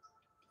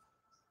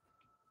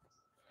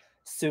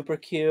 Super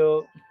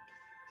cute.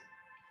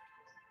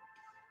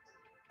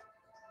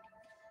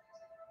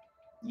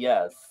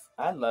 Yes,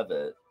 I love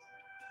it.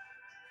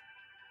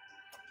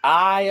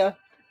 I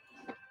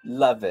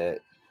love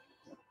it.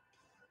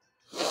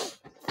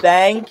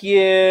 Thank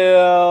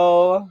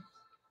you.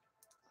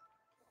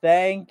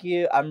 Thank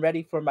you. I'm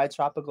ready for my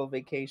tropical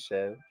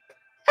vacation.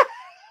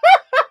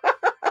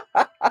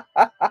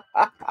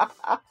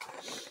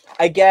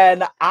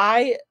 Again,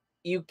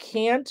 you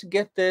can't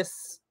get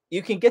this.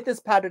 You can get this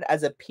pattern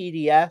as a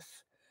PDF.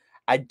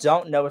 I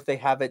don't know if they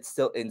have it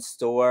still in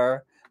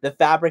store. The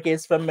fabric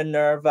is from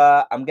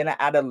Minerva. I'm going to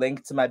add a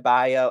link to my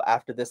bio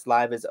after this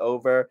live is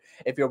over.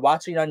 If you're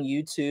watching on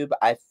YouTube,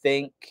 I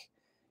think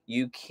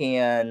you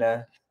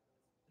can...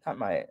 Not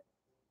my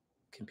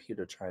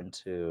computer trying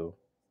to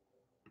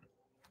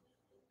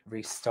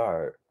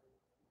restart.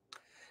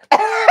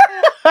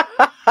 I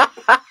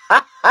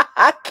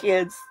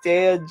can't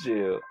stand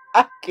you.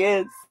 I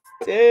can't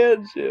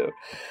stand you.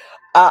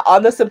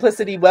 On the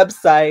Simplicity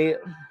website,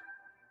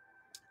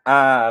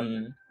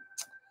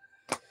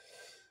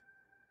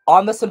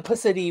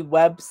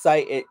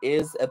 it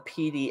is a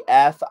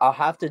PDF. I'll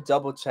have to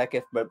double check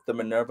if the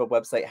Minerva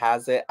website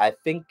has it. I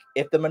think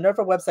if the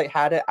Minerva website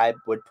had it, I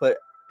would put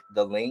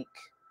the link.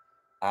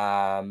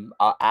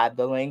 I'll add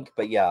the link.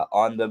 But yeah,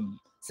 on the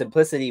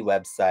Simplicity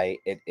website,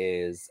 it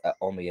is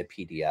only a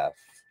PDF.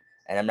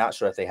 And I'm not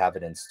sure if they have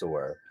it in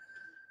store.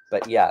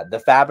 But yeah, the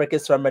fabric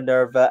is from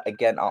Minerva.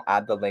 Again, I'll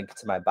add the link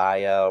to my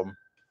bio.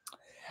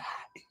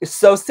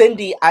 So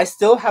Cindy, I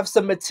still have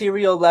some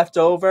material left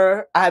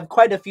over. I have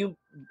quite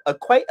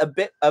a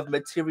bit of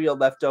material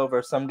left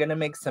over. So I'm going to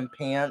make some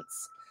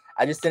pants.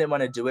 I just didn't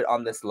want to do it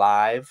on this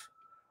live.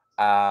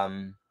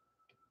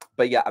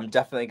 But yeah, I'm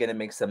definitely going to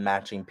make some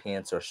matching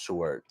pants or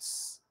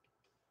shorts.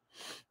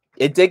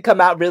 It did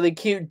come out really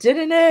cute,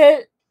 didn't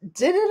it?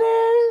 Didn't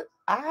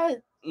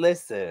it?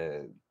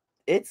 Listen,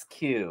 it's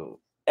cute.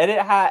 And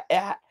it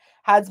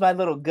has my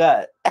little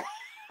gut.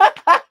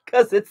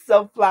 Because it's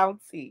so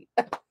flouncy.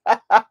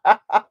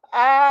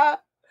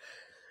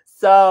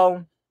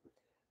 So,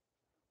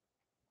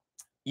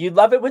 you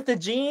love it with the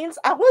jeans?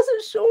 I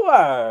wasn't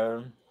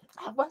sure.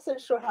 I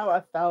wasn't sure how I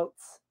felt.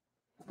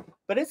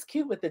 But it's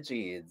cute with the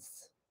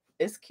jeans.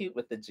 It's cute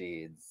with the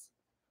jeans.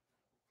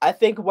 I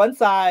think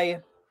once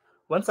I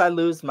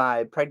lose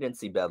my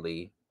pregnancy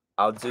belly,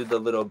 I'll do the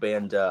little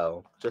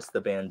bandeau. Just the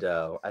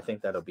bandeau. I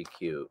think that'll be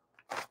cute.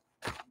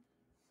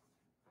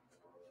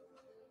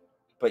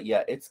 But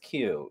yeah, it's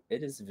cute.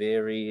 It is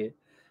very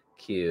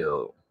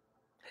cute.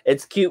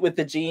 It's cute with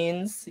the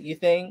jeans, you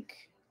think?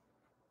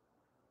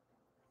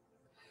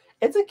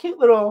 It's a cute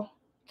little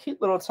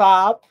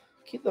top.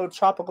 Cute little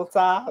tropical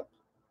top.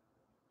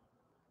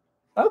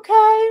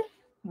 Okay.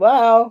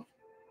 Well,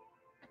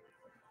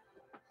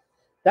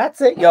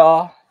 that's it,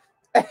 y'all.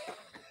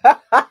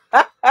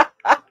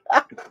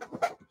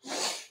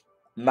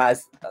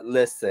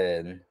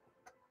 Listen.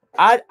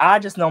 I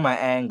just know my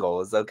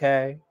angles,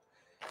 okay?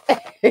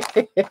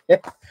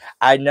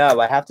 I know.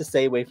 I have to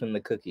stay away from the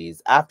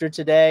cookies. After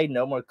today,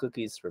 no more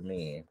cookies for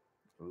me.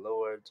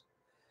 Lord.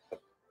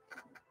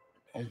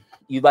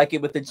 You like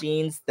it with the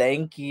jeans?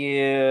 Thank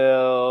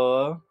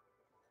you.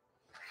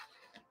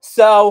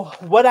 So,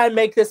 would I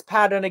make this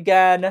pattern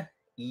again?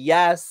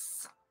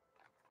 Yes.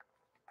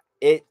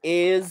 It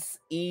is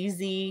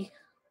easy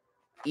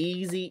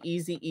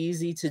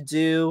to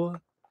do.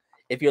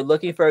 If you're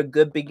looking for a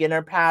good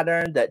beginner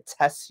pattern that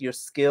tests your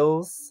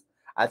skills,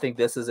 I think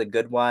this is a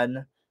good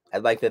one. I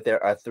like that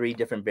there are 3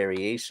 different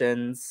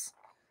variations.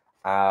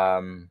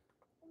 I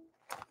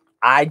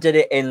did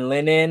it in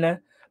linen,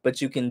 but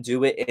you can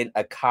do it in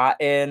a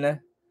cotton.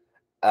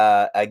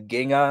 a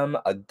gingham,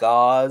 a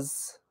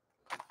gauze.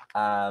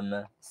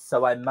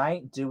 So I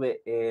might do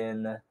it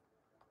in.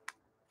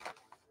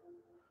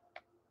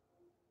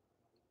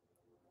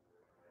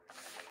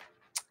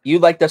 You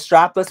like the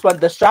strapless one?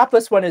 The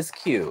strapless one is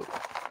cute.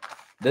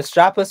 The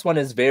strapless one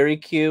is very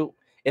cute.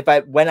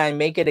 When I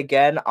make it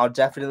again, I'll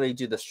definitely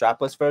do the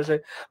strapless version.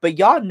 But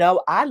y'all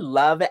know I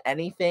love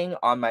anything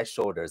on my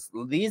shoulders.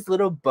 These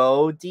little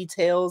bow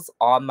details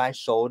on my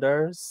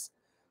shoulders,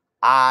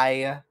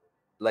 I'm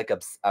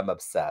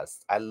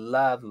obsessed. I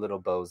love little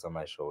bows on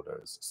my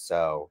shoulders.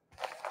 So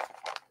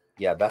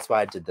yeah, that's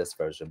why I did this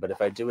version. But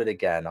if I do it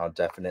again, I'll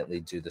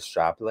definitely do the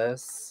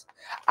strapless.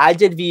 I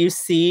did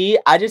VUC.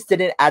 I just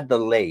didn't add the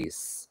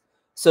lace.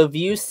 So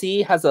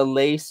VUC has a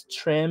lace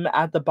trim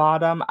at the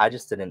bottom. I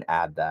just didn't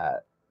add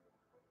that.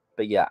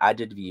 But yeah, I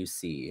did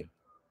VUC.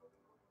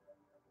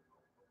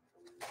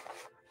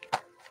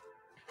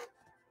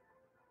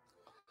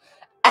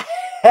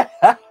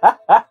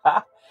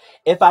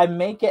 If I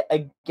make it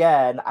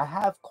again, I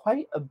have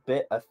quite a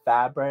bit of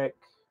fabric.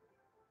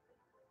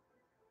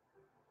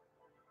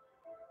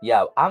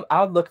 Yeah,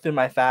 I'll look through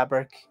my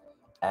fabric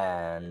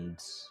and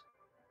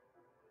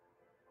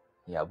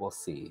yeah, we'll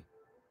see.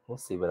 We'll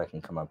see what I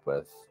can come up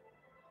with.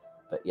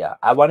 But yeah,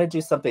 I want to do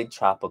something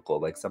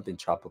tropical, like something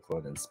tropical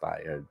and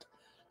inspired.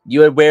 You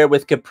would wear it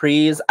with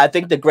capris. I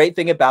think the great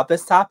thing about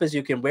this top is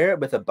you can wear it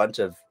with a bunch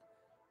of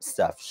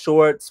stuff.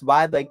 Shorts,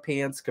 wide leg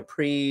pants,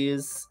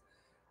 capris.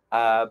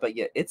 But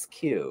yeah, it's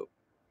cute.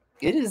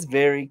 It is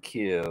very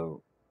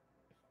cute.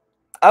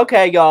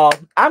 Okay, y'all.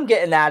 I'm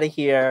getting out of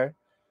here.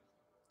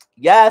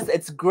 Yes,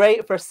 it's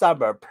great for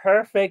summer.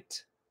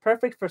 Perfect.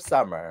 Perfect for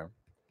summer.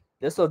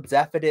 This will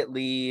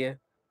definitely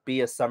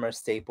be a summer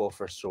staple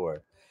for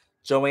sure.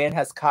 Joanne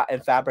has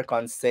cotton fabric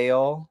on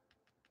sale.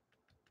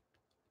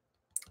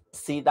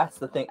 See, that's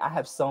the thing. I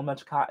have so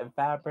much cotton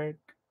fabric.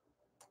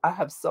 I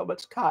have so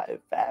much cotton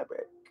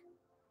fabric.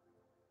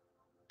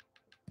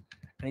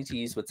 I need to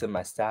use what's in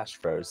my stash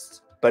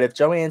first. But if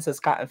Joanne says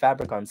cotton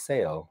fabric on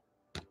sale,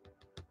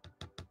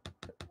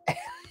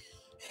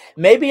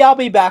 maybe I'll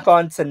be back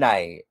on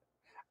tonight.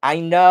 I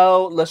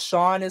know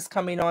LaShawn is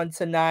coming on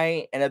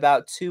tonight in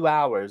about 2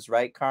 hours,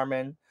 right,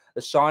 Carmen?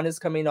 LaShawn is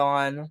coming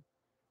on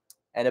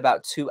in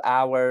about 2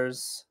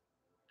 hours,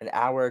 an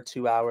hour or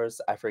 2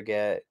 hours, I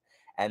forget.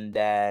 And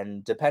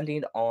then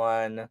depending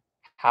on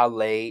how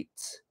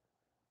late,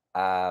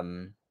 I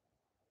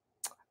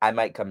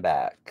might come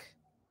back.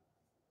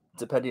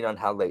 Depending on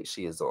how late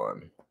she is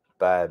on.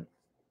 But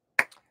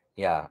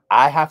yeah,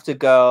 I have to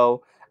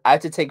go. I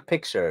have to take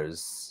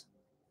pictures.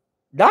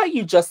 Not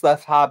you just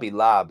left Hobby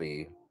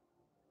Lobby.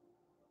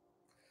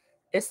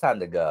 It's time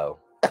to go.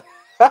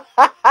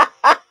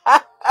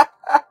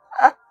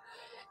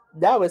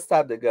 Now it's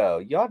time to go.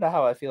 Y'all know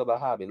how I feel about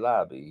Hobby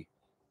Lobby.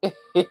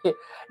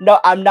 No,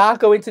 I'm not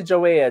going to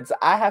Joanne's.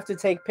 I have to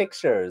take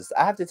pictures.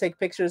 I have to take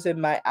pictures in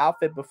my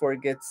outfit before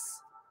it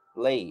gets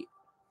late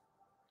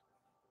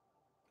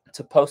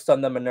to post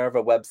on the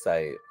Minerva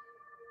website.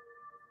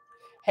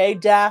 Hey,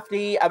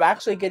 Daphne, I'm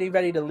actually getting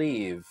ready to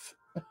leave.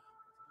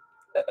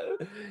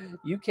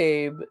 You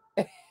came.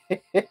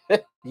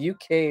 You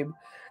came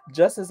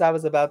just as I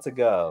was about to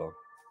go.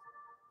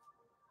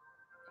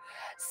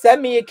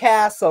 Send me a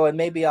castle and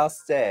maybe I'll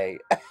stay.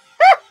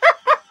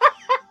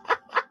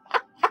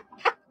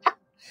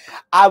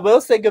 I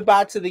will say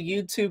goodbye to the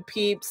YouTube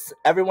peeps,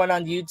 everyone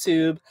on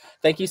YouTube.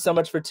 Thank you so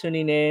much for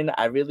tuning in.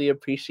 I really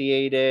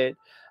appreciate it.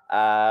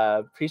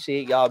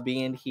 Appreciate y'all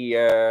being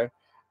here.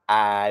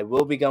 I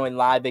will be going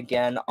live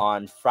again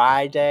on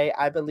Friday,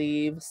 I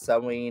believe,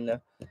 sewing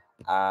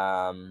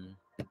a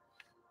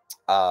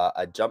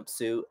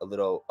jumpsuit, a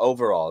little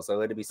overalls. I'm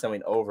going to be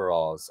sewing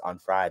overalls on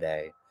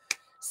Friday.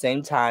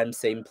 Same time,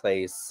 same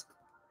place.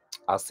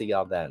 I'll see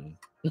y'all then.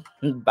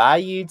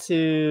 Bye,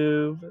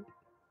 YouTube.